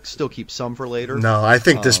 I mean, we'll still keep some for later. No, I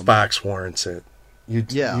think this box warrants it.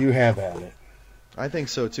 You have at it. I think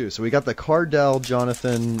so, too. So we got the Cardell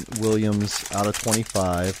Jonathan Williams out of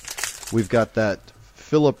 25. We've got that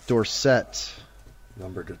Philip Dorsett.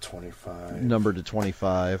 Numbered to 25.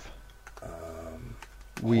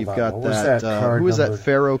 We've got that. Who is that?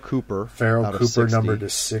 Pharaoh Cooper. Pharaoh Cooper, numbered to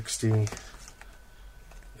 60.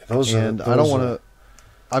 Those I don't want to.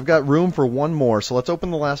 I've got room for one more, so let's open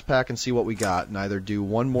the last pack and see what we got, and either do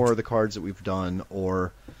one more of the cards that we've done,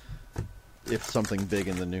 or if something big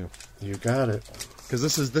in the new. You got it. Because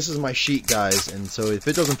this is my sheet, guys, and so if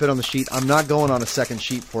it doesn't fit on the sheet, I'm not going on a second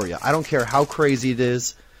sheet for you. I don't care how crazy it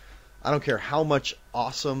is. I don't care how much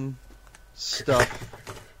awesome stuff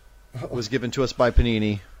was given to us by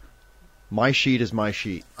Panini. My sheet is my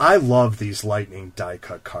sheet. I love these Lightning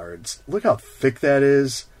die-cut cards. Look how thick that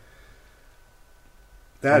is.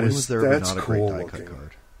 That's cool looking.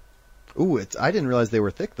 Card? Ooh, I didn't realize they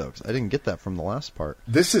were thick, though, because I didn't get that from the last part.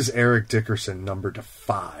 This is Eric Dickerson, numbered to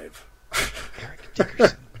 5. Eric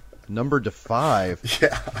Dickerson. Numbered to 5?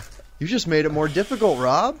 Yeah. You just made it more difficult,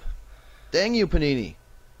 Rob. Dang you, Panini.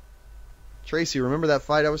 Tracy, remember that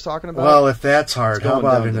fight I was talking about? Well, if that's hard, how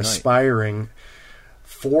about an aspiring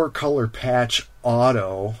 4-color patch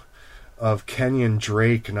auto of Kenyon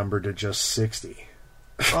Drake, numbered to just 60?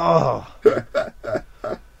 Oh.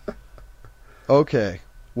 Okay.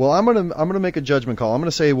 Well, I'm gonna make a judgment call. I'm gonna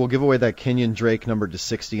say we'll give away that Kenyon Drake numbered to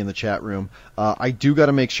 60 in the chat room. I do got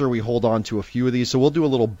to make sure we hold on to a few of these, so we'll do a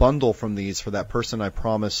little bundle from these for that person I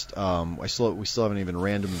promised. We still haven't even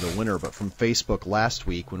randomed the winner, but from Facebook last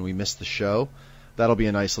week when we missed the show, that'll be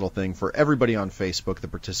a nice little thing for everybody on Facebook that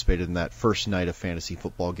participated in that first night of fantasy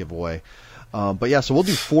football giveaway. But yeah, so we'll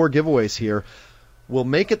do 4 giveaways here. We'll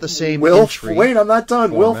make it the same entry. Wait, I'm not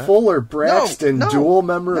done. Format. Will Fuller, Braxton, no, dual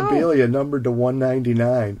memorabilia, numbered to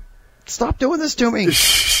 199. Stop doing this to me.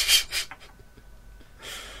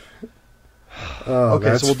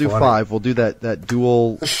 Okay, so we'll do 5. We'll do that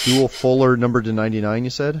dual Fuller numbered to 99, you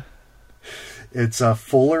said? It's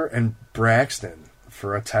Fuller and Braxton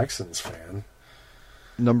for a Texans fan.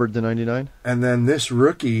 Numbered to 99? And then this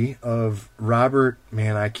rookie of Robert,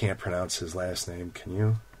 man, I can't pronounce his last name. Can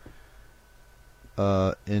you?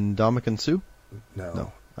 Ndamukong Suh?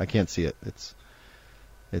 No, I can't see it.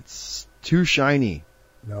 It's too shiny.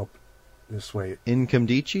 Nope. Just wait.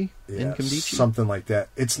 Nkemdiche? Yeah, Nkemdiche? something like that.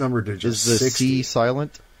 It's numbered to just 60. Is the C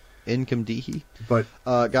silent? Nkemdiche? But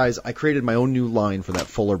guys, I created my own new line for that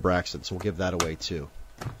Fuller Braxton, so we'll give that away too.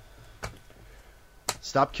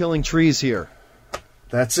 Stop killing trees here.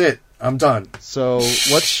 That's it. I'm done. So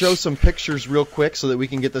let's show some pictures real quick so that we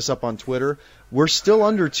can get this up on Twitter. We're still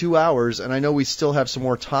under 2 hours, and I know we still have some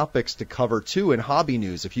more topics to cover, too, in hobby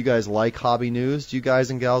news. If you guys like hobby news, do you guys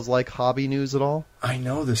and gals like hobby news at all? I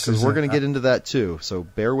know this isn't... Because we're going to get into that, too, so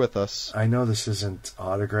bear with us. I know this isn't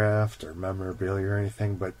autographed or memorabilia or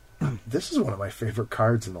anything, but this is one of my favorite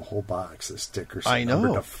cards in the whole box, this Dickerson. I know.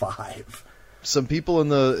 Numbered to 5. Some people in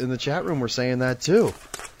the chat room were saying that, too.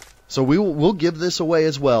 So we'll give this away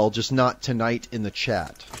as well, just not tonight in the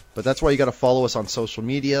chat. But that's why you got to follow us on social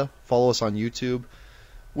media, follow us on YouTube.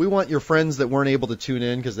 We want your friends that weren't able to tune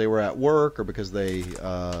in because they were at work or because they,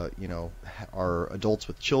 are adults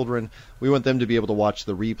with children. We want them to be able to watch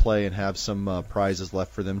the replay and have some prizes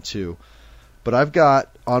left for them too. But I've got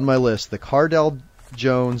on my list the Cardell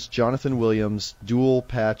Jones, Jonathan Williams, dual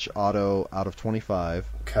patch auto out of 25.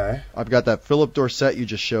 Okay. I've got that Philip Dorsett you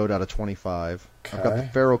just showed out of 25. Okay. I've got the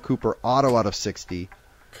Pharaoh Cooper auto out of 60.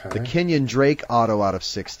 Okay. The Kenyon Drake auto out of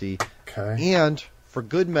 60. Okay. And for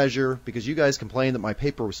good measure, because you guys complained that my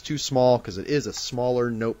paper was too small, because it is a smaller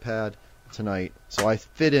notepad tonight, so I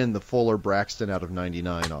fit in the Fuller Braxton out of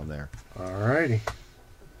 99 on there. Alrighty.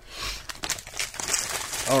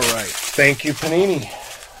 All right. Thank you, Panini.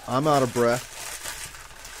 I'm out of breath.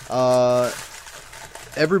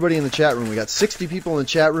 Everybody in the chat room, we got 60 people in the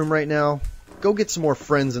chat room right now. Go get some more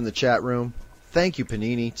friends in the chat room. Thank you,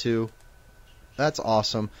 Panini, too. That's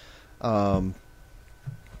awesome. I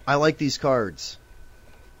like these cards.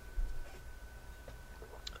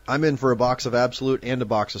 I'm in for a box of Absolute and a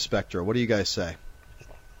box of Spectra. What do you guys say?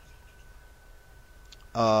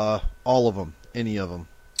 All of them. Any of them.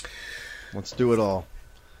 Let's do it all.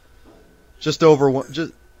 Just over one.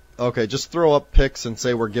 Just throw up picks and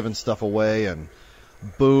say we're giving stuff away, and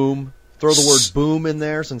boom. Throw the word boom in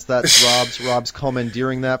there, since that's Rob's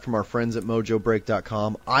commandeering that from our friends at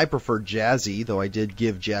MojoBreak.com. I prefer Jazzy, though I did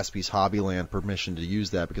give Jaspy's Hobbyland permission to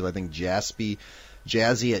use that because I think Jazzy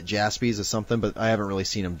at Jaspy's is something, but I haven't really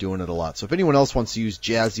seen him doing it a lot. So if anyone else wants to use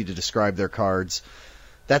Jazzy to describe their cards,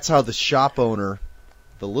 that's how the shop owner,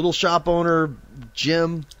 the little shop owner,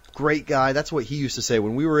 Jim, great guy, that's what he used to say.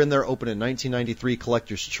 When we were in there opening 1993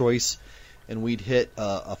 Collector's Choice, and we'd hit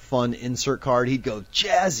a fun insert card, he'd go,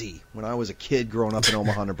 Jazzy, when I was a kid growing up in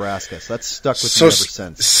Omaha, Nebraska. So that's stuck with me ever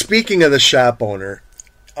since. Speaking of the shop owner,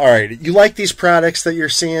 all right, you like these products that you're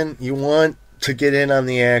seeing? You want to get in on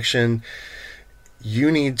the action?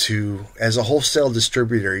 you need to, as a wholesale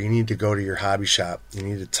distributor, you need to go to your hobby shop. You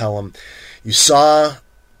need to tell them you saw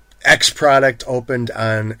X product opened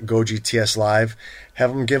on Go GTS Live.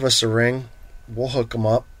 Have them give us a ring. We'll hook them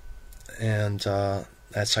up, and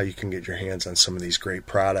that's how you can get your hands on some of these great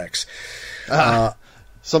products.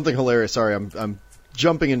 Something hilarious. Sorry, I'm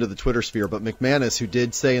jumping into the Twitter sphere, but McManus, who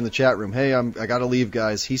did say in the chat room, "Hey, I got to leave,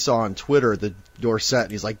 guys." He saw on Twitter the door set,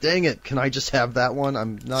 and he's like, "Dang it, can I just have that one?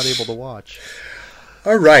 I'm not able to watch."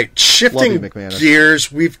 All right, shifting you,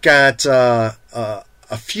 gears, we've got a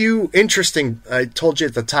few interesting. I told you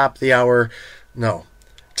at the top of the hour,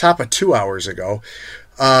 top of 2 hours ago,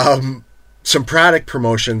 some product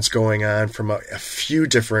promotions going on from a few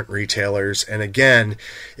different retailers. And again,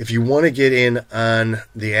 if you want to get in on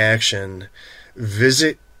the action,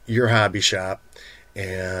 visit your hobby shop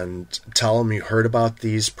and tell them you heard about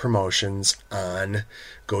these promotions on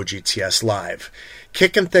Go GTS Live.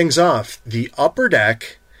 Kicking things off, the Upper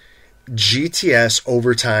Deck GTS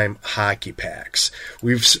Overtime Hockey Packs.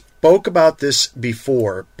 We've spoke about this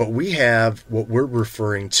before, but we have what we're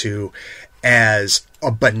referring to as a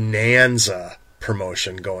bonanza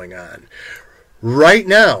promotion going on right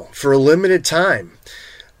now for a limited time.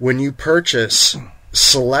 When you purchase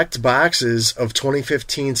select boxes of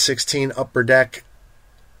 2015-16 Upper Deck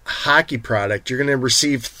hockey product, you're going to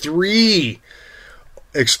receive 3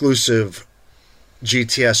 exclusive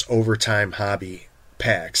GTS Overtime Hobby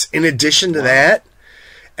packs. In addition to that,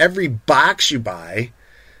 every box you buy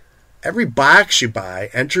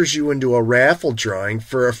enters you into a raffle drawing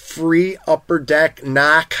for a free Upper Deck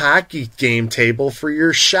knock hockey game table for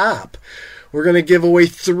your shop. We're going to give away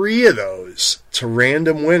 3 of those to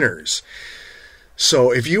random winners.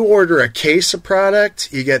 So if you order a case of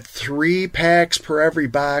product, you get 3 packs per every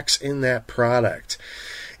box in that product.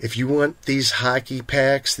 If you want these hockey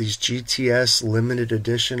packs, these GTS limited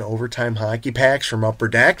edition overtime hockey packs from Upper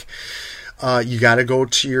Deck, you got to go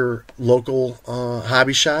to your local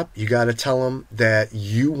hobby shop. You got to tell them that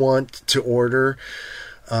you want to order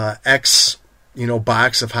X,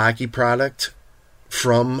 box of hockey product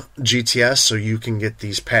from GTS so you can get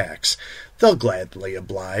these packs. They'll gladly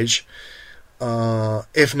oblige.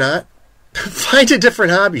 If not, find a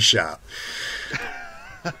different hobby shop.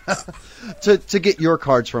 To get your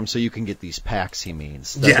cards from so you can get these packs, he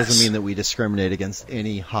means. That doesn't mean that we discriminate against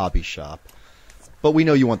any hobby shop. But we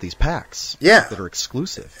know you want these packs that are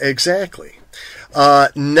exclusive. Exactly.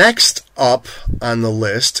 Next up on the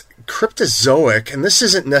list, Cryptozoic, and this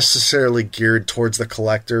isn't necessarily geared towards the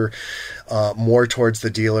collector, more towards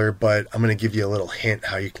the dealer, but I'm going to give you a little hint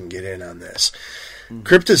how you can get in on this. Mm-hmm.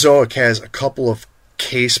 Cryptozoic has a couple of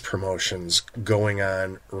case promotions going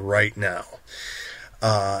on right now.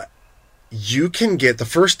 You can get, the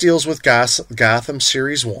first deals with Gotham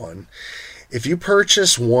Series 1. If you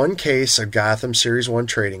purchase 1 case of Gotham Series 1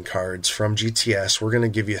 trading cards from GTS, we're going to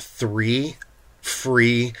give you 3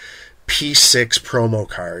 free P6 promo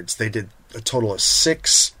cards. They did a total of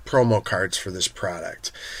 6 promo cards for this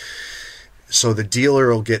product. So the dealer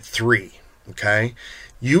will get 3, okay?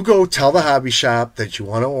 You go tell the hobby shop that you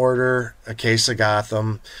want to order a case of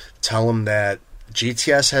Gotham. Tell them that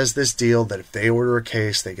GTS has this deal that if they order a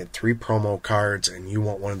case, they get 3 promo cards, and you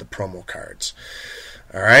want one of the promo cards.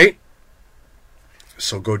 All right?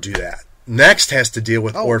 So go do that. Next has to deal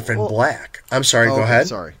with Orphan Black. I'm sorry, go ahead.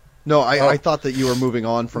 Sorry. No, I thought that you were moving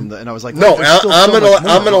on from the, and I was like, no, I'm going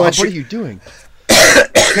to let you. What are you doing?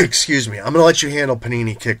 Excuse me. I'm going to let you handle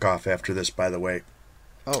Panini Kickoff after this, by the way.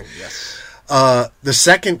 Oh, yes. The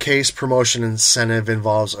second case promotion incentive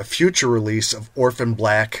involves a future release of Orphan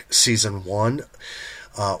Black Season 1.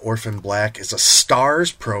 Orphan Black is a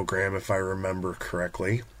Stars program, if I remember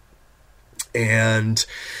correctly. And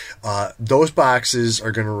those boxes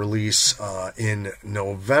are going to release in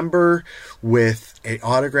November with an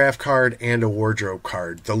autograph card and a wardrobe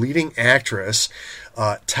card. The leading actress,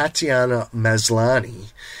 Tatiana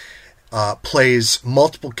Maslany, plays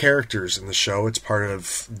multiple characters in the show. It's part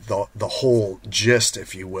of the whole gist,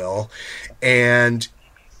 if you will. And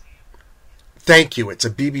thank you. It's a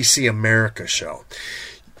BBC America show.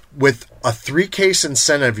 With a 3-case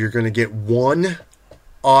incentive, you're going to get 1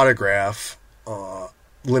 autograph,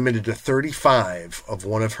 limited to 35 of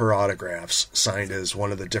one of her autographs, signed as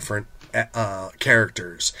one of the different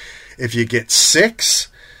characters. If you get 6,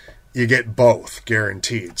 you get both,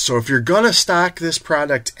 guaranteed. So if you're going to stock this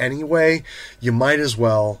product anyway, you might as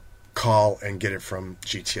well call and get it from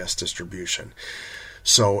GTS Distribution.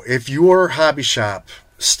 So if your hobby shop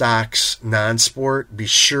stocks non-sport, be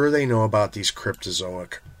sure they know about these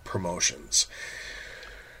Cryptozoic promotions.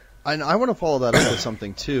 And I want to follow that up with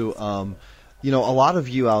something too. a lot of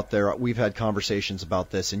you out there, we've had conversations about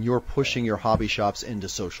this, and you're pushing your hobby shops into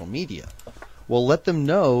social media. Well, let them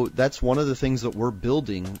know that's one of the things that we're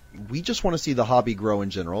building. We just want to see the hobby grow in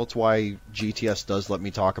general. It's why GTS does let me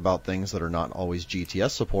talk about things that are not always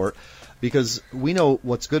GTS support, because we know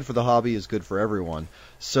what's good for the hobby is good for everyone.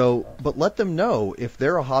 So, but let them know if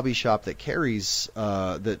they're a hobby shop that carries,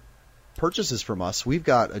 that purchases from us, we've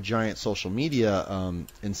got a giant social media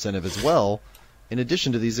incentive as well, in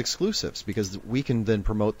addition to these exclusives, because we can then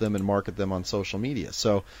promote them and market them on social media.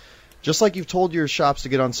 So, just like you've told your shops to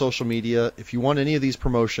get on social media, if you want any of these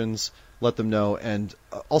promotions, let them know. And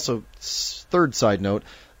also, third side note,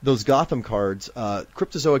 those Gotham cards,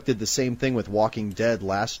 Cryptozoic did the same thing with Walking Dead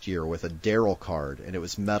last year with a Daryl card, and it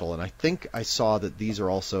was metal. And I think I saw that these are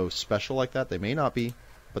also special like that. They may not be,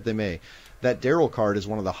 but they may. That Daryl card is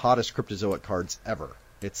one of the hottest Cryptozoic cards ever.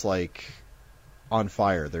 It's like on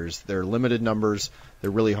fire. They're limited numbers.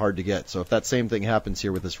 They're really hard to get. So if that same thing happens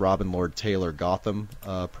here with this Robin Lord Taylor Gotham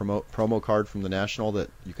promo card from the National that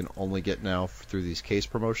you can only get now through these case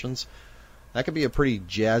promotions, that could be a pretty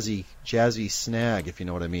jazzy snag, if you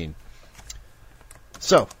know what I mean.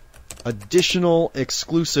 So, additional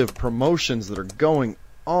exclusive promotions that are going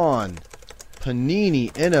on.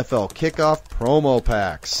 Panini NFL Kickoff promo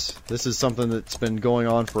packs. This is something that's been going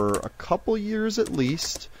on for a couple years at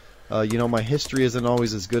least. My history isn't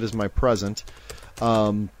always as good as my present.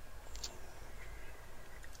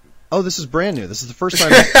 This is brand new. This is the first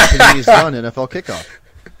time Panini's done NFL Kickoff.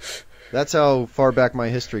 That's how far back my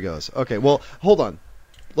history goes. Okay, well, hold on.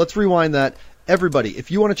 Let's rewind that. Everybody,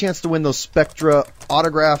 if you want a chance to win those Spectra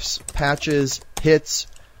autographs, patches, hits,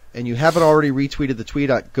 and you haven't already retweeted the tweet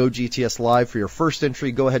at GoGTS Live for your first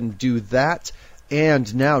entry, go ahead and do that.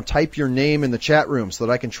 And now type your name in the chat room so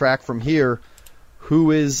that I can track from here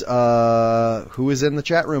who is in the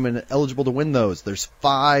chat room and eligible to win those. There's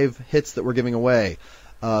 5 hits that we're giving away.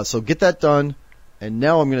 So get that done. And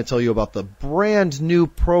now I'm going to tell you about the brand new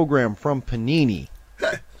program from Panini,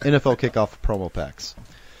 NFL Kickoff promo packs.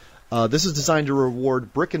 This is designed to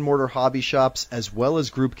reward brick and mortar hobby shops as well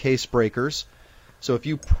as group case breakers. So if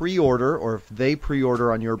you pre-order, or if they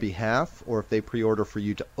pre-order on your behalf, or if they pre-order for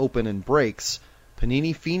you to open in breaks,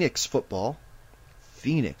 Panini Phoenix Football,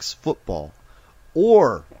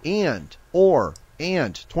 or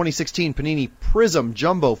 2016 Panini Prism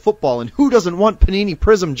Jumbo Football. And who doesn't want Panini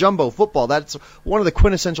Prism Jumbo Football? That's one of the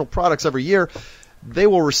quintessential products every year. They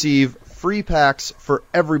will receive free packs for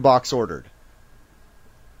every box ordered.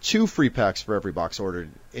 2 free packs for every box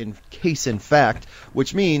ordered, in fact,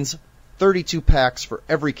 which means 32 packs for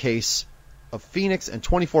every case of Phoenix and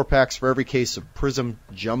 24 packs for every case of Prism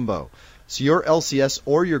Jumbo. So your LCS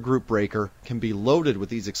or your group breaker can be loaded with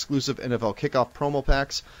these exclusive NFL Kickoff promo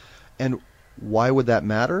packs. And why would that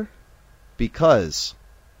matter? Because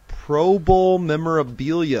Pro Bowl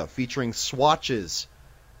memorabilia featuring swatches,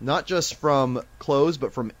 not just from clothes,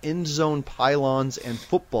 but from end zone pylons and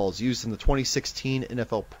footballs used in the 2016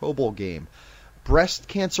 NFL Pro Bowl game. Breast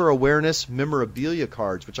cancer awareness memorabilia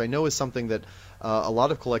cards, which I know is something that a lot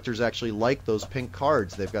of collectors actually like, those pink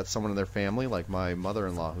cards. They've got someone in their family, like my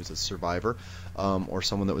mother-in-law, who's a survivor, or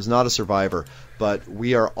someone that was not a survivor. But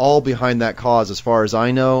we are all behind that cause as far as I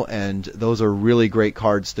know, and those are really great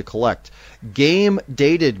cards to collect.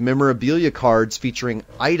 Game-dated memorabilia cards featuring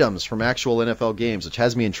items from actual NFL games, which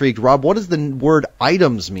has me intrigued. Rob, what does the word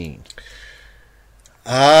items mean?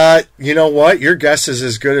 You know what? Your guess is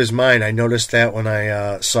as good as mine. I noticed that when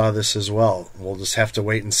I saw this as well. We'll just have to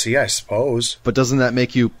wait and see, I suppose. But doesn't that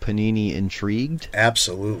make you Panini intrigued?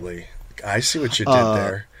 Absolutely. I see what you did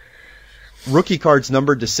there. Rookie cards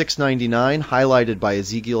numbered to 699, highlighted by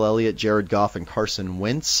Ezekiel Elliott, Jared Goff, and Carson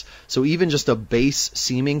Wentz. So even just a base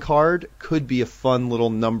seaming card could be a fun little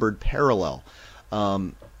numbered parallel.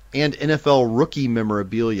 And NFL rookie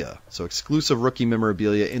memorabilia. So exclusive rookie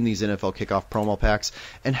memorabilia in these NFL Kickoff promo packs.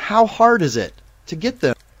 And how hard is it to get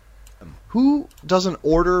them? Who doesn't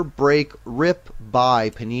order, break, rip, buy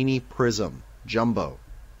Panini Prism Jumbo?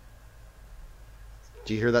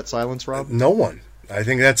 Do you hear that silence, Rob? No one. I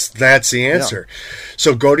think that's the answer. Yeah.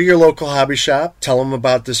 So go to your local hobby shop, tell them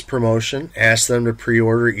about this promotion, ask them to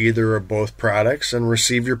pre-order either or both products, and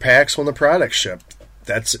receive your packs when the products ship.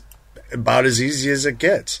 That's about as easy as it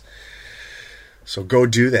gets. So go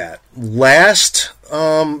do that. Last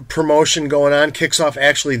promotion going on kicks off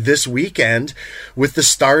actually this weekend with the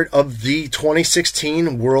start of the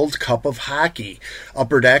 2016 World Cup of Hockey.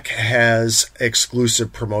 Upper Deck has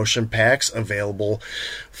exclusive promotion packs available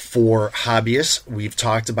for hobbyists. We've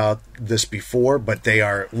talked about this before, but they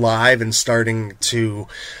are live and starting to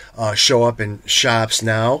show up in shops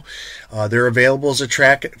now. They're available as a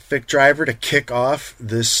traffic driver to kick off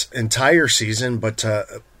this entire season, but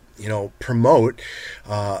to promote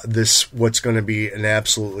this, what's going to be an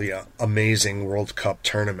absolutely amazing World Cup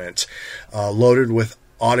tournament, loaded with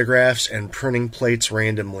autographs and printing plates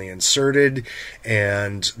randomly inserted.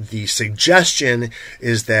 And the suggestion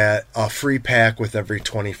is that a free pack with every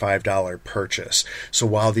 $25 purchase. So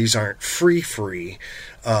while these aren't free,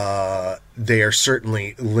 they are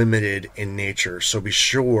certainly limited in nature. So be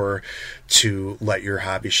sure to let your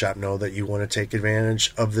hobby shop know that you want to take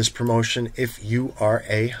advantage of this promotion if you are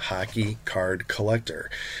a hockey card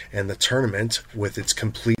collector. And the tournament, with its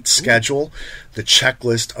complete schedule, the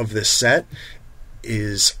checklist of this set,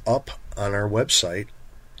 is up on our website,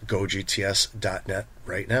 gogts.net,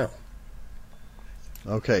 right now.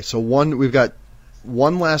 Okay, so we've got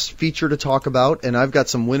one last feature to talk about, and I've got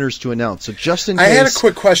some winners to announce. So just in case, I had a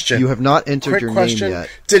quick question. You have not entered your name yet.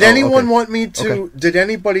 Did anyone want me to? Okay. Did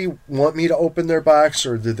anybody want me to open their box,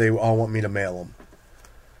 or did they all want me to mail them?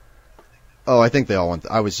 Oh, I think they all want.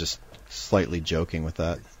 I was just slightly joking with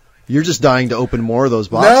that. You're just dying to open more of those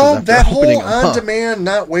boxes. No, that whole on-demand,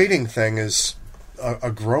 not waiting thing is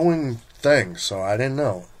a growing thing, so I didn't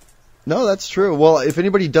know. No, that's true. Well, if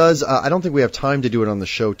anybody does, I don't think we have time to do it on the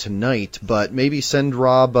show tonight, but maybe send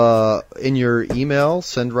Rob in your email,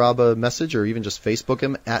 send Rob a message, or even just Facebook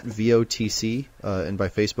him at VOTC, and by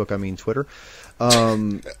Facebook I mean Twitter,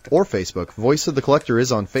 or Facebook. Voice of the Collector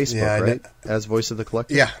is on Facebook, right? As Voice of the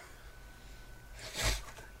Collector? Yeah.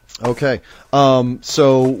 Okay,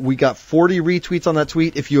 so we got 40 retweets on that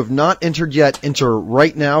tweet. If you have not entered yet, enter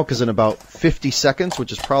right now, because in about 50 seconds,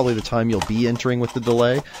 which is probably the time you'll be entering with the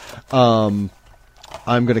delay, I'm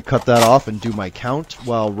going to cut that off and do my count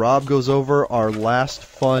while Rob goes over our last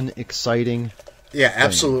fun, exciting Yeah,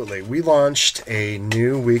 absolutely. We launched a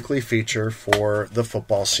new weekly feature for the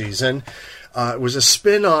football season. It was a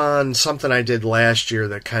spin on something I did last year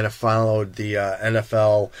that kind of followed the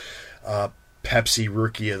NFL Pepsi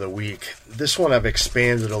Rookie of the Week. This one I've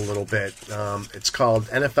expanded a little bit. It's called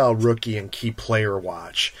NFL Rookie and Key Player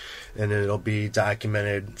Watch, and it'll be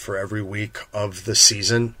documented for every week of the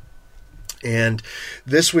season. And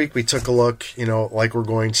this week we took a look, like we're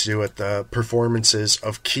going to do, at the performances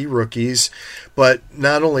of key rookies, but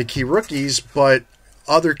not only key rookies, but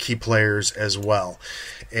other key players as well.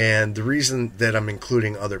 And the reason that I'm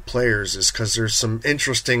including other players is because there's some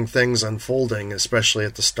interesting things unfolding, especially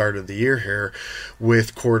at the start of the year here,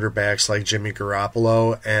 with quarterbacks like Jimmy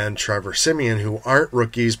Garoppolo and Trevor Siemian, who aren't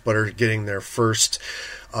rookies but are getting their first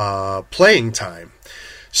playing time.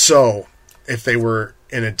 So if they were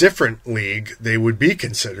in a different league, they would be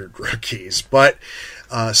considered rookies. But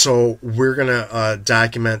so we're going to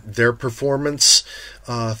document their performance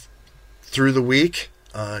through the week.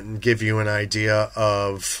 And give you an idea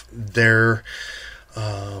of their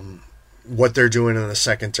what they're doing in the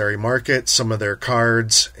secondary market, some of their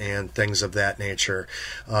cards, and things of that nature.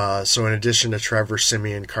 So in addition to Trevor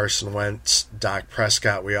Siemian, Carson Wentz, Dak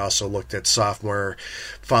Prescott, we also looked at sophomore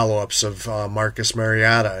follow-ups of Marcus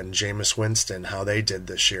Mariota and Jameis Winston, how they did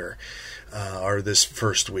this year. Or this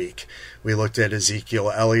first week. We looked at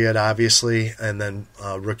Ezekiel Elliott, obviously, and then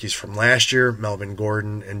rookies from last year, Melvin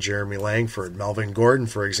Gordon and Jeremy Langford. Melvin Gordon,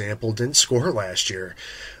 for example, didn't score last year.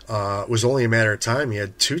 It was only a matter of time. He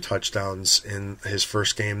had 2 touchdowns in his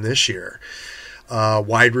first game this year.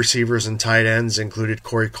 Wide receivers and tight ends included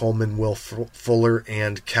Corey Coleman, Will Fuller,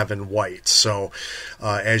 and Kevin White. So,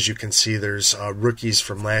 as you can see, there's rookies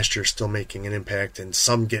from last year still making an impact, and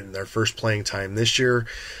some getting their first playing time this year.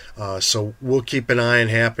 So we'll keep an eye on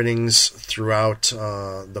happenings throughout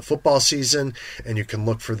the football season, and you can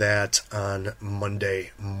look for that on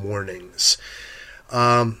Monday mornings.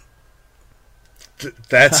 That's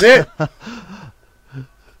it.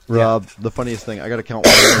 Rob, the funniest thing, I got to count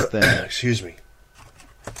one more thing. Excuse me.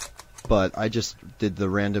 But I just did the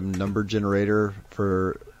random number generator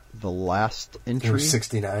for the last entry. It was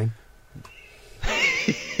 69.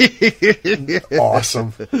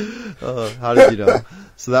 Awesome. How did you know?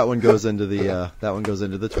 So that one goes into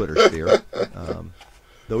the Twitter sphere.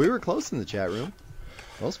 Though we were close in the chat room.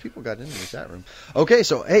 Most people got into the chat room. Okay,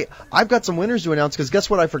 so hey, I've got some winners to announce, because guess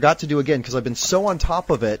what I forgot to do again, because I've been so on top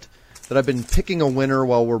of it that I've been picking a winner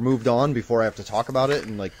while we're moved on before I have to talk about it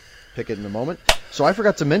and pick it in a moment. So I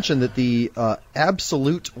forgot to mention that the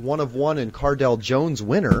absolute 1-of-1 and Cardell Jones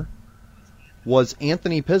winner was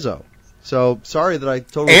Anthony Pizzo. So sorry that I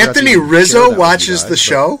totally Anthony Rizzo watches the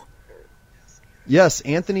show? Yes,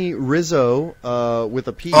 Anthony Rizzo with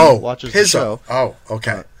a P watches Pizzo. the show. Oh,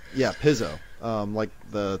 okay. Yeah, Pizzo. Like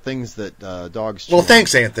the things that dogs chew. Well,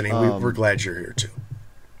 thanks, Anthony. We're glad you're here, too.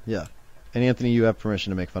 Yeah. And Anthony, you have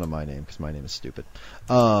permission to make fun of my name because my name is stupid.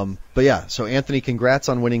 But yeah, so Anthony, congrats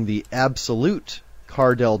on winning the absolute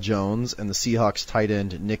Cardell Jones and the Seahawks tight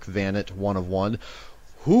end Nick Vannett 1-of-1.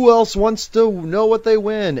 Who else wants to know what they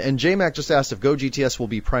win? And J-Mac just asked if Go GTS will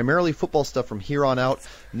be primarily football stuff from here on out.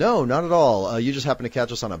 No, not at all. You just happen to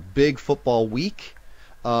catch us on a big football week.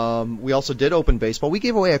 We also did open baseball. We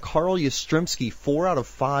gave away a Carl Yastrzemski 4 out of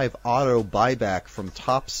 5 auto buyback from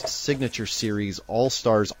Topps Signature Series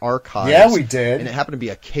All-Stars Archives. Yeah, we did. And it happened to be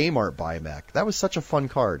a Kmart buyback. That was such a fun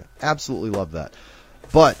card. Absolutely love that.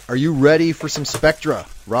 But are you ready for some Spectra,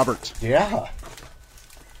 Robert? Yeah.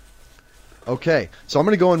 Okay, so I'm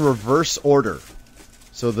going to go in reverse order.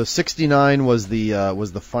 So the 69 was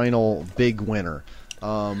the final big winner.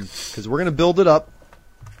 Because we're going to build it up.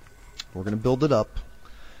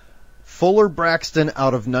 Fuller Braxton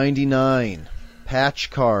out of 99. Patch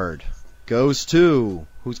card goes to,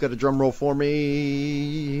 who's got a drum roll for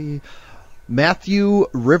me? Matthew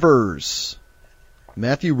Rivers.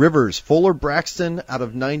 Fuller Braxton out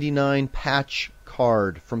of 99 patch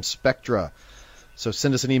card from Spectra. So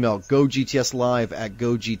send us an email,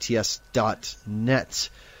 gogtslive@gogts.net.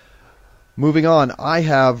 Moving on, I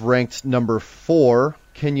have ranked number 4,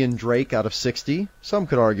 Kenyon Drake out of 60. Some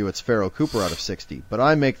could argue it's Pharoh Cooper out of 60, but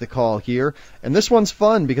I make the call here. And this one's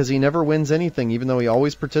fun because he never wins anything, even though he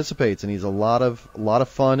always participates, and he's a lot of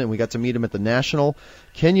fun, and we got to meet him at the National.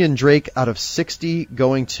 Kenyon Drake out of 60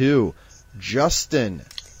 going to Justin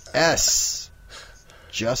S.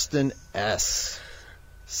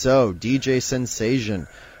 So, DJ Sensation,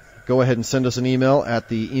 go ahead and send us an email at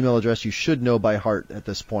the email address you should know by heart at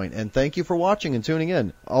this point. And thank you for watching and tuning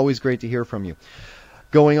in. Always great to hear from you.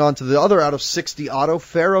 Going on to the other out of 60 auto,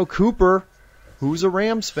 Pharoh Cooper, who's a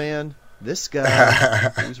Rams fan. This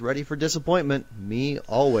guy who's ready for disappointment. Me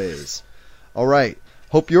always. All right.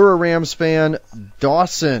 Hope you're a Rams fan.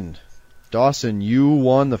 Dawson, you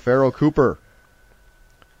won the Pharoh Cooper.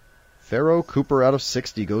 Pharoh Cooper out of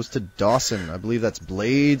 60 goes to Dawson. I believe that's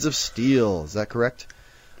Blades of Steel. Is that correct?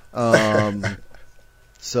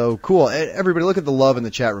 So cool. Everybody, look at the love in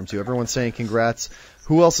the chat room, too. Everyone's saying congrats.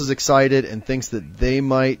 Who else is excited and thinks that they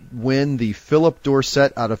might win the Philip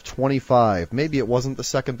Dorsett out of 25? Maybe it wasn't the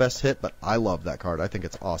second best hit, but I love that card. I think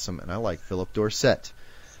it's awesome, and I like Philip Dorsett.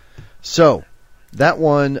 So that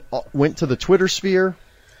one went to the Twitter sphere,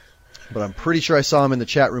 but I'm pretty sure I saw him in the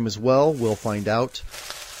chat room as well. We'll find out.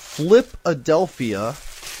 Flip-Adelphia,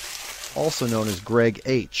 also known as Greg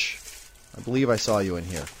H. I believe I saw you in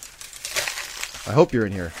here. I hope you're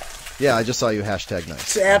in here. Yeah, I just saw you hashtag nice.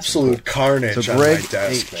 It's absolute carnage so on Greg my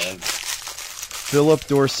desk, H. man. Philip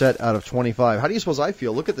Dorsett out of 25. How do you suppose I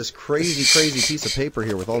feel? Look at this crazy piece of paper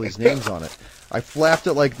here with all these names on it. I flapped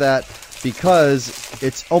it like that because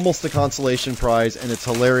it's almost a consolation prize, and it's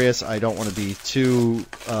hilarious. I don't want to be too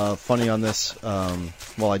funny on this.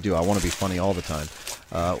 Well, I do. I want to be funny all the time.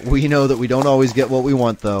 We know that we don't always get what we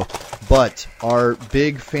want, though. But our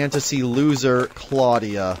big fantasy loser,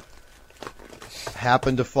 Claudia,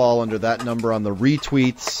 happened to fall under that number on the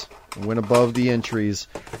retweets and went above the entries.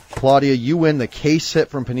 Claudia, you win the case hit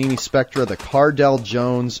from Panini Spectra, the Cardell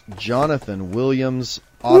Jones, Jonathan Williams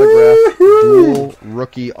autograph, dual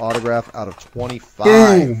rookie autograph out of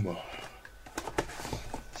 25. Boom.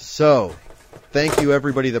 So, thank you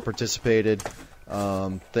everybody that participated.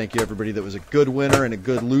 Thank you everybody that was a good winner and a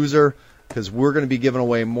good loser, because we're going to be giving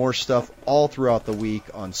away more stuff all throughout the week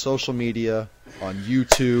on social media, on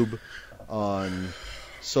YouTube, on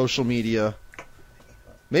social media,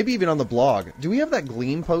 maybe even on the blog. Do we have that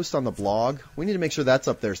Gleam post on the blog? We need to make sure that's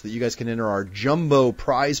up there so that you guys can enter our jumbo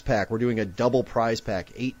prize pack. We're doing a double prize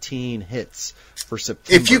pack, 18 hits for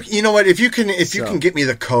September. If you can get me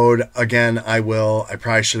the code again, I will. I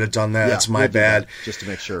probably should have done that. Yeah, it's my bad. Just to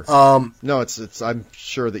make sure. No, it's. I'm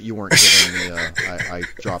sure that you weren't giving me.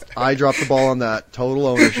 I dropped the ball on that. Total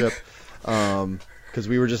ownership. Because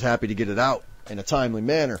we were just happy to get it out in a timely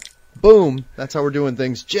manner. Boom. That's how we're doing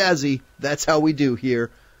things. Jazzy. That's how we do here.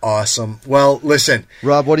 Awesome. Well, listen,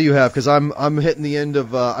 Rob, what do you have? Because I'm hitting the end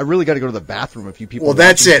of. I really got to go to the bathroom. If you people. Well,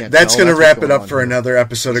 that's it. That's going to wrap it up for another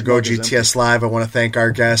episode of Go GTS Live. I want to thank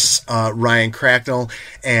our guests, Ryan Cracknell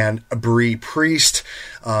and Bree Priest.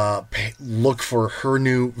 Look for her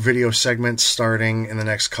new video segment starting in the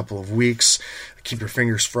next couple of weeks. Keep your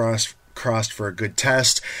fingers crossed crossed for a good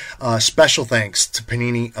test. Special thanks to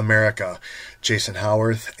Panini America, Jason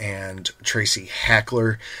Howarth and Tracy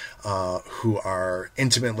Hackler, who are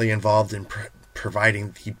intimately involved in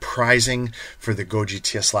providing the prizing for the Go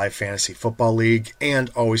GTS Live Fantasy Football League and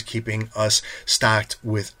always keeping us stocked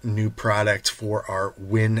with new product for our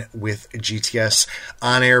Win with GTS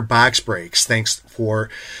on-air box breaks. Thanks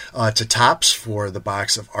to Topps for the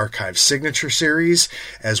box of Archive Signature Series,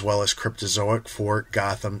 as well as Cryptozoic for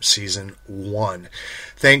Gotham Season 1.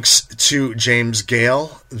 Thanks to James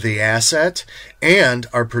Gale, the asset, and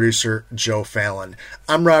our producer, Joe Fallon.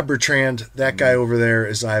 I'm Rob Bertrand. That guy over there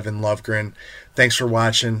is Ivan Lovegren. Thanks for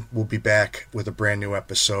watching. We'll be back with a brand new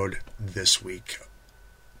episode this week.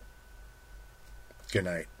 Good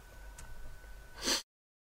night.